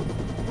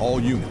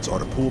 All units are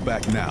to pull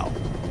back now.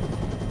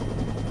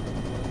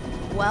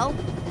 Well,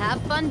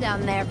 have fun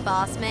down there,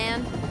 boss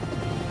man.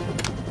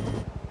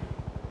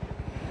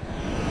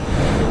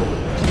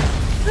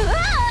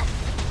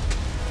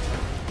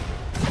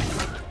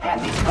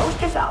 Have these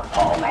posters out,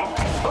 Paulman.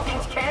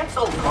 Bookings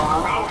canceled,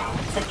 Paulman.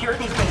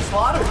 Security's been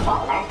slaughtered,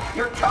 Paulman.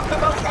 Your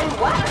chocobo's been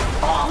whacked,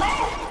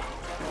 Paulman.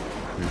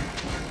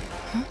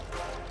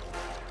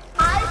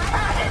 I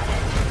had it,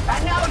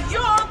 and now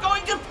you're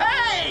going to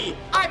pay.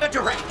 I'm a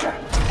director,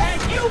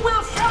 and you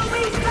will show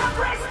me some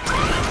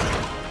respect.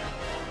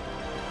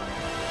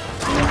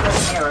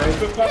 User error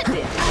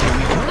detected.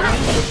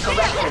 Immediate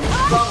correction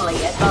strongly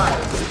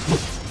advised.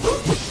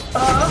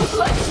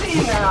 Let's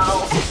see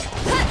now.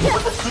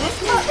 Was it this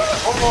mother,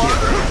 or...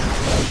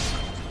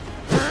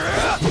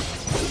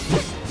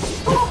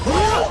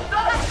 Oh,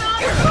 that's not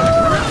good!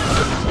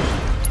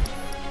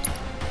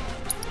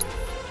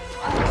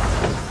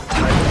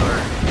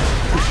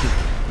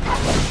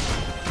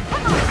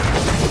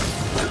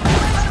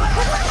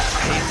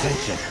 Pay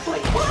attention.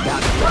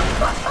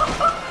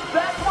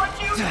 That's what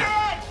you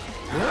get!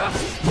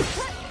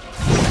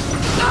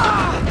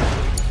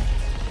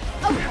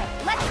 Okay,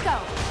 let's go.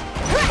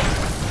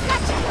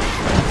 Gotcha.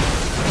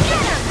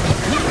 Get him!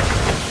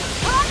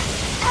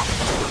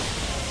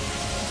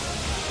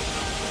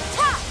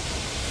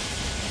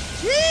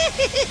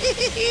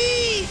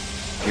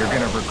 You're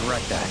gonna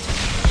regret that.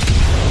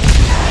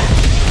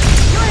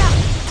 You're up.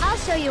 I'll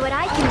show you what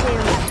I can do.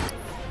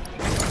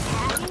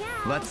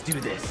 Let's do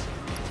this.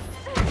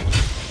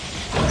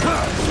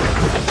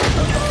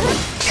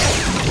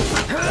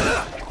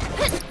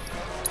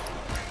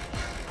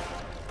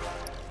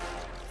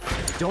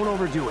 Don't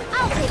overdo it.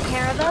 I'll take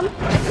care of him.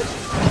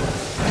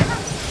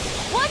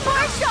 One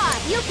more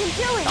shot. You can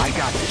do it. I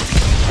got this.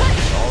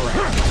 All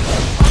right.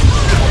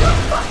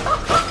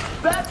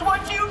 That's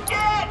what you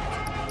get!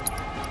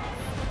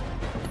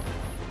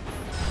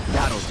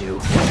 That'll do. do.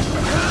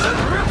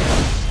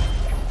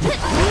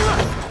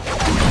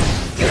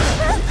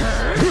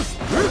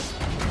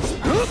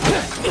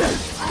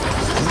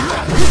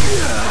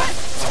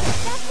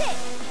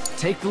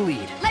 Take the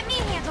lead. Let me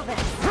handle this.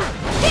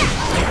 There!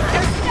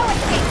 There's no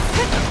escape.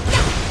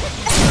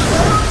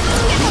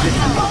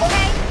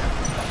 Okay?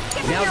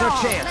 Give me Now's your our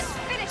all. chance.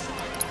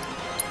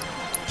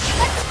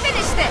 Let's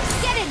finish this.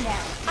 Get in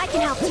there. I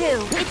can help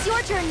too. It's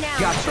your turn now.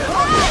 Gotcha.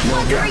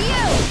 One's for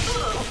you.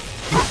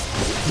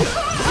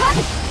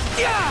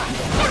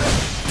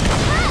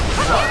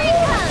 Here he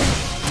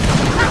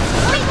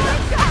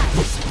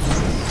comes.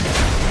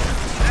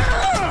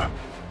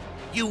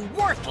 You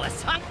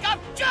worthless hunk of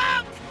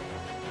junk!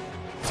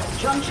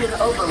 Junction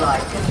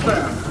override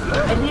confirmed.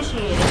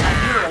 Initiating a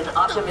urine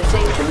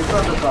optimization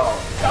protocol.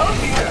 Oh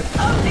dear!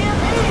 Oh dear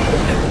me!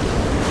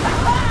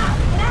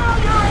 Now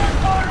you're in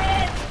for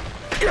it!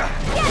 Get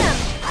him!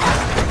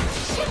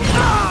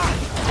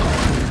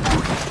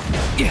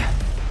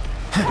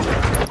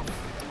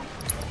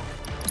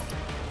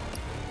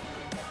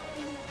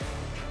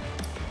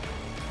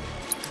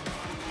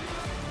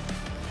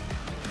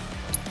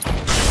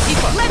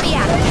 Let me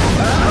at it!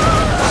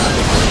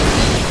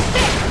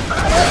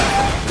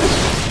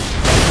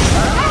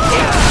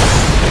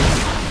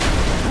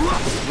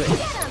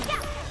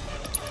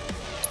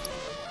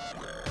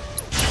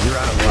 You're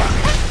out of luck.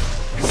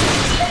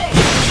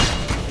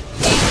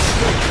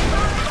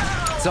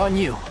 It's on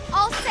you.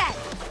 All set!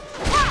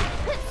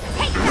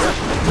 Take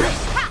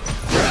that!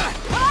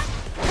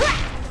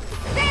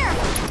 There!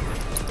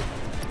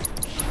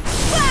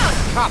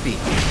 Copy.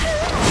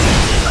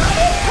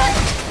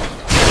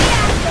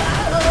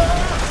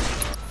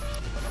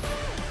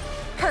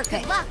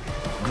 Perfect. Good luck.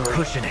 Great.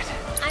 Pushing it.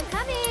 I'm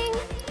coming.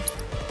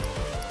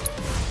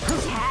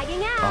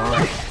 Tagging out. All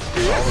right.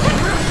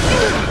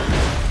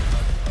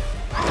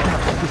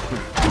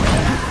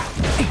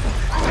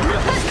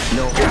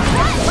 No.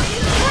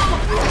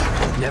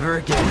 Never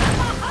again.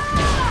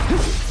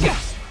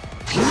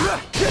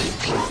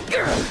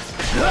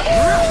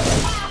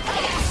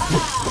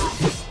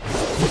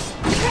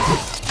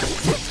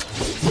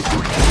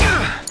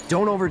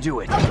 Don't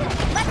overdo it. Okay,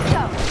 let's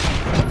go.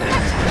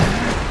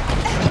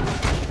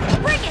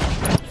 Bring it.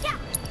 Yeah.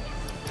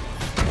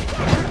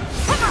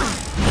 Come on.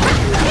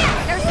 Yeah,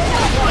 there's no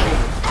Warning.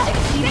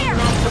 Exceeding there.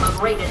 maximum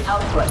rated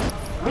output.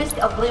 Risk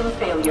of limb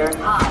failure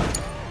high.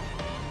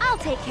 I'll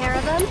take care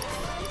of them.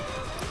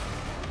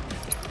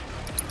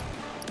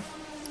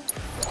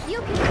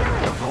 You can do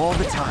it. All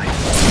the time.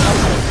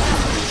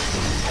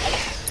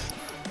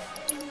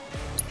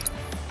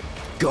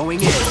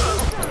 Going in.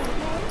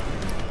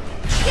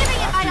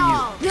 Giving it my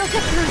all. We'll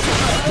get through this.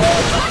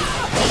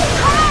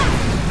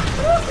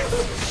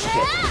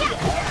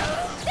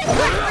 This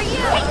one's for you.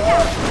 Take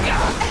that.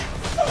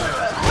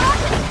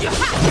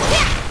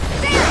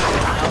 There.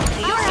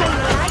 You're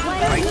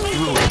Right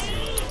through it.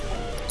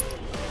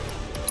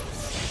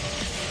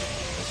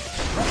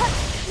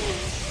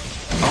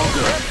 All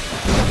good.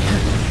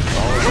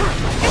 All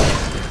right.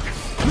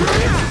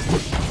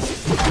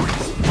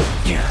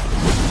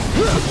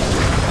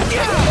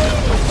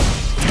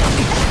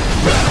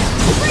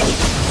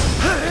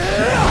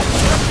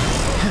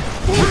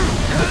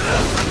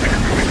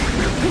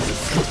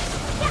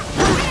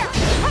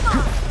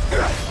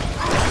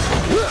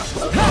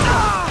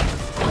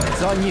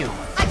 It's on you.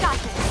 I got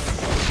this.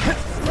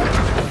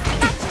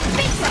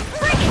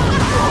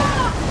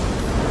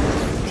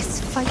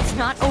 This fight's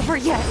not over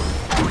yet.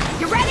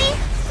 You ready?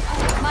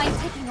 Mine's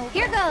taking over.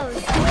 Here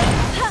goes.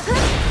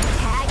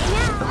 Tagging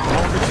out.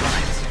 All the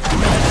times.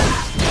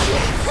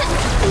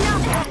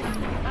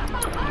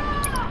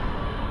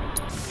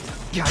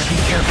 Gotta be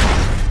careful.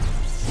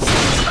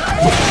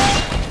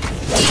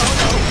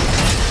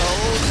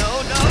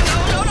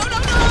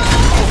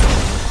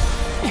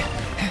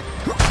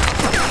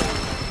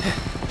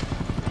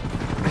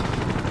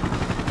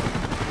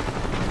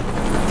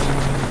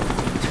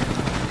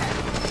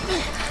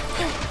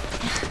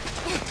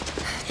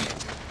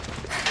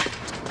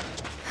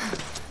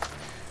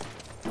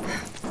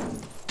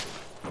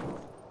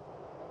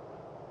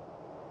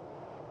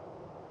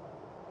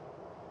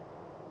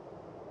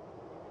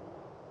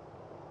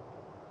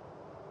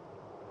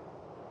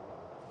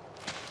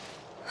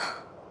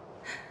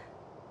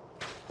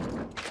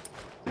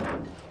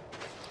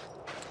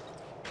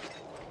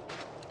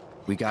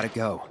 We gotta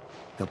go.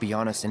 They'll be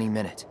on us any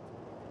minute.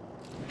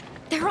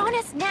 They're on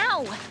us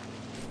now.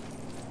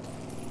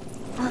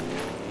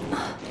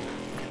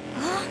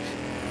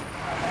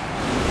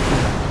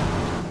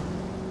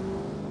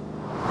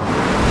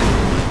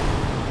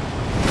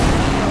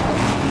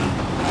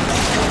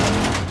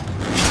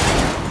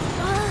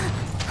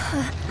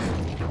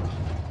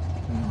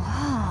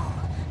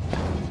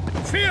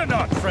 Fear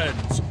not,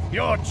 friends.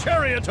 Your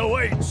chariot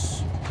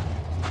awaits.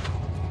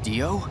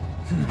 Dio?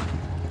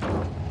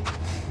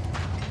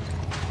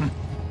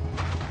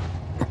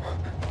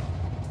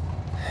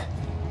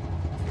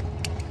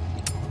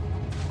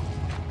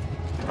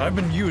 I've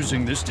been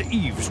using this to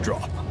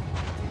eavesdrop.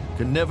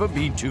 Can never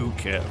be too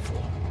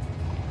careful.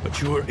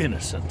 But you're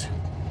innocent.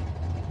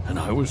 and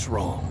I was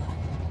wrong.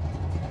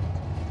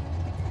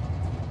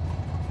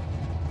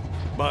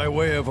 By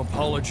way of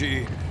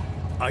apology,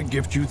 I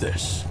gift you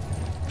this.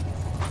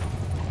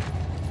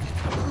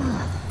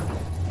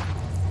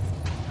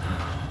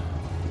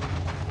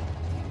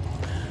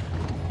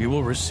 You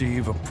will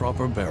receive a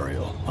proper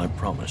burial, I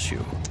promise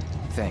you.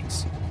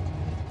 Thanks.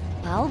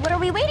 Well, what are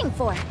we waiting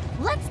for?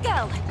 Let's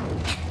go!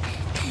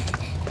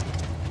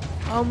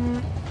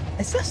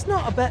 Is this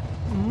not a bit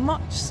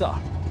much, sir?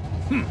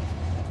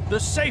 The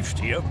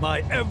safety of my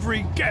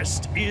every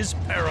guest is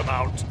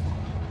paramount.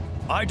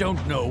 I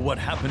don't know what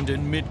happened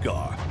in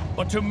Midgar,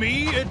 but to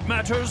me it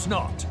matters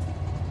not.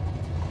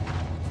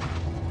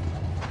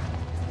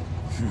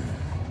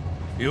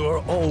 You are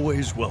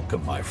always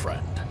welcome, my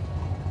friend.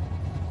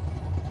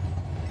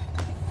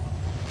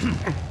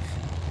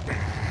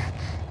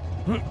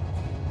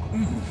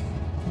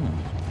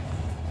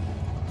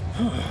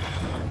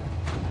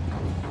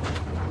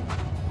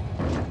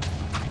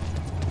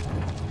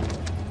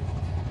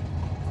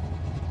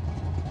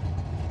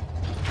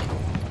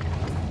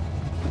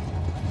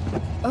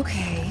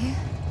 Okay.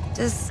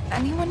 Does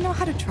anyone know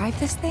how to drive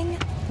this thing?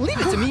 Leave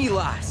it to me,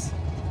 lass.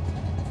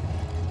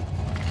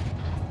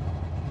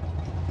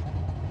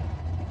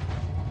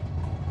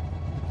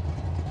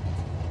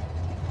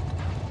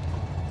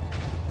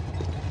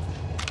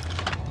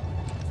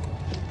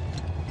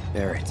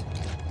 Barrett.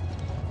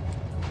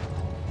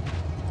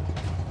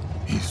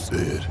 He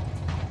said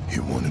he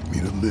wanted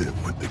me to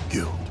live with the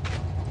guilt.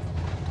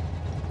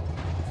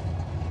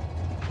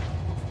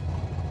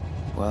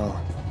 Well,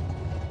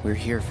 we're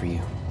here for you.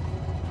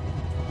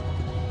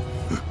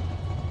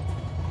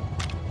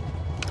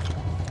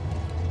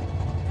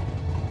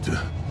 To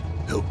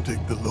help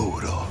take the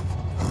load off,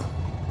 huh?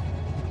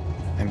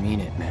 I mean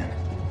it, man.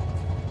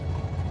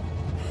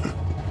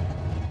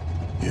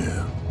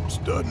 Yeah,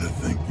 starting to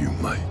think you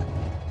might.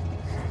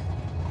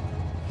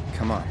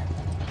 Come on.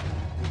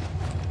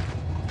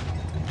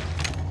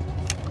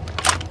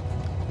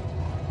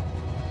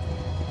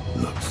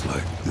 Looks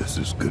like this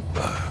is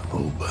goodbye,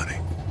 old buddy.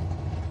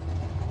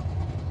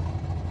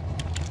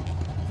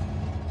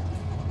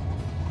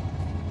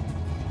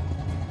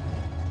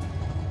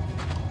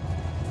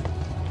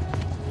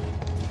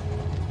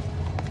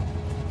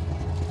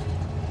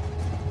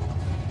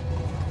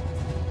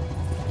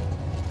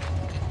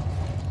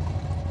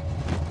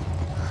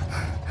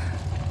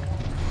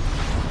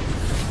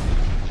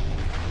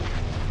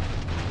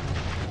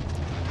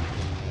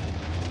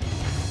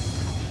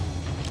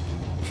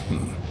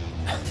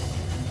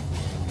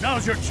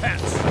 Now's your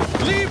chance.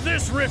 Leave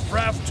this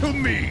riffraff to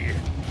me.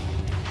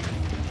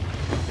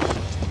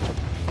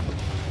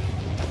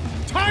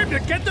 Time to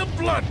get the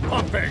blood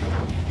pumping.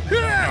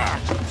 Hang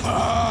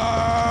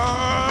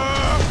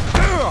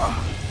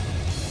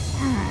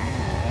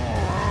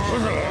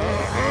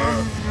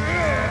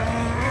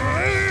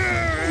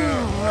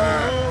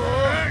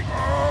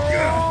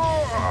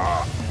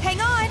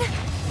on!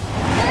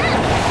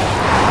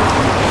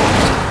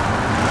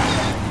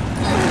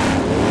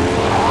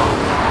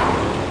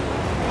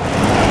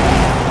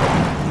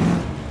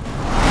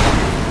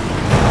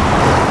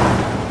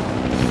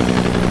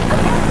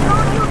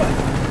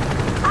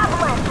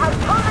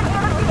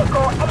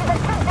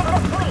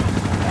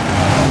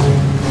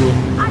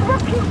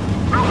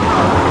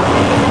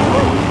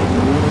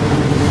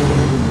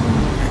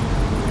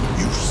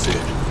 You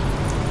said.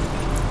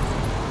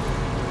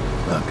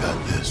 I got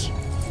this.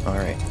 All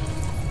right.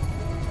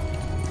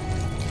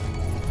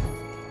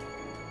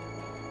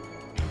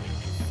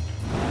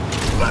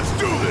 Let's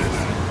do this!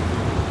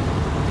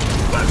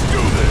 Let's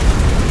do this!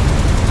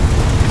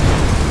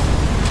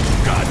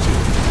 Gotcha!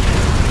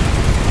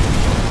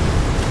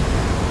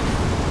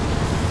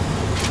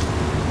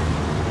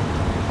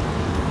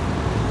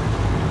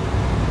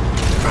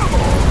 Come on!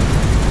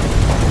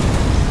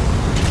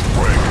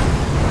 Bring it!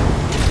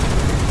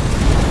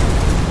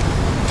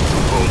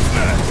 Who's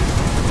next?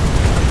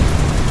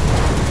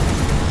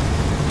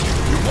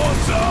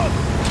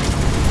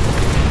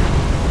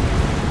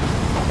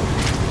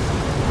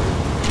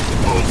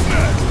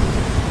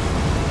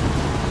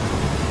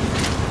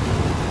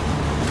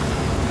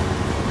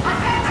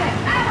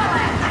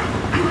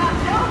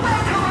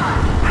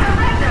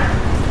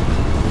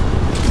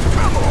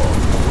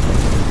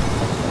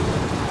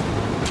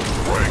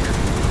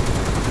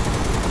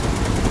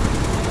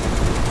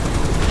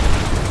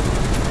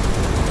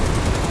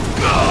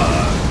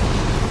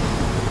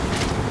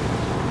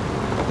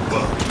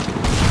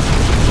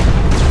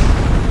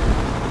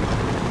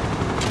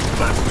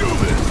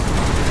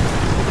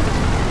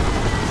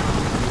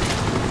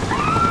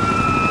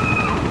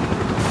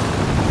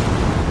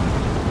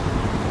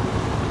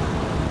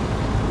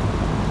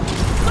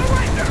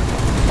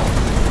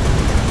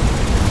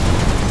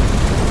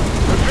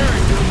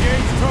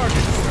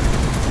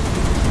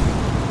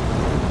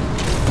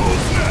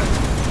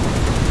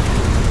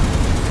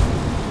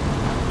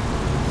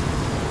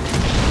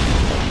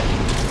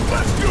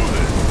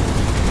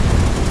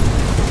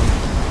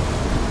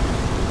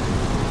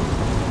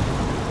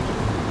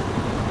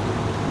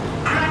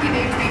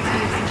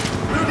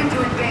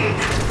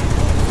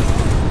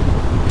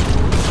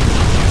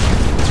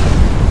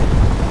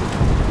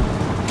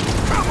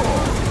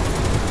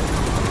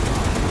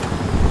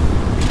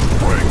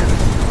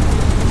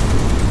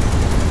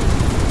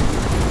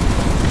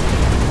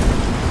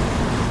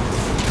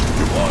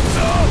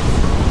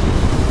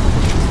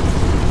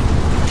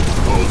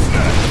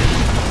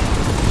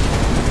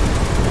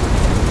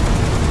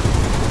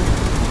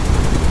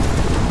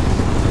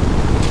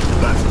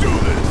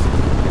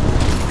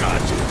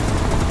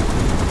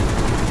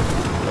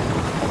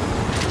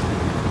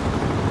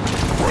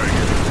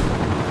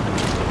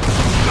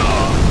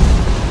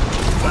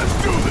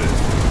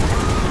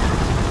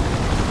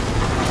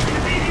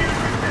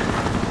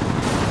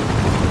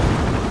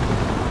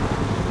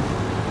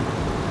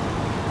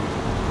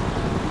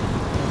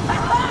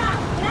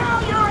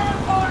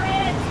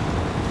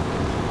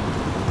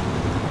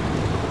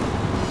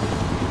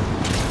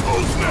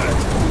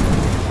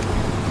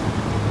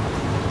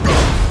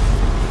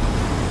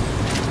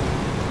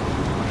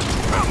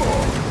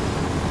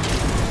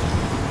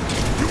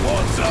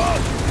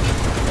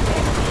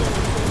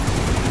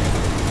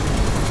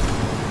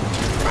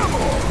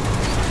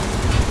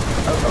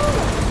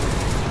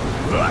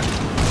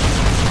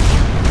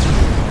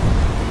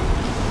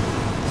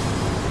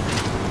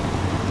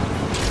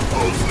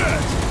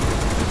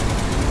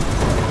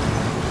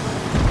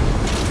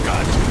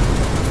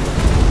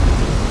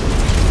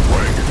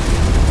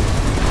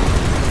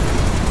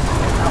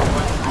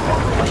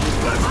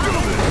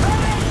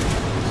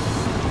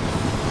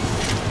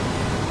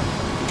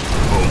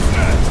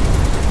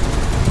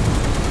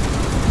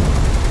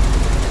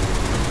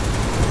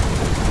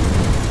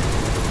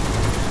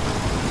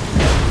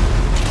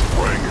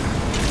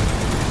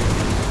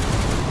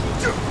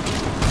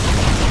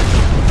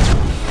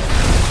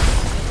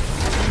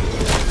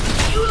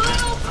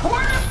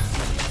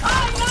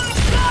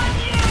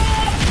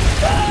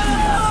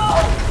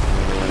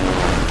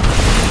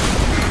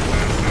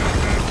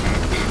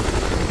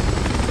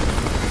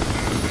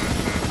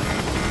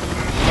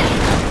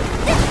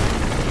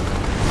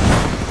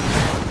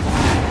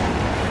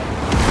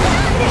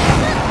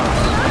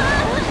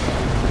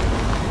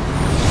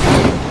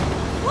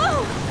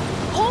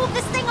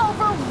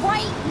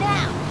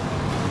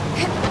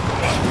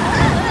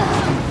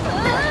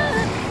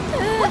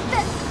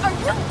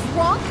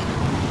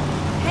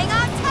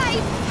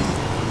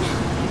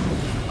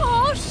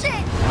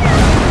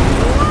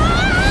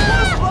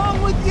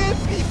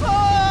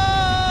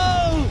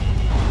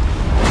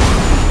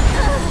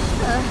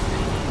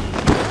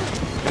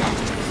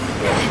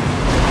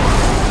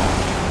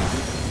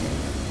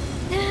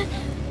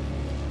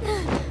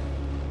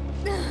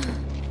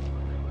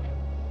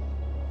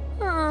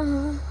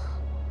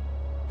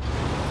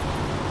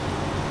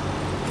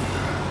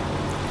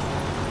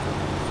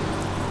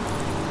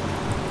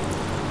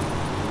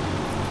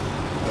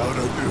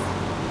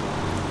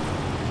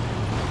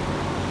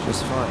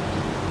 Just fine.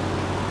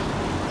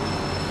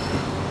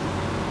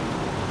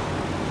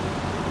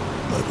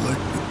 I'd like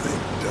to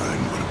think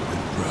Dyne would have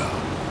been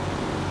proud.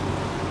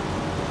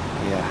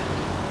 Yeah,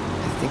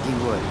 I think he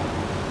would.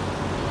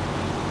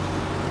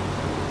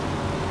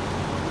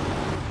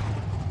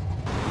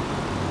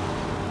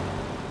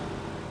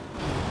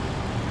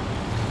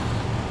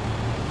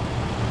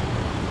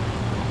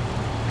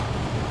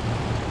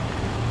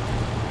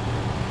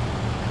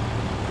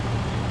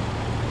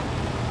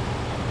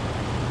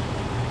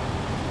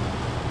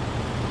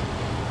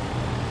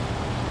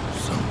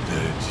 Some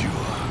days you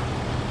are.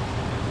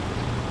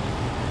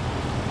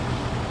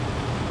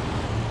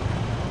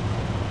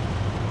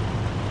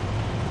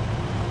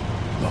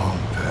 Long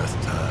past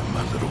time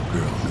my little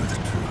girl knew the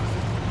truth.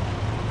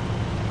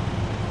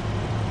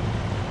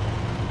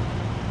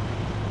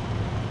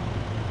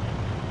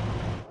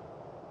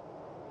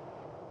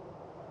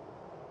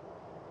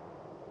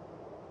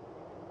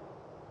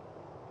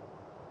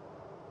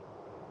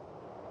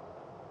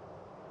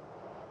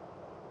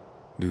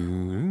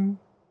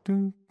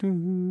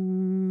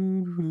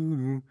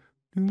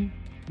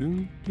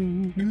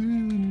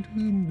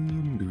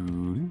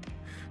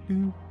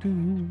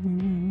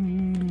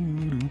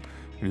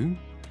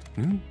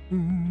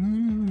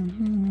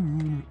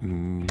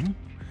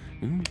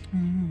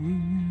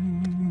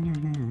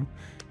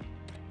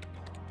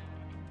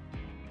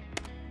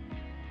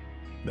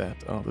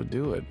 That ought to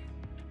do it.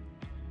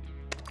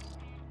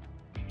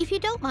 If you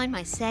don't mind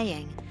my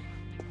saying,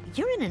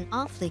 you're in an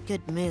awfully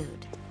good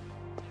mood.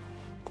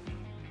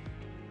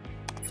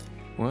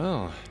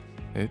 Well,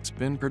 it's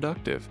been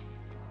productive.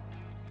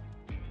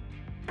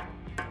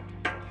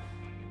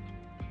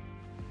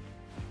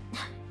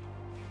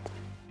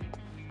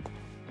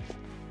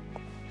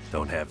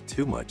 Don't have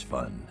too much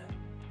fun.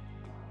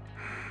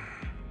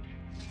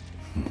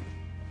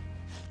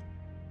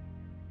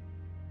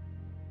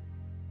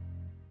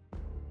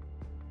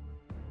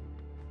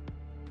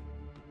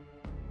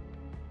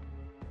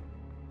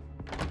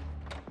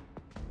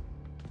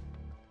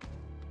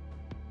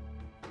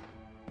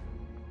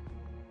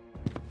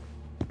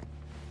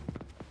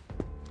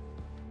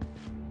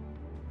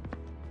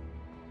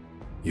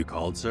 You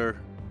called, sir?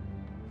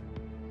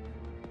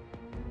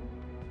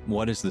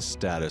 What is the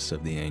status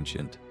of the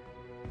Ancient?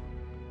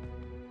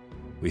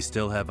 We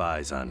still have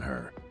eyes on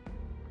her.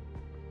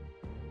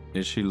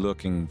 Is she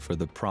looking for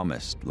the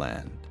Promised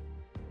Land?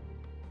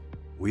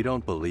 We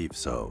don't believe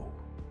so.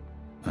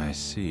 I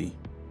see.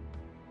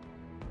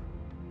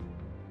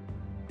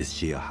 Is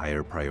she a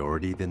higher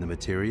priority than the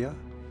materia?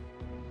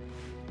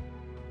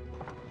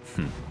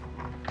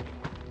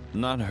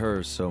 Not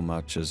her so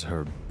much as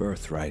her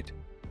birthright.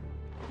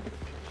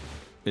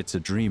 It's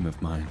a dream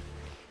of mine,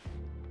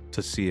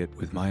 to see it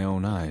with my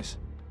own eyes.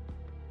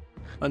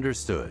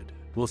 Understood.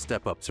 We'll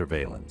step up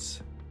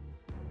surveillance.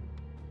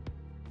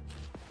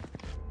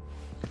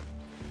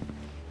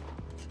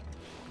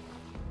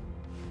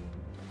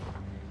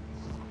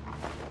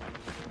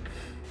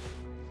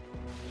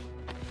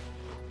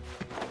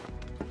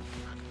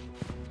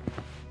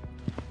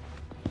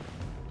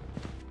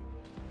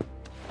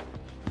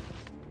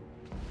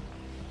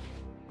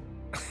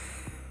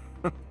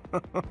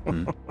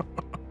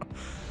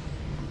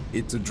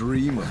 It's a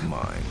dream of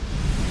mine.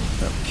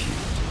 How cute.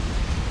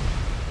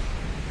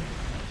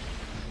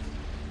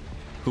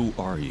 Who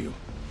are you,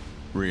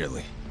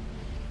 really?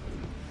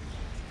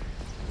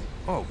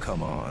 Oh,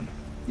 come on.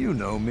 You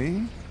know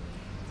me.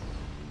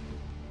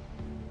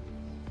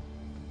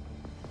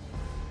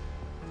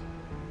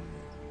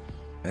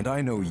 And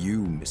I know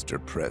you,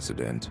 Mr.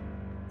 President.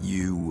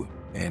 You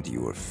and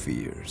your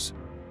fears.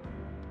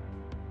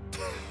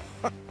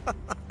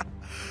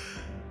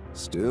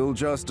 Still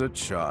just a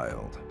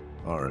child,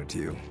 aren't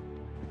you?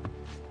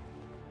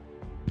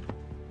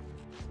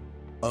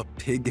 A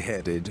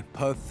pig-headed,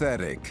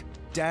 pathetic,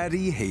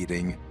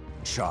 daddy-hating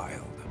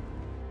child.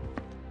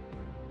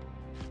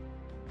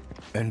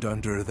 And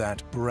under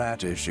that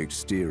brattish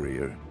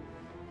exterior,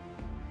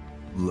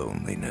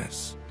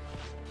 loneliness.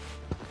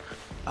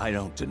 I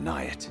don't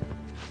deny it.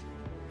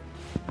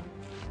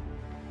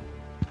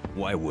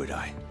 Why would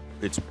I?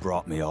 It's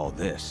brought me all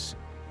this.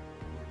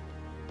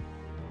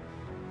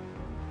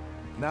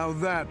 Now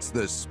that's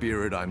the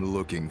spirit I'm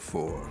looking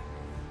for.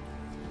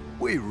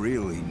 We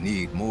really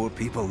need more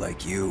people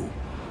like you.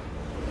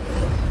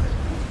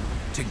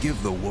 To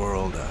give the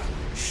world a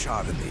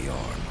shot in the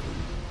arm.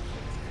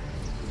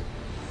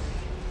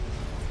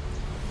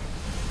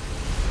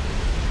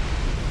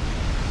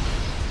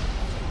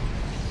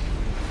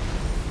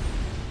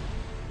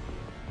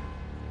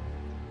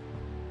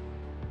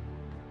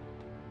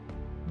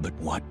 But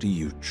what do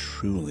you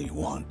truly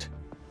want?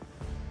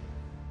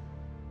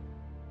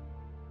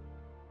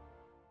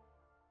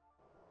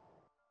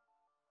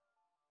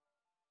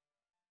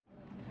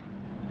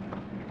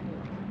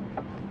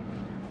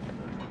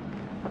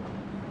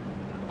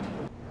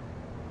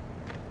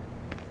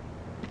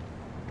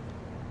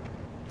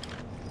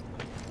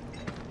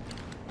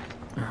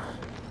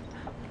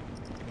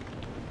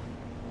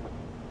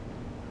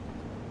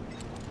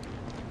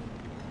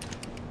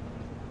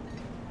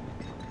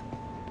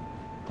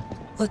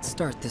 Let's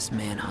start this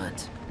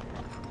manhunt.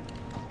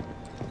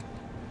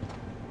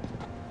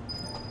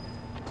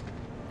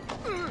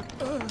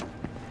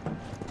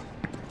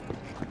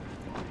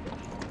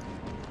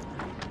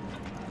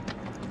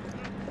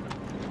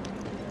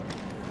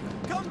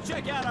 Come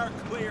check out our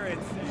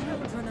clearance.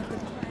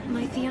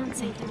 My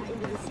fiance.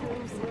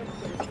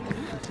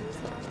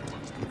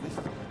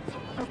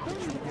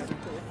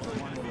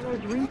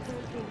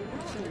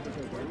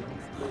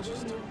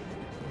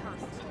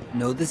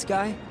 Know this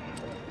guy?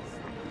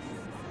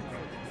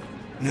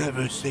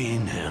 Never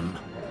seen him.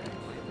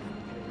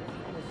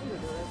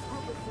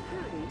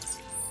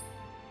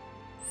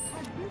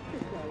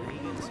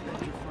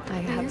 I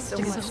have so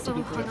much to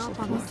be grateful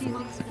for.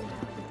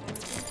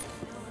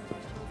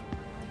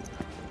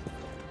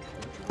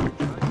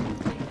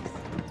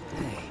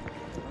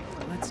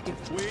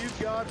 We've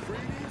got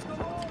freebies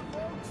galore,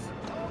 folks.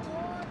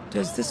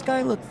 Does this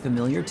guy look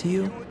familiar to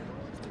you?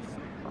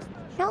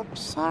 Nope,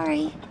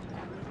 sorry.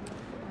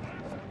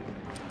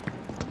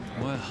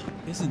 Well,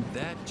 isn't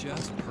that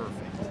just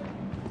perfect?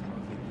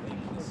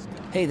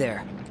 Hey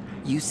there.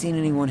 You seen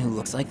anyone who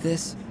looks like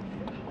this?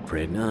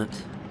 Afraid not.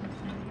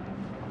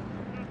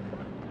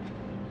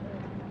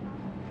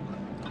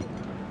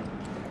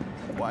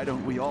 Why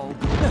don't we all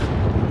go?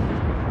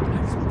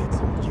 Might as well get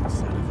some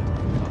use out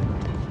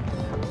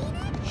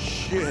of it.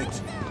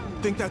 Shit!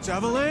 Think that's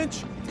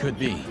Avalanche? Could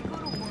be.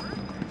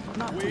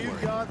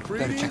 We've got freebies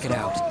Better check it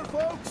out. galore,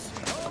 folks.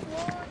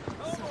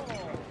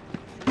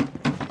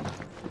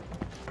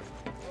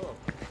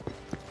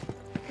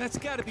 That's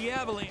gotta be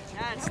Avalanche.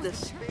 That's the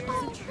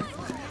spirit.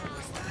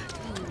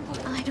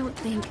 I don't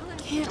think.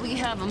 Can't we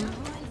have him?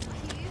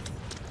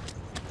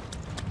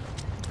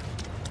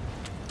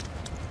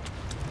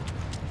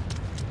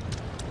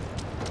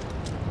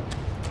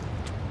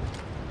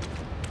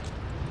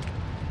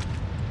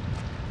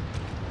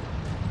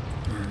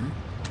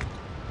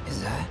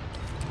 Is that?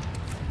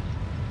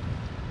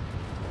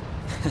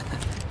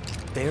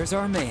 There's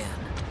our man.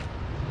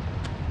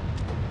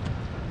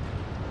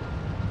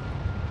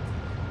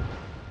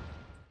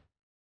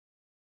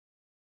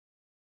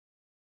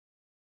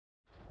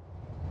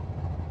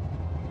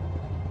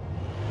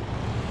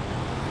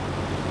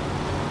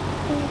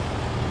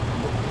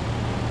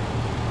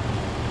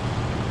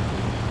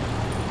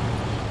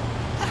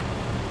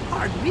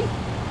 Pardon me?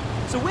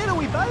 So where are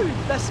we bound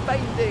this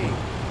fine day?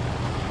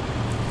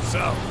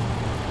 South.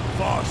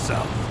 Far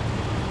south.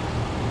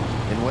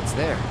 And what's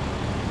there?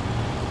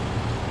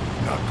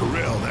 Not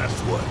Corel, that's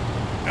what.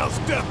 Now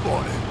step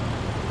on it.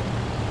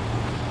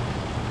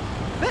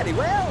 Very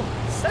well.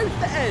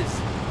 South it is.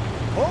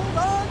 Hold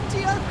on to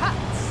your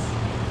hats.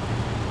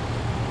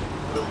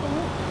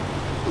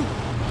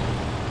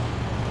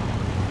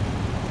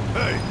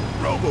 Hey,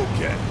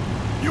 RoboCat.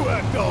 You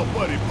act all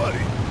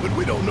buddy-buddy, but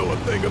we don't know a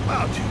thing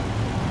about you.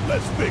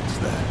 Let's fix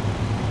that.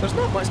 There's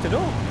not much to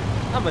know.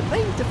 I'm a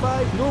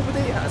 9-to-5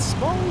 nobody at a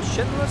small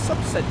Shinra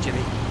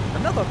subsidiary.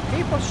 Another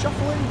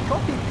paper-shuffling,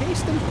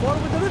 copy-pasting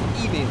forwarder of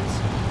emails.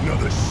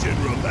 Another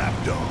Shinra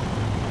lapdog.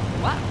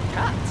 Lap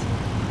cat.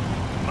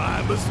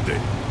 My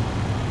mistake.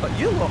 But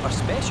you lot are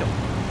special.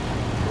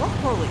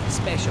 Properly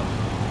special.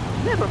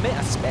 Never met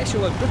a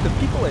specialer group of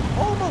people in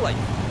all my life.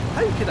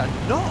 How could I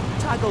not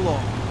tag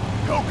along?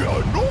 How can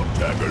I not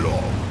tag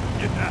along?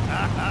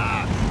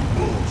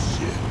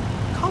 Bullshit.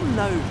 Come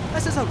now,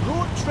 this is a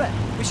road trip.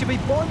 We should be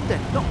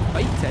bonding, not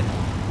fighting.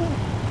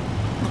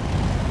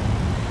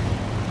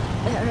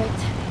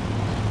 Barrett,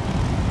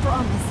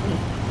 promise me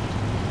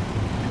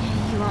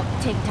you won't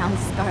take down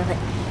Scarlet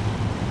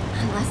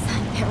unless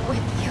I'm there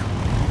with you.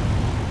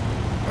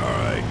 All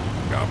right,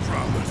 I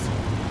promise.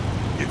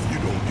 If you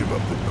don't give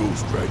up the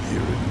ghost right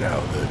here and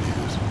now, that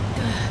is.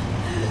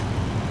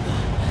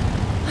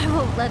 I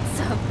won't let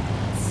some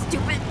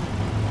stupid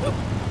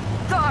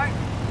guard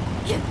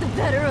get the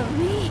better of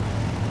me.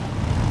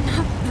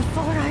 Not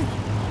before I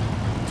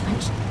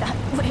punch that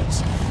witch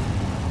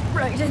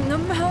right in the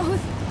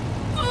mouth.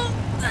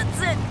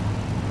 That's it.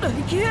 I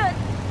can't.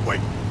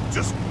 Wait,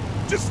 just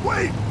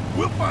wait.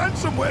 We'll find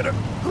somewhere to.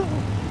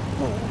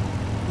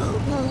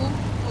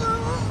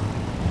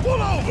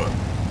 Pull over.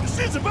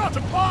 She's about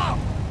to pop.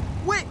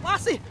 Wait,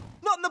 Lassie!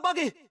 Not in the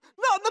buggy!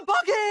 Not in the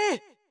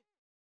buggy!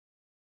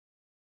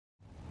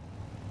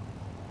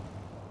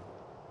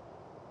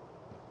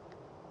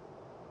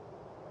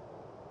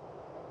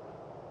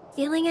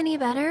 Feeling any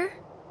better?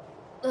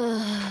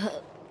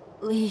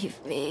 Leave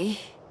me.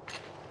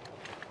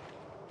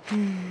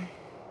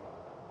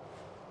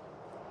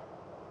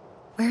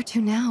 Where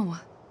to now?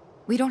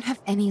 We don't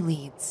have any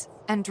leads,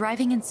 and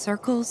driving in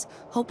circles,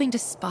 hoping to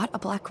spot a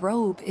black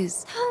robe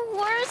is... The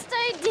worst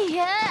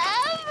idea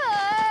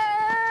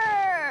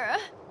ever!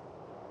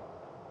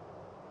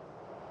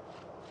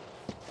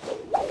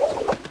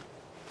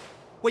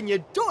 When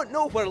you don't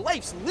know where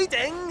life's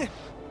leading,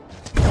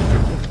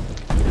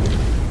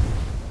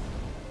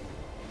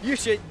 you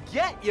should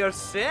get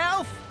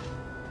yourself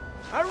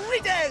a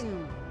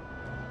reading!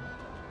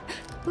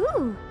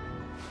 Ooh.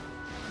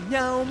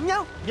 Meow,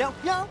 meow, meow,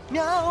 meow,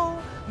 meow.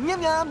 Meow,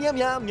 meow, meow,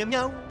 meow, meow,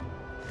 meow.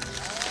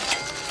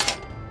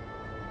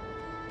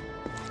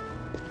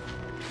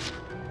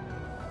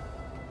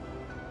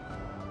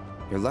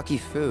 Your lucky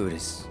food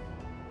is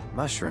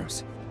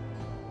mushrooms.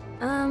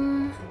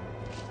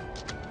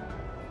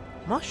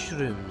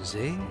 Mushrooms,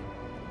 eh?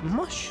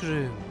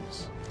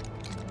 Mushrooms.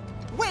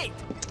 Wait!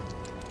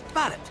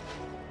 Barrett!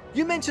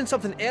 You mentioned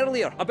something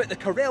earlier about the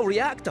Corel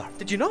reactor,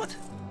 did you not?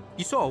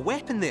 You saw a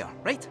weapon there,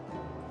 right?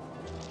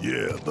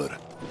 Yeah, but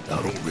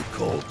I don't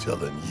recall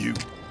telling you.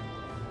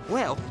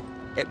 Well,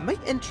 it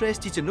might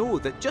interest you to know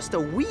that just a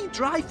wee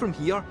drive from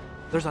here,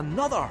 there's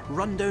another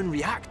rundown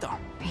reactor.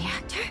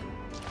 Reactor?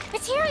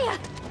 Materia!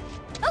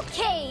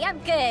 Okay, I'm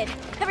good.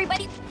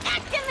 Everybody,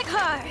 back in the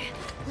car!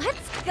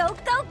 Let's go,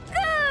 go,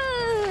 go!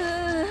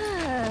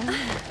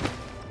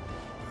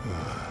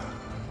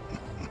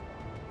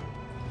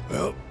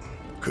 Well,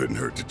 couldn't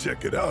hurt to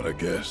check it out, I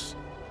guess.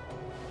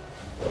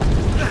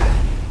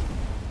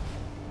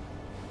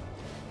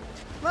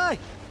 Aye,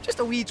 just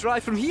a wee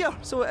drive from here,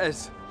 so it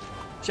is.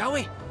 Shall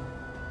we?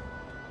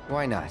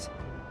 Why not?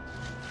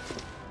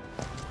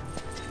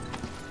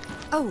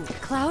 Oh,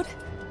 Cloud?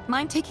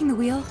 Mind taking the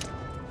wheel?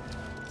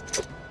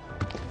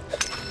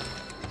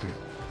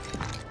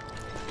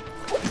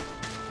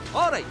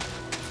 Alright,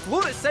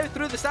 float it south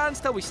through the sands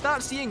till we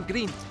start seeing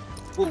green.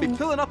 We'll be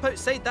pulling up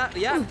outside that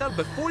reactor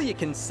before you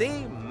can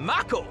say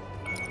Mako!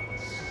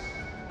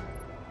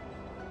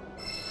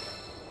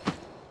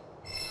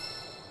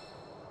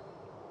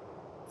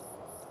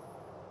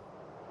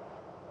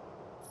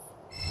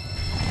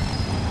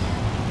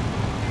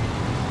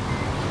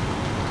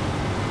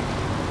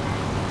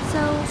 So,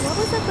 what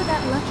was up with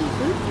that lucky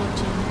food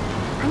fortune?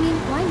 I mean,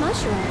 why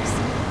mushrooms?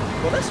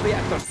 Well, this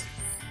reactor...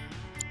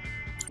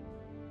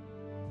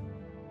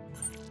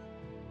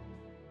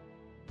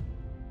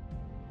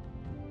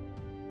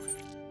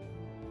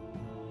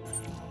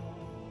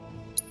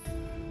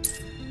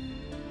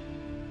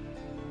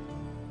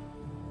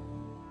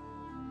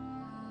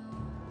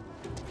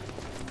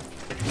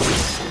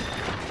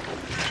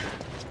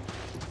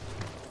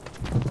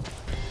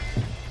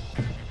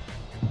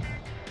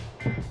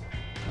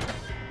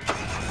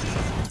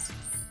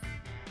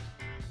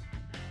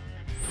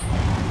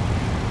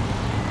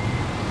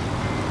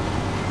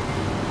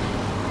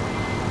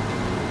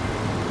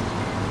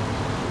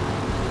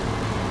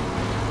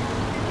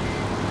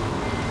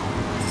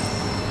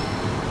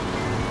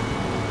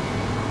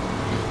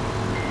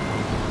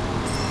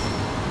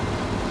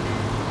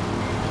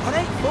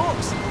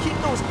 Folks, keep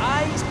those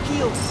eyes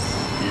peeled.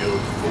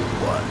 Peeled for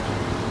what?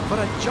 For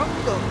a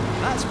jungle,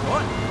 that's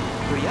what.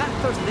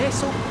 Reactors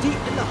nestled deep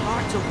in the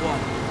heart of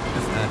one.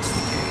 If that's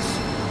the case,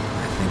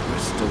 I think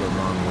we're still a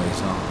long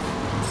ways off.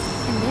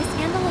 Can this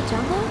handle a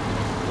jungle?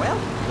 Well,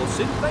 we'll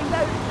soon find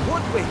out,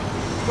 won't we?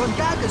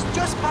 Gongaga's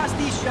just past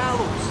these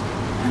shallows.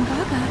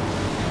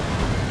 Gongaga?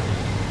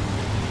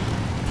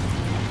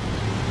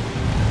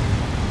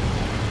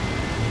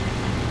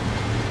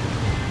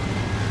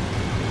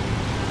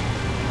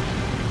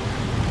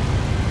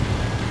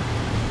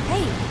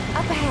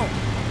 Up ahead.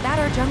 That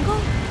our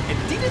jungle?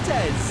 Indeed it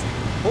is.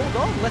 Hold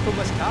on, little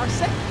Miss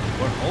Carsick.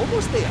 We're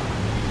almost there.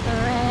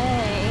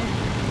 Hooray.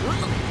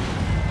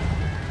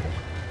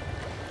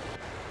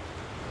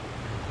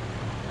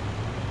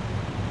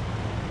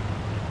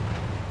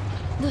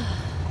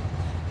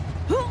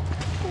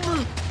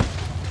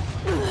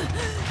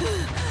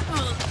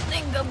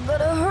 Think I'm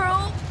gonna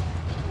hurl.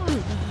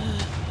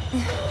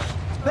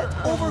 Bit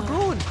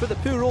overgrown for the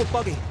poor old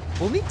buggy.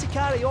 We'll need to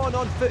carry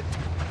on foot.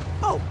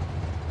 Oh!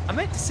 I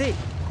meant to say,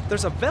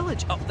 there's a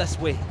village up this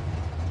way.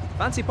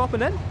 Fancy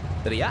popping in?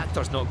 The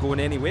reactor's not going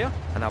anywhere,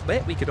 and I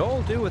bet we could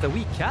all do with a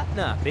wee cat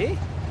nap, eh?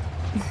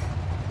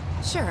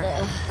 Sure,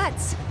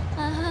 let's.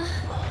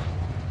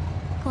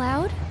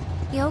 Cloud?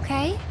 You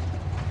okay?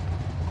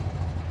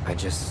 I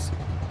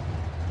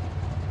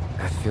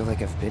feel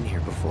like I've been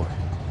here before.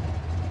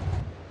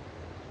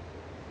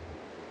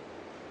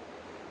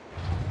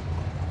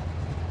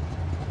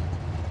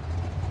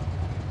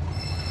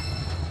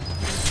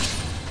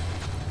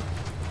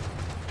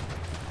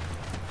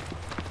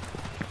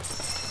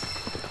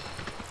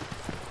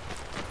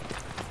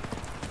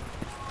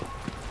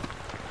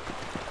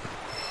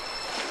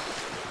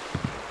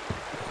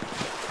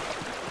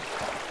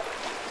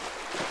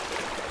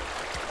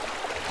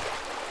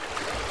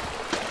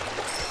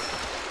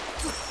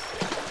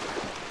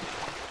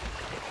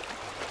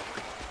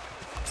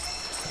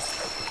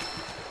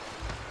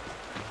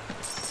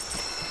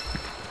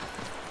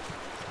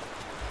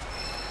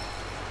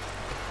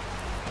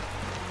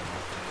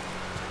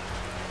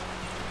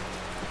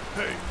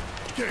 Hey,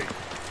 Kate.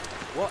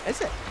 What is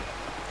it?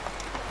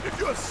 If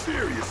you're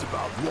serious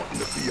about wanting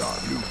to be our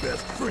new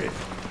best friend,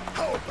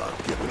 how about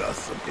giving us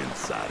some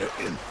insider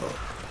info?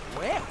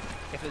 Well,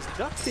 if it's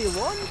dirty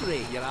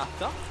laundry you're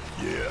after.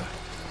 Yeah.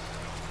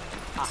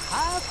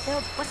 I have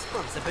heard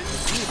whispers about the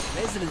new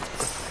president's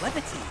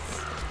proclivities.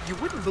 You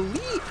wouldn't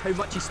believe how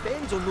much he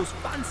spends on those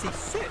fancy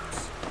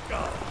suits.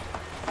 Oh,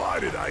 why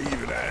did I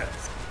even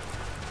ask?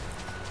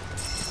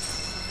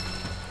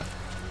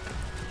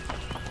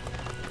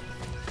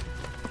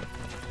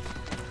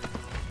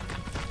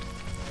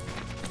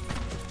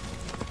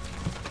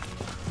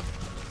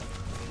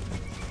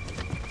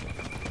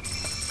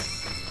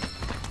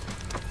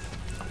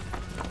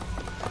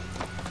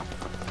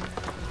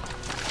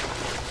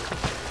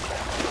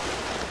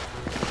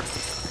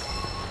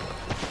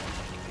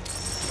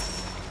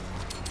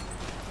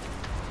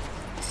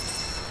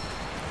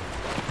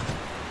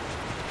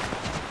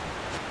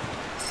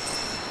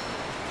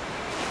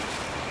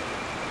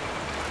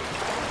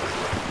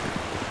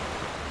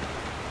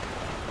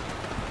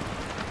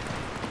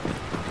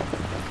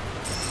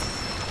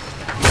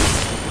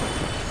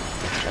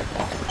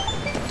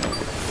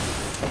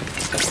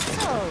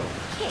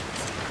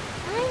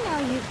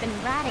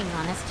 been ratting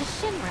on us to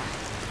Shinra.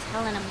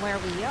 Telling him where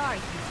we are,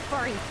 you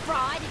furry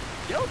fraud.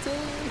 Guilty.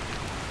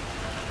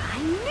 I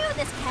knew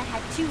this cat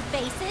had two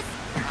faces.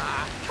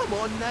 Ah, come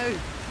on now.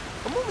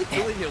 I'm only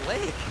pulling your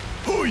leg.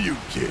 Who are you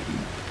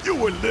kidding? You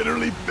were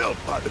literally built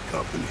by the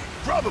company.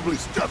 Probably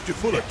stuffed you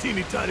full of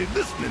teeny tiny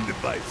listening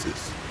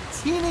devices.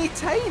 Teeny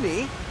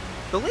tiny?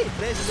 The late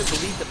president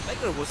believed that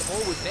bigger was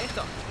always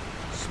better.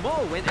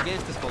 Small went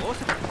against his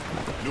philosophy.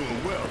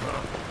 Doing well,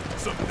 huh?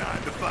 Some 9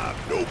 to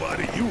 5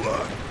 nobody you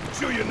are.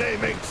 Sure your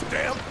name ain't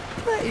stamped?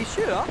 Pretty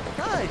sure.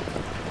 Aye.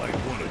 Might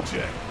wanna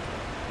check.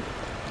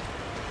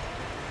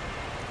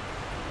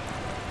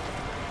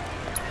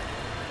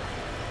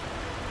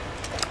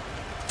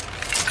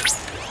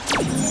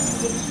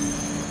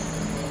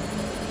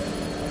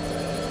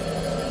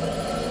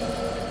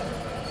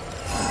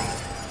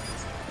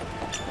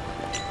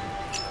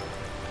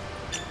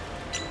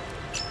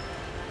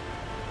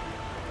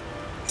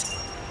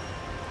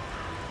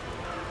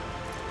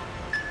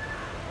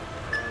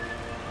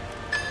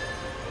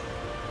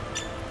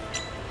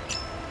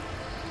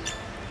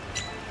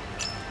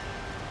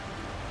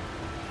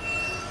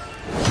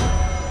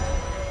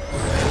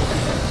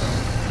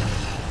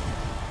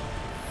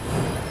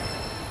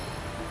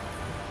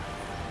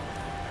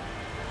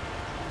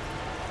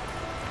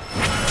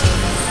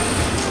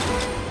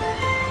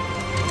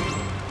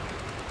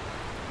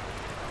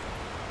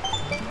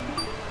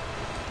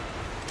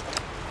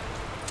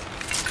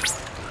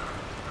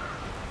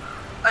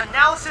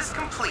 Analysis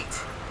complete.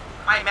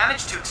 I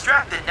managed to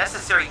extract the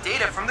necessary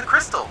data from the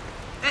crystal.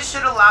 This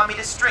should allow me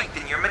to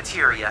strengthen your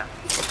materia.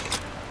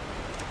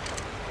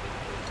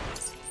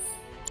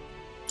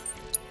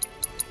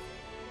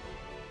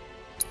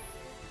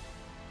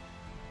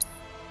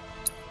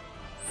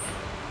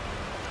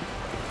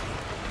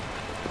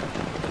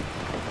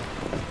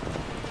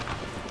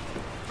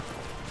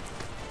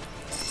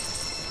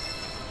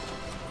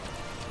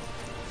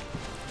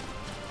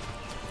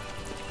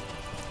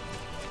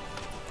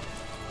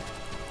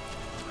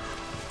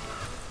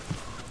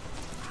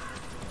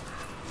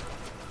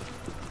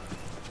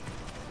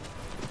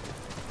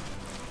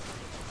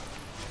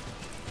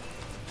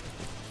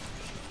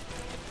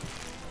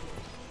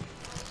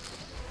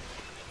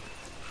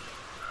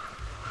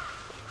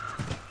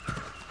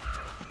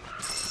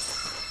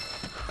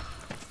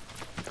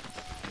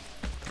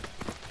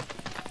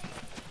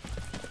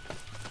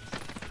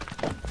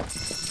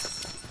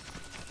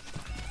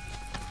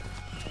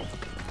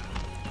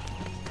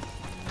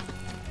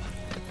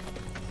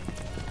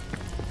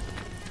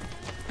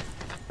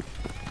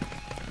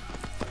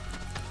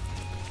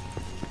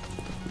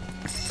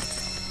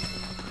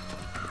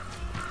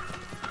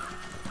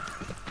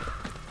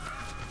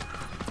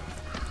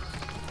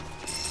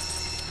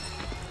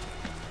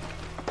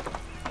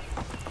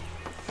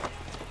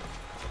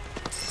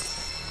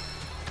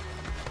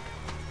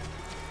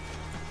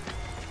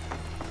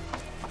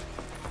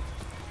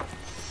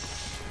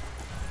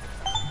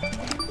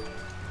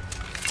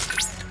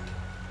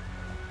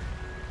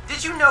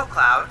 Did you know,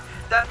 Cloud,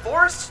 that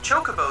forest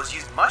chocobos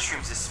use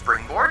mushrooms as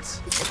springboards?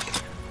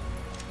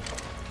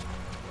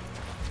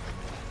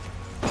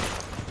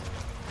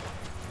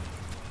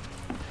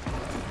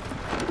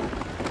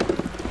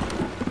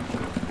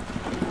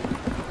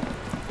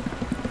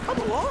 Come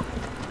along.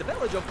 The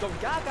village of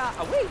Gongaga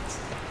awaits.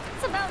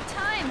 It's about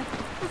time.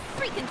 We're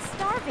freaking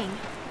starving.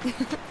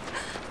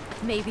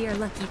 Maybe our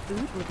lucky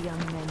food will be on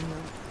the menu.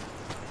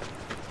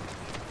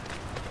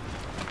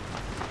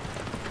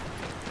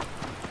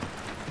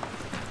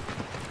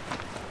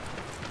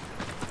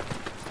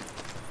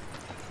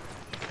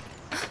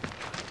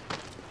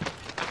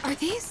 Are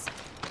these?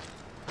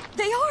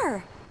 They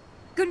are!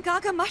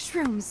 Gungaga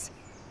mushrooms!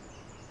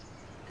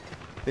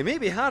 They may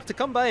be hard to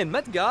come by in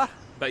Midgar,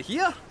 but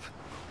here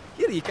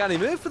you can't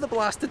move for the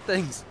blasted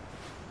things.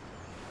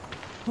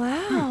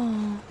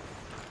 Wow.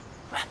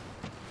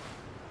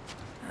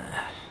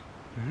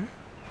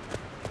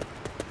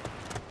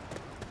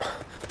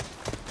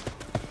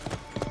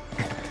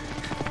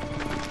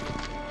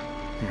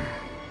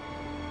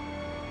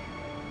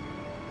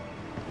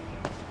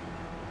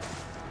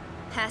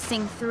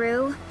 Passing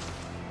through.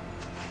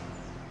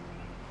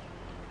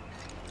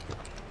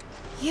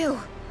 You.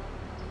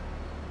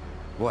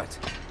 What?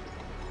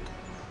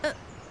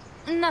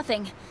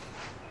 Nothing.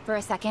 For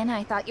a second,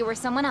 I thought you were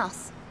someone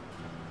else.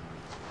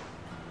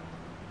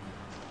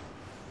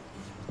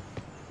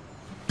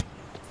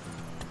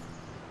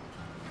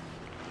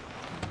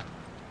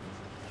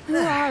 Who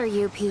are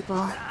you people?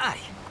 Aye,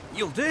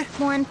 you'll do.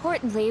 More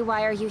importantly,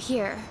 why are you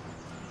here?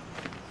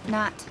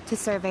 Not to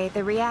survey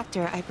the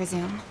reactor, I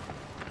presume.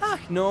 Ah,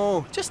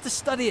 no, just to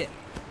study it.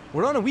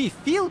 We're on a wee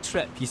field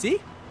trip, you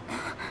see?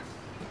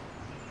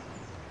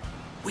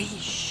 Wee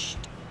shh.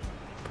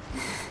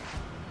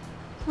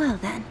 Well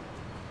then.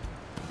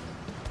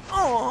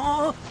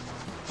 Aww.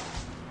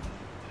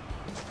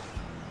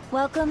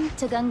 Welcome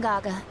to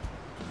Gungaga.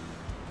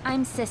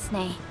 I'm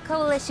Cisne,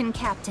 Coalition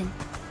Captain.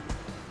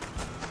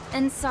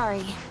 And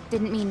sorry,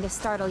 didn't mean to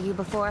startle you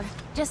before.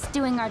 Just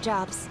doing our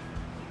jobs.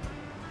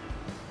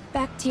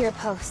 Back to your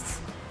posts.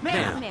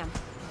 Ma'am!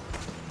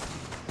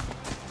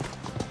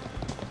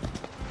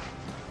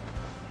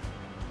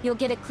 You'll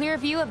get a clear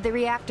view of the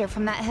reactor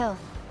from that hill.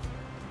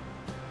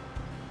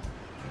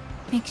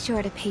 Make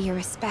sure to pay your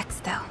respects,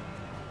 though.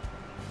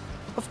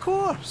 Of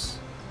course.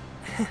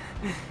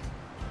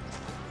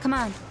 Come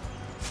on.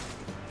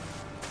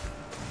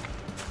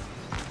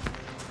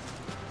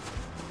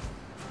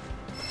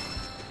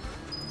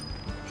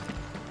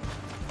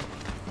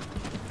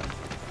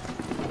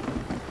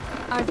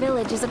 Our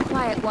village is a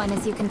quiet one,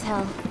 as you can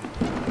tell.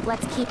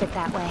 Let's keep it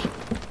that way.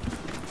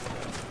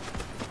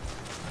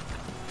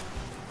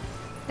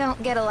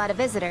 Don't get a lot of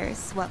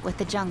visitors, what with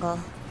the jungle.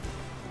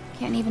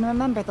 Can't even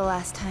remember the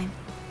last time.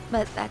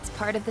 But that's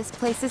part of this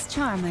place's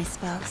charm, I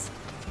suppose.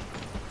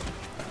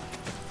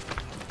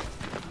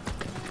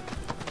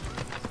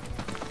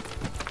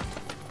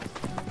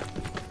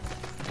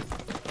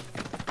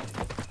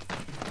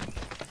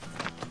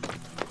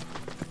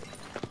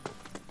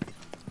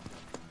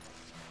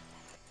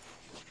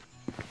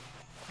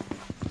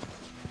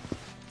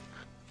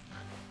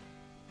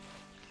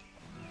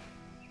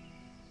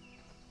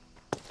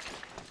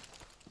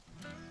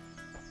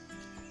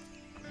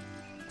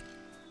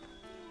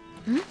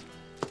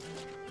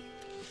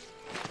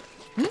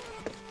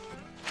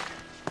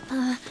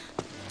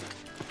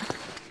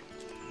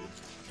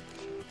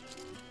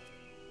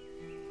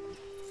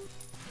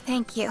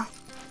 Thank you.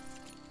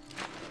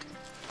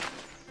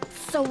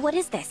 So what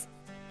is this?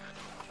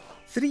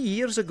 3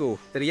 years ago,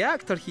 the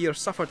reactor here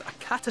suffered a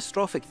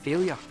catastrophic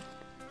failure.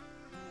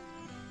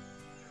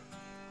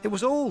 It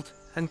was old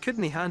and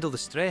couldn't handle the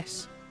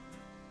stress.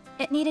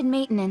 It needed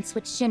maintenance,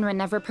 which Shinra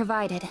never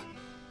provided.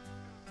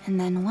 And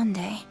then one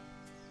day...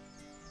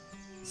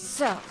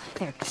 So,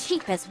 they're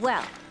cheap as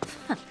well.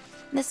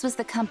 This was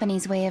the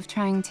company's way of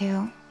trying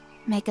to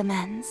make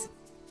amends.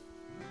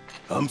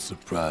 I'm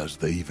surprised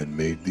they even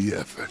made the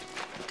effort.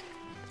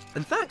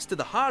 And thanks to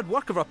the hard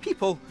work of our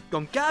people,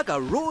 Gongaga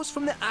rose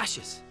from the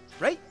ashes,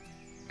 right?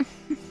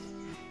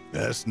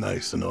 That's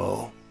nice and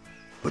all,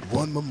 but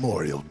one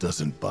memorial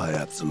doesn't buy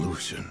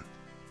absolution.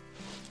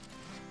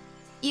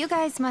 You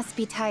guys must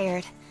be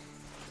tired.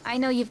 I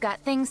know you've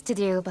got things to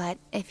do, but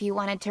if you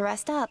wanted to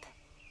rest up...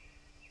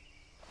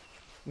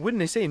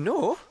 Wouldn't I say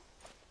no?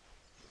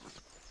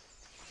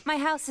 My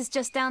house is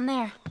just down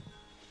there.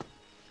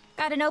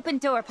 Got an open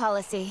door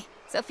policy,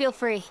 so feel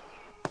free.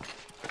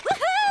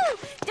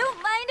 Woohoo!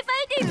 Don't mind if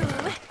I do!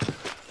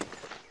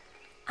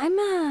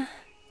 I'm,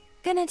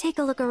 gonna take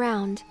a look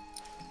around.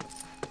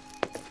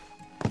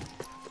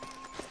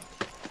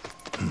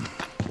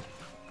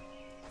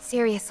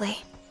 Seriously.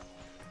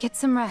 Get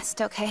some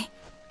rest, okay?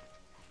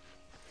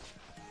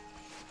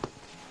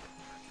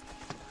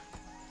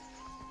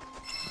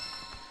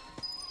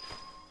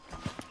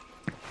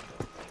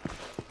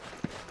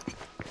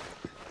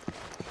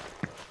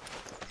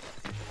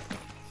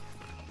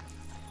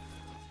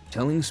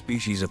 Telling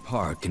species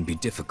apart can be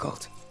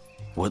difficult.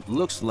 What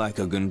looks like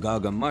a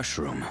Gongaga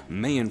mushroom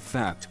may in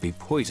fact be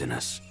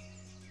poisonous.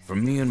 For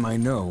me and my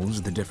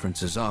nose, the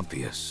difference is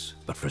obvious,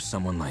 but for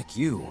someone like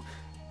you,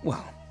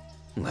 well,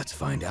 let's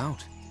find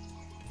out.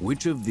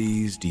 Which of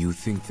these do you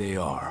think they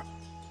are?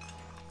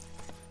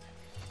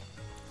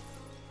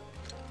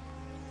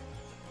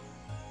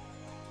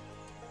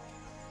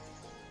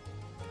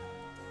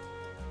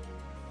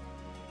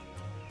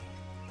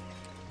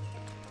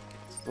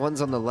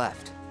 One's on the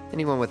left.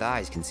 Anyone with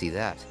eyes can see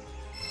that.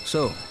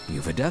 So,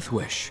 you've a death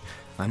wish.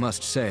 I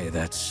must say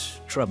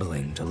that's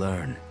troubling to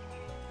learn.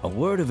 A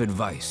word of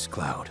advice,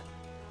 Cloud.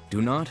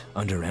 Do not,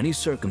 under any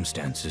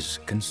circumstances,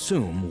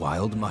 consume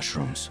wild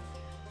mushrooms.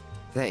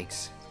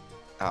 Thanks.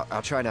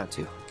 I'll try not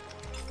to.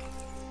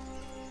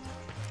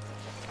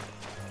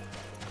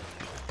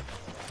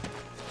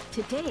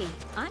 Today,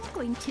 I'm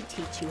going to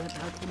teach you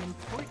about an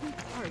important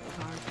part of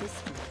our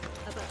history.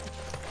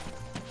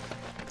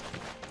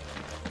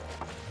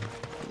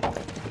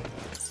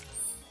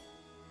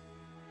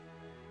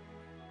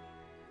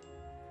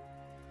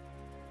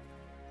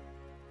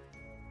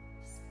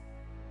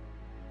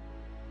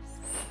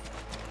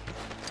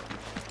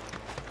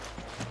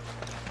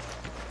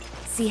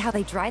 See how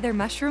they dry their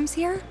mushrooms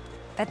here?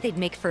 Bet they'd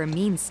make for a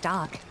mean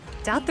stock.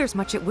 Doubt there's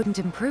much it wouldn't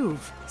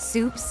improve.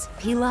 Soups,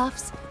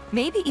 pilafs,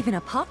 maybe even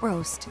a pot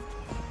roast.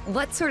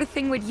 What sort of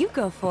thing would you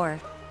go for?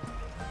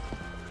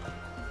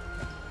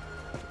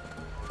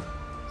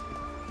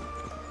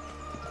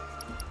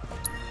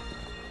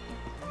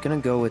 Gonna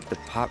go with the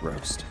pot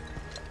roast.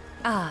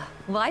 Ah,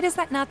 why does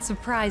that not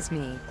surprise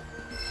me?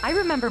 I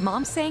remember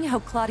Mom saying how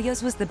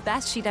Claudio's was the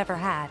best she'd ever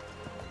had.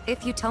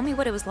 If you tell me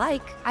what it was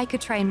like, I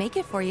could try and make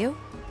it for you.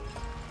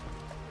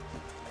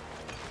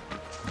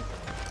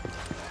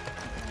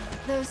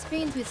 Those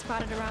fiends we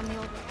spotted around the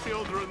old...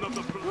 Children of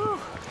the... Whew.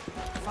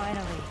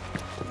 Finally.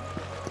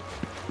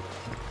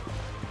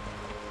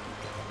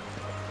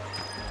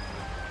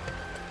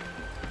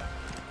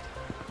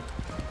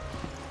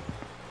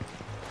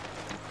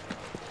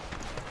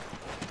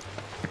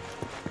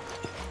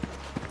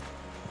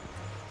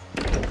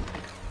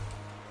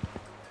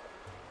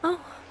 Oh,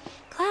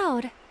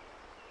 Cloud.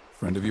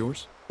 Friend of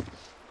yours?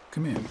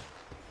 Come in.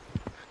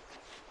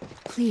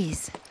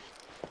 Please.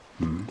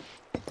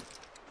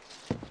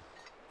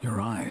 Your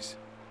eyes.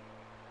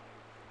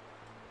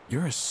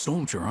 You're a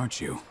soldier,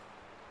 aren't you?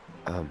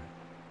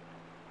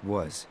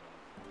 Was.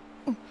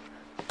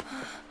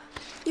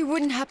 You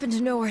wouldn't happen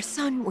to know our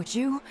son, would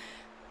you?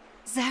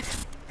 Zack?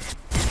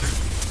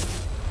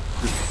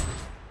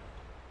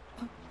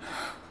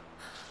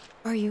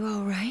 Are you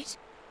all right?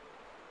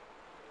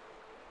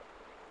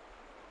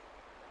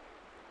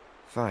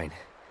 Fine.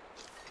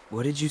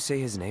 What did you say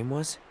his name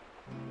was?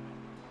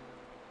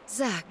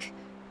 Zack.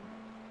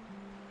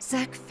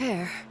 Zack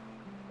Fair.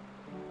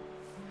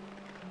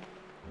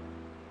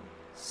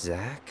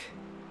 Zack?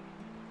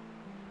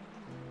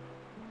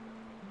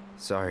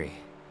 Sorry.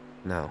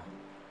 No.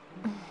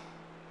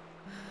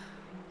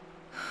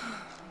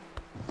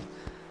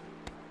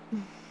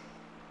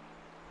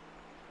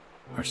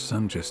 Our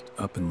son just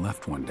up and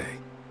left one day,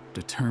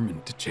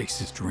 determined to chase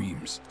his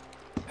dreams.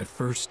 At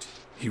first,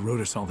 he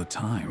wrote us all the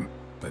time,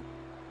 but...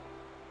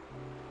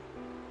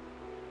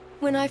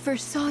 When I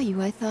first saw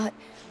you, I thought,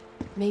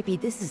 maybe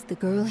this is the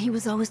girl he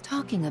was always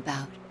talking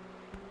about.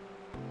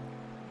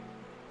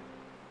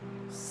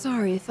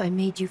 Sorry if I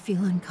made you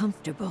feel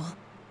uncomfortable.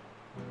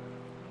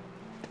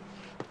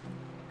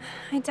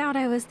 I doubt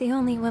I was the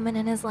only woman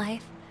in his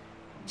life.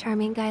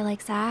 Charming guy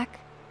like Zack.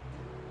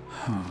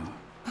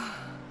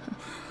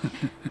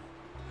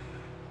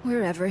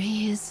 Wherever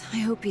he is, I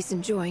hope he's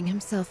enjoying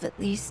himself at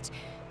least.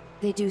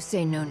 They do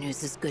say no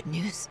news is good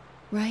news,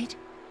 right?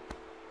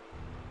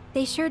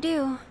 They sure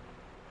do.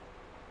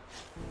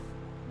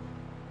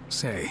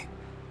 Say,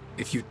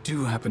 if you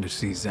do happen to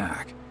see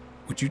Zack,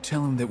 would you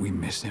tell him that we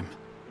miss him,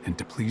 and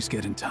to please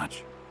get in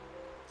touch?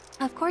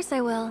 Of course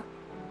I will.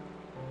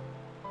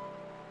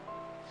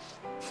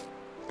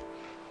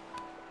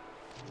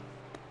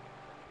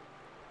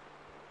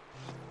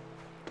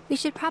 We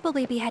should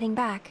probably be heading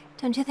back,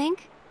 don't you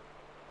think?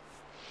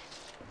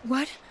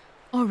 What?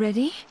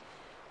 Already?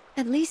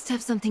 At least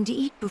have something to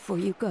eat before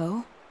you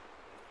go.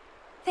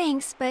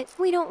 Thanks, but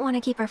we don't want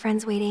to keep our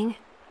friends waiting.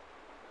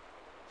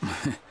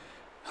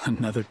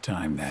 Another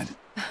time, then.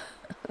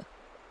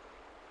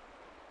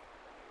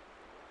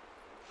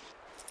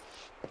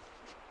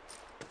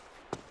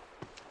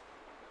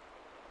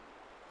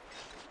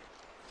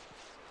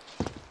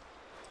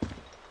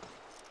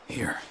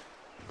 Here.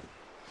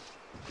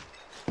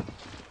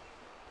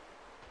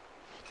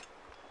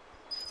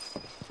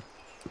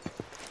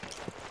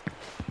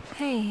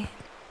 Hey.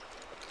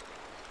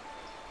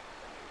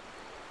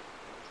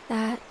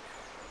 That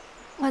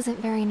wasn't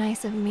very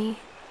nice of me.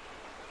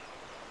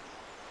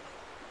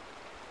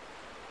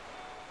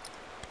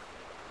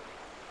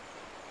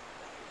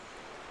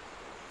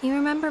 You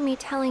remember me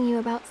telling you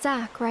about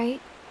Zack,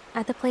 right?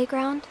 At the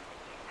playground?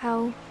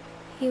 How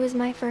he was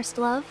my first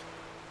love?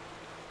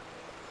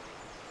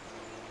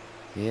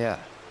 Yeah.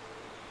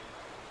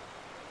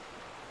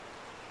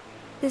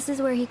 This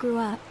is where he grew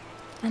up,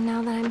 and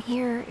now that I'm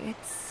here,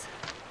 it's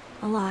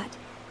a lot.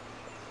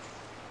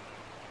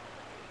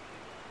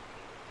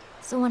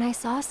 So when I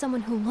saw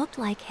someone who looked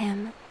like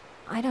him,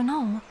 I don't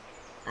know,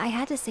 I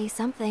had to say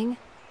something.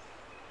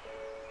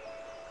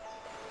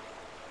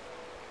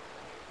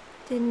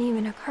 Didn't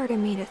even occur to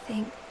me to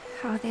think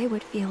how they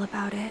would feel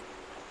about it.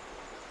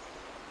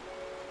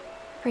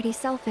 Pretty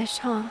selfish,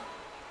 huh?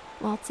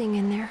 Waltzing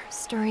in there,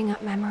 stirring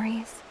up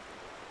memories.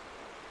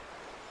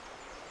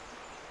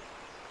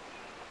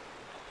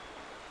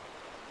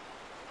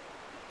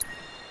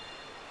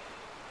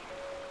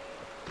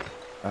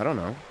 I don't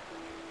know.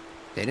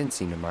 They didn't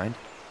seem to mind.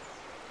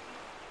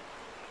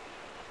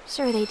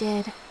 Sure they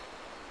did.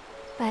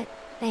 But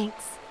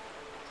thanks.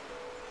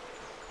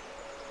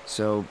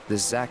 So,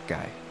 this Zack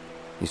guy,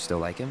 you still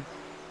like him?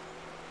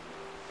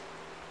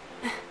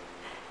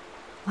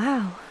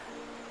 Wow.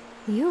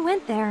 You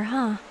went there,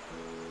 huh?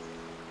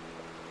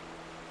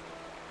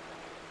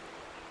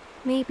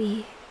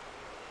 Maybe.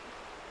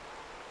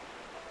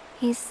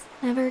 He's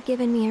never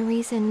given me a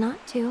reason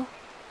not to.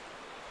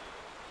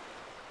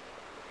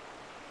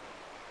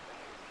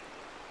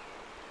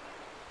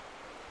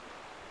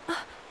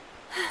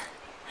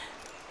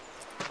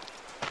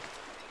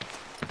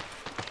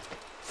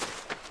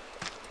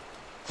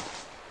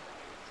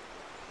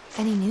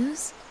 Any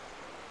news?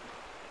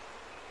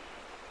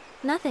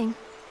 Nothing.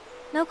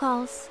 No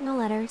calls, no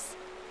letters.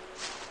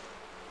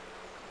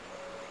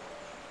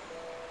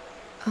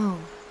 Oh.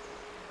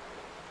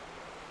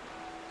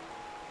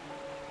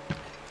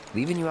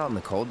 Leaving you out in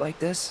the cold like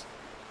this?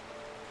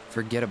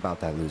 Forget about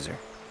that loser.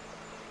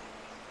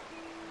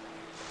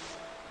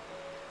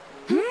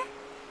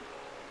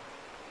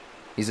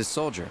 He's a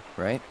soldier,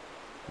 right?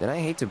 Then I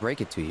hate to break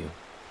it to you.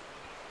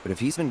 But if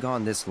he's been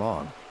gone this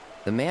long,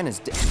 the man is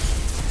dead.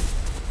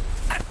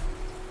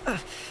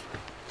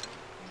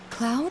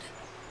 Cloud?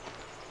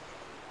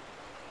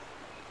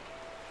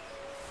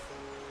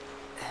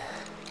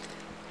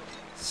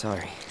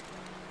 Sorry.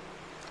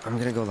 I'm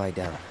gonna go lie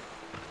down.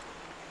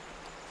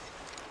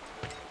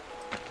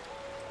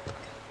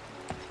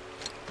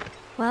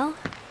 Well,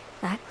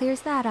 that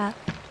clears that up.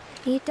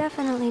 He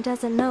definitely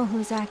doesn't know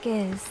who Zack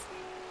is.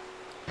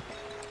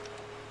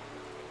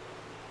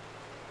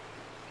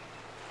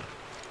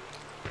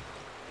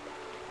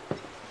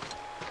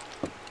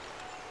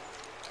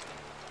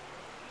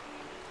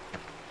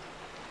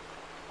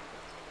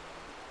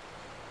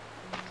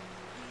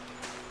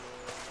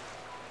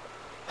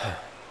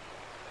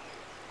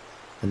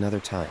 another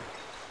time.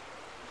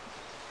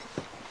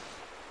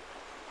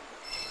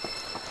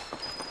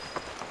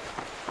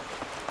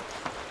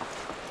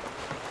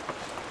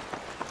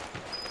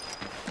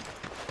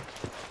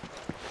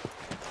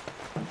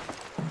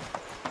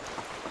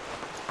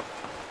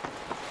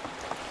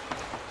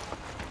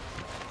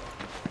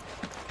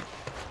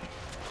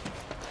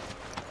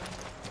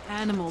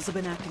 Animals have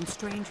been acting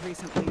strange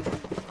recently.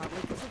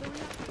 Probably because of the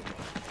reactor.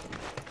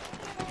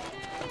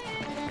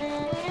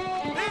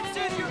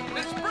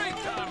 It's break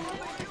time!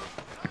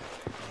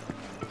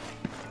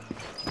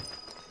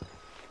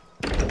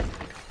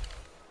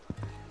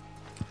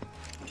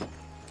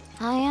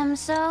 I am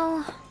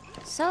so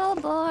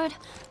bored.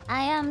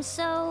 I am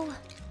so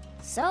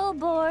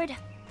bored.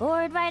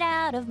 Bored right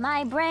out of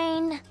my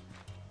brain.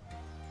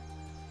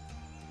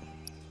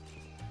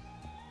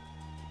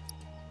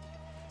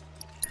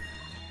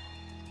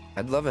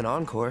 I'd love an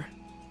encore,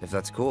 if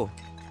that's cool.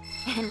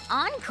 An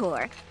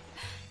encore?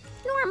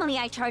 Normally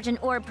I charge an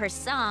orb per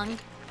song,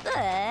 but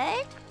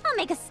I'll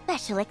make a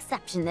special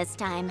exception this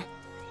time.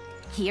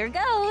 Here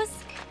goes.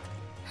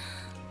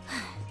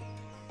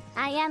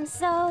 I am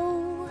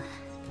so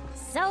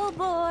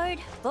bored.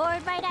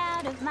 Bored right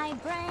out of my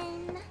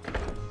brain.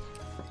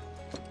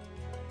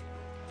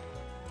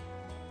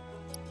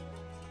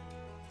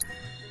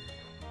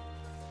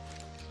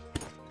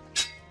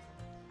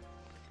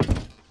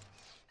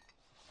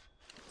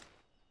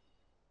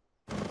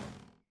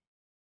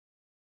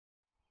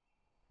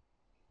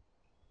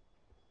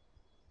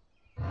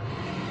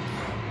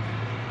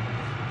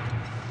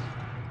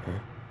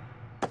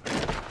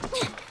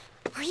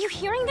 Are you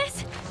hearing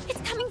this? It's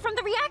coming from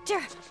the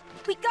reactor!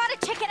 We gotta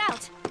check it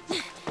out!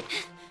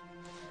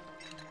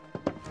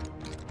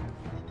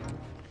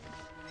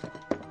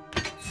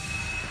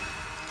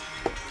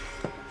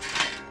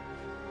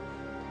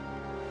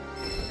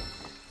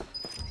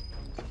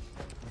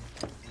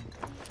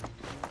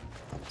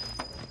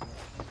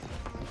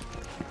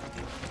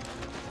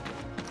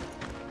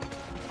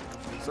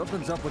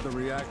 Something's up with the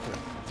reactor.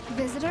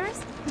 Visitors?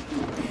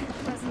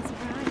 Pleasant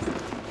surprise.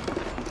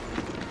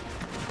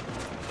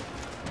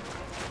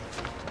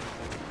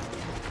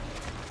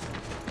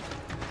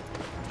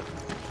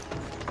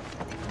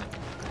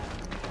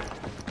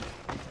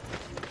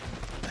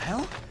 The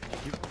hell?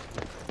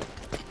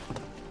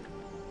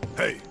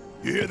 Hey,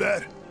 you hear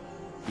that?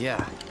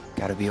 Yeah,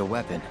 gotta be a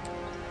weapon.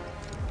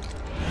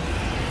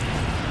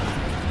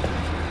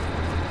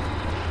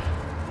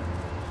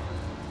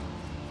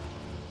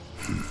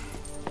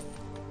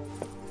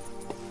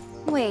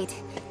 Wait,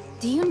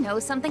 do you know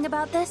something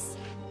about this?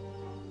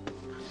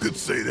 Could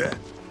say that,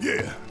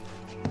 yeah.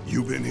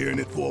 You been hearing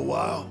it for a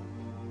while?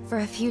 For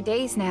a few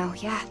days now,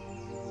 yeah.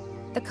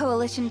 The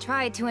Coalition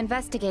tried to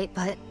investigate,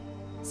 but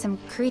some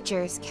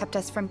creatures kept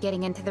us from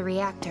getting into the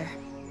reactor.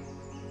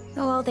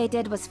 All they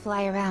did was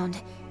fly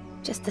around.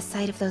 Just the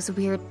sight of those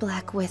weird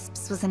black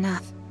wisps was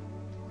enough.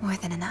 More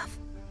than enough.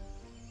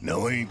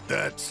 Now ain't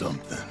that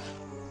something?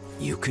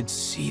 You could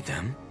see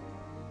them?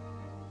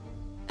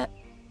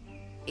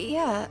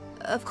 Yeah,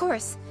 of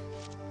course.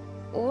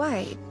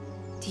 Why?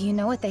 Do you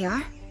know what they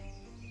are?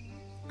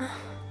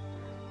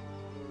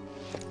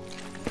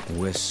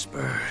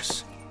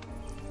 Whispers.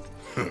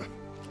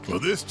 Well,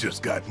 this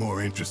just got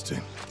more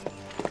interesting.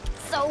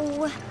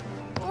 So,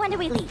 when do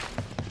we leave?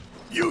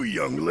 You,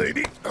 young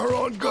lady, are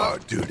on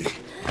guard duty.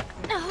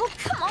 No,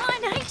 come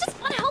on, I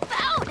just want to help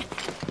out!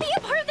 Be a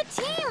part of the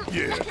team!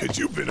 Yeah, 'cause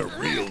you've been a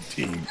real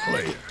team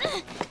player.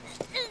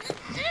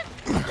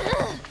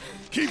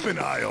 Keep an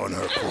eye on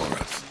her for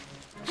us.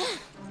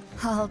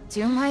 I'll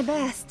do my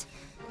best.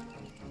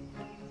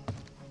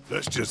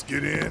 Let's just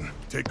get in,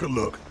 take a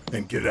look,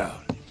 and get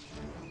out.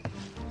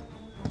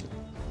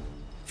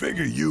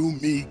 Figure you,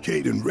 me,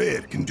 Kate, and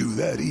Red can do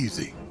that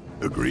easy.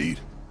 Agreed?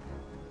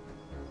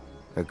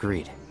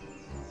 Agreed.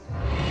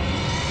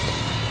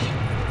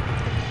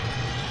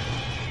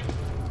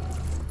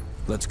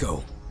 Let's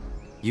go.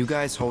 You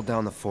guys hold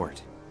down the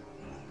fort.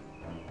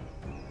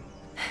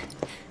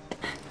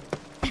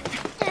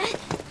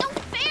 No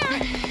fair!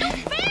 No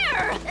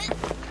fair!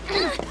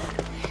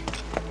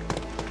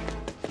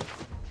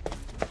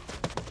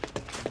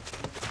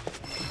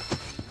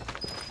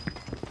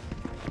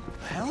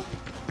 Hell?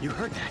 You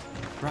heard that,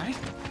 right?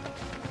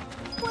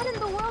 What in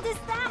the world is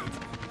that?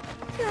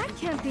 That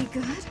can't be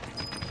good.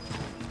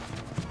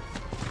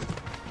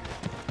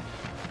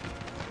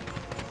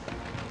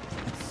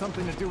 It's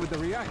something to do with the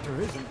reactor,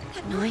 isn't it?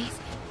 That noise.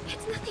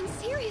 It's nothing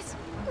serious,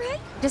 right?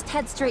 Just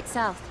head straight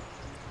south.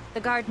 The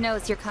guard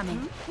knows you're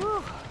coming.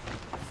 Whew.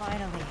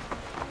 Finally.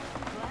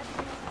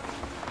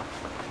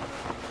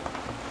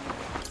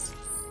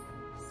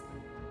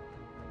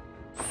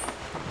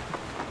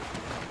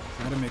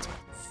 Adamant.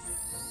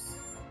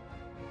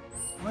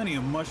 Plenty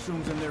of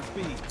mushrooms in their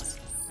feet.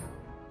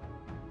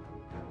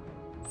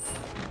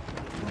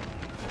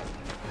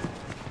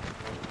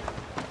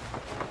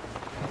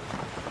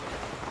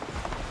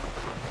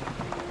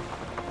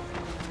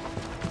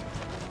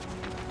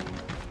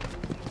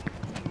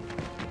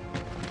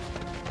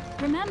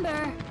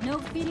 Remember, no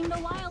feeding the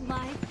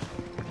wildlife.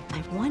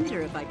 I'm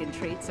Wonder if I can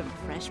trade some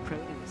fresh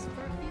produce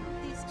for a few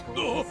of these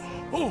toys.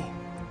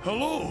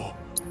 Hello.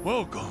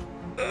 Welcome.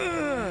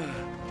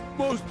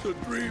 Must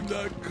have dreamed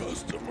that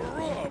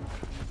customer up.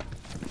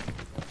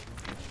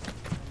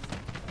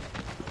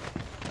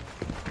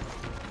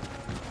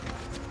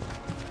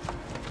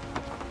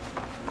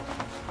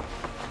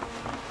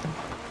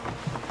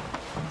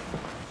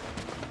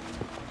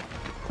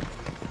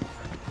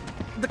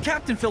 The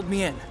captain filled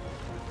me in.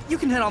 You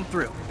can head on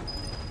through.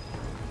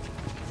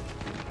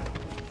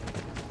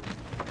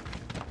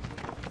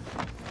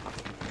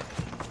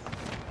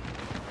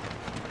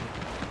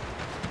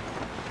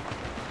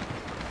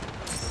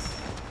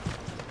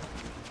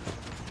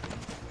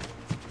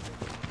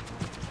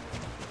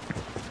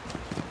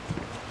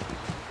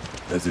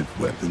 As if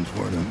weapons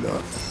weren't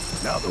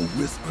enough. Now the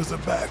whispers are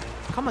back.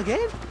 Come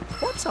again?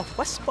 What's a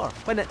whisper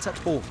when it's at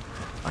home?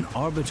 An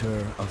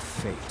arbiter of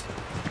fate.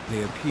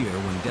 They appear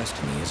when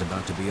destiny is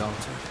about to be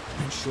altered,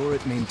 and ensure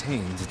it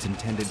maintains its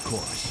intended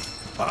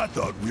course. I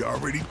thought we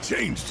already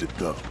changed it,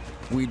 though.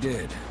 We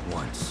did,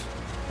 once.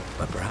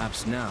 But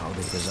perhaps now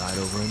they preside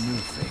over a new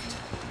fate.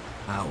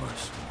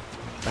 Ours.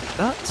 But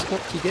that's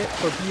what you get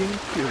for being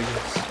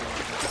curious.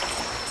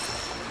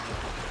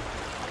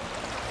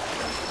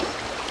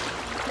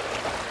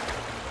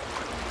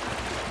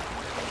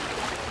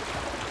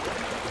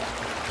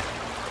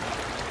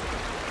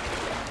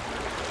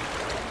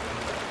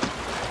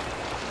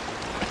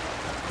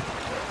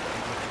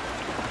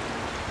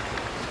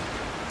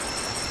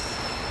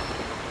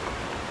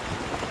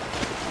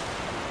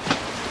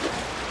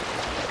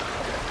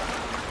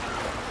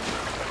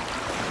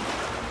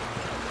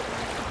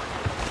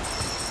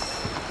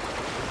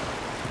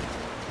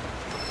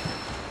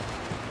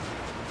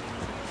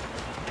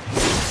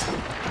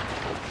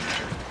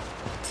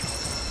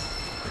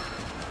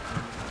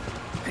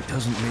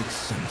 Doesn't make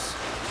sense.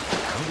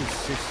 How does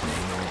Sisney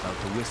know about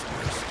the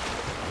whispers?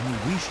 Only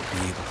we should be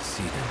able to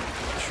see them.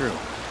 True.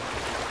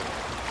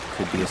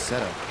 Could be a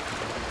setup.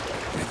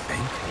 You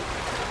think?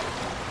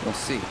 We'll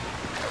see.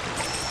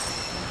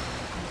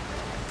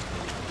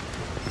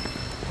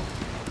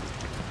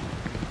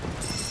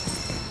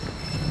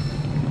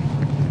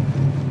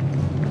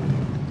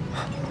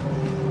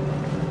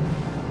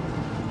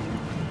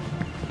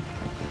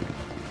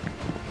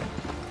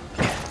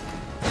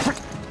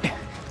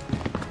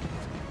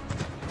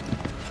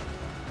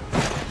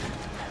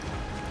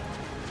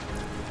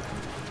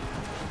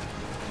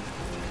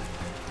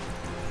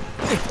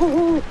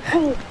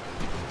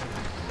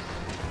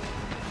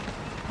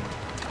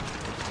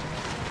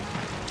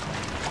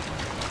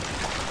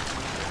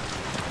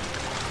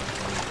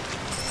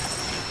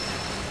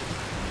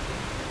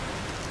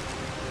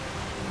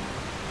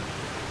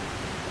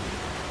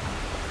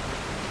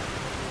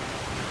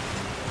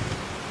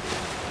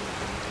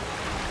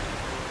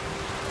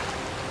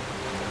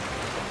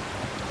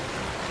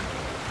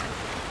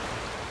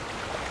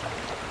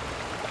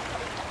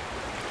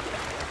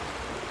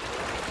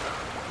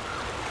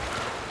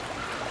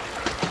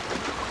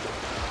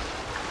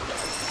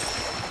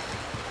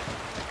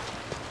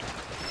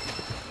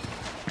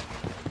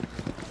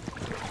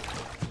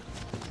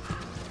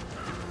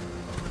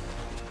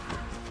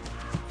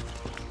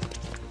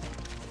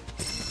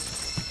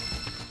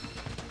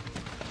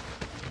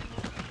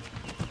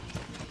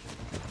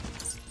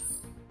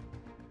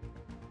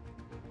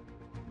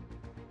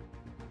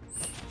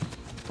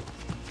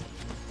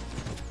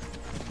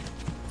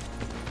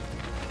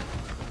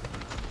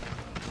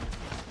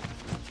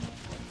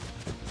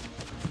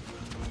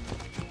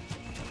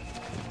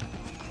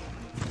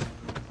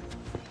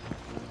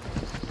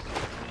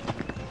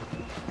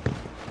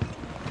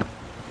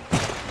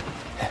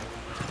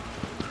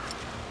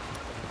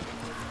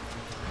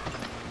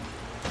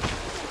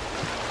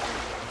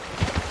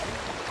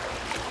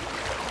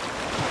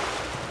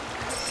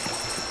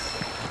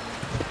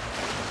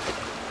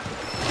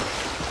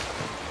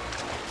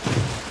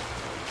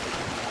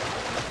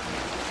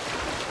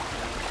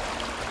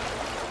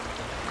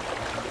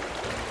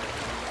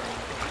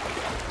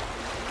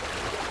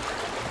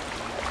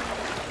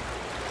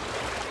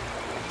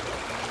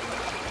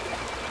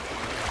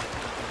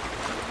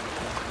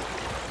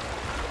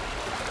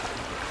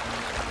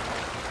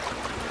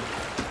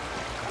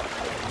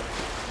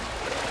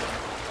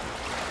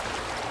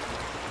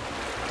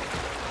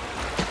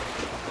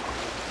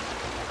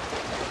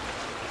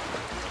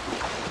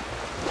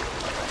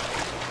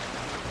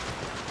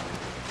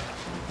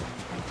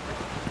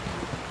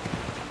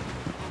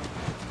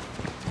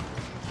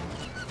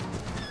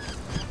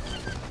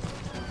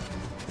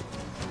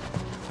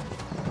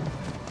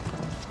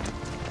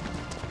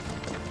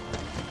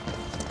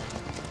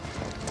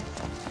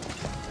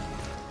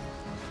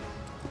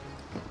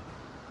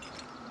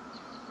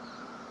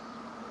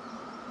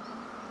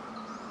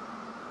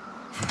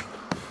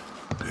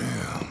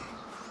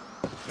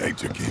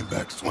 Nature came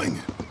back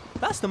swinging.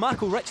 That's the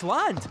Mako-rich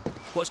land.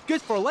 What's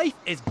good for life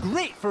is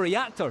great for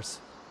reactors.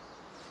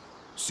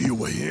 See a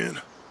way in?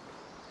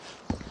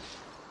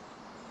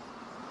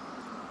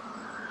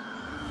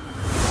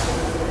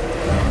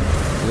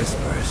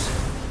 Whispers.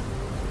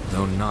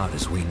 though not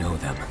as we know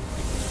them.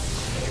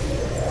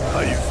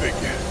 How you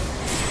figure?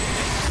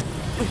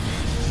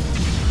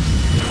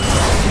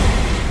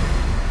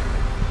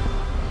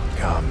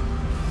 Come.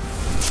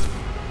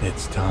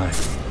 It's time.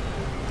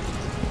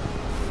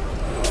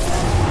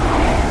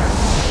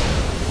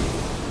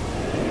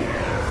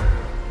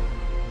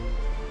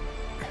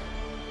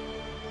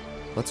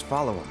 Let's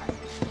follow him.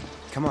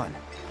 Come on.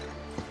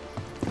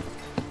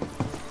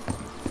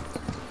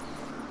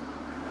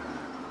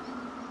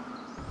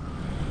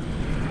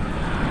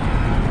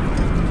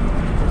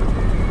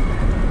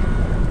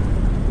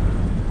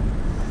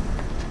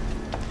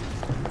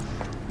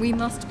 We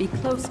must be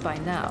close by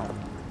now.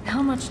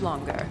 How much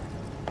longer?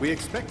 We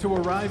expect to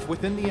arrive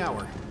within the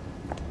hour.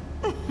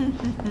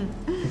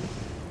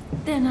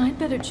 Then I'd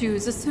better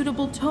choose a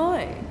suitable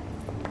toy.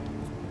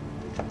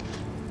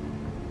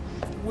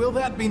 Will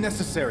that be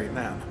necessary,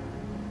 ma'am?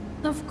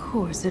 Of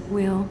course it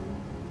will.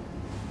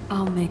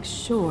 I'll make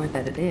sure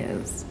that it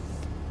is.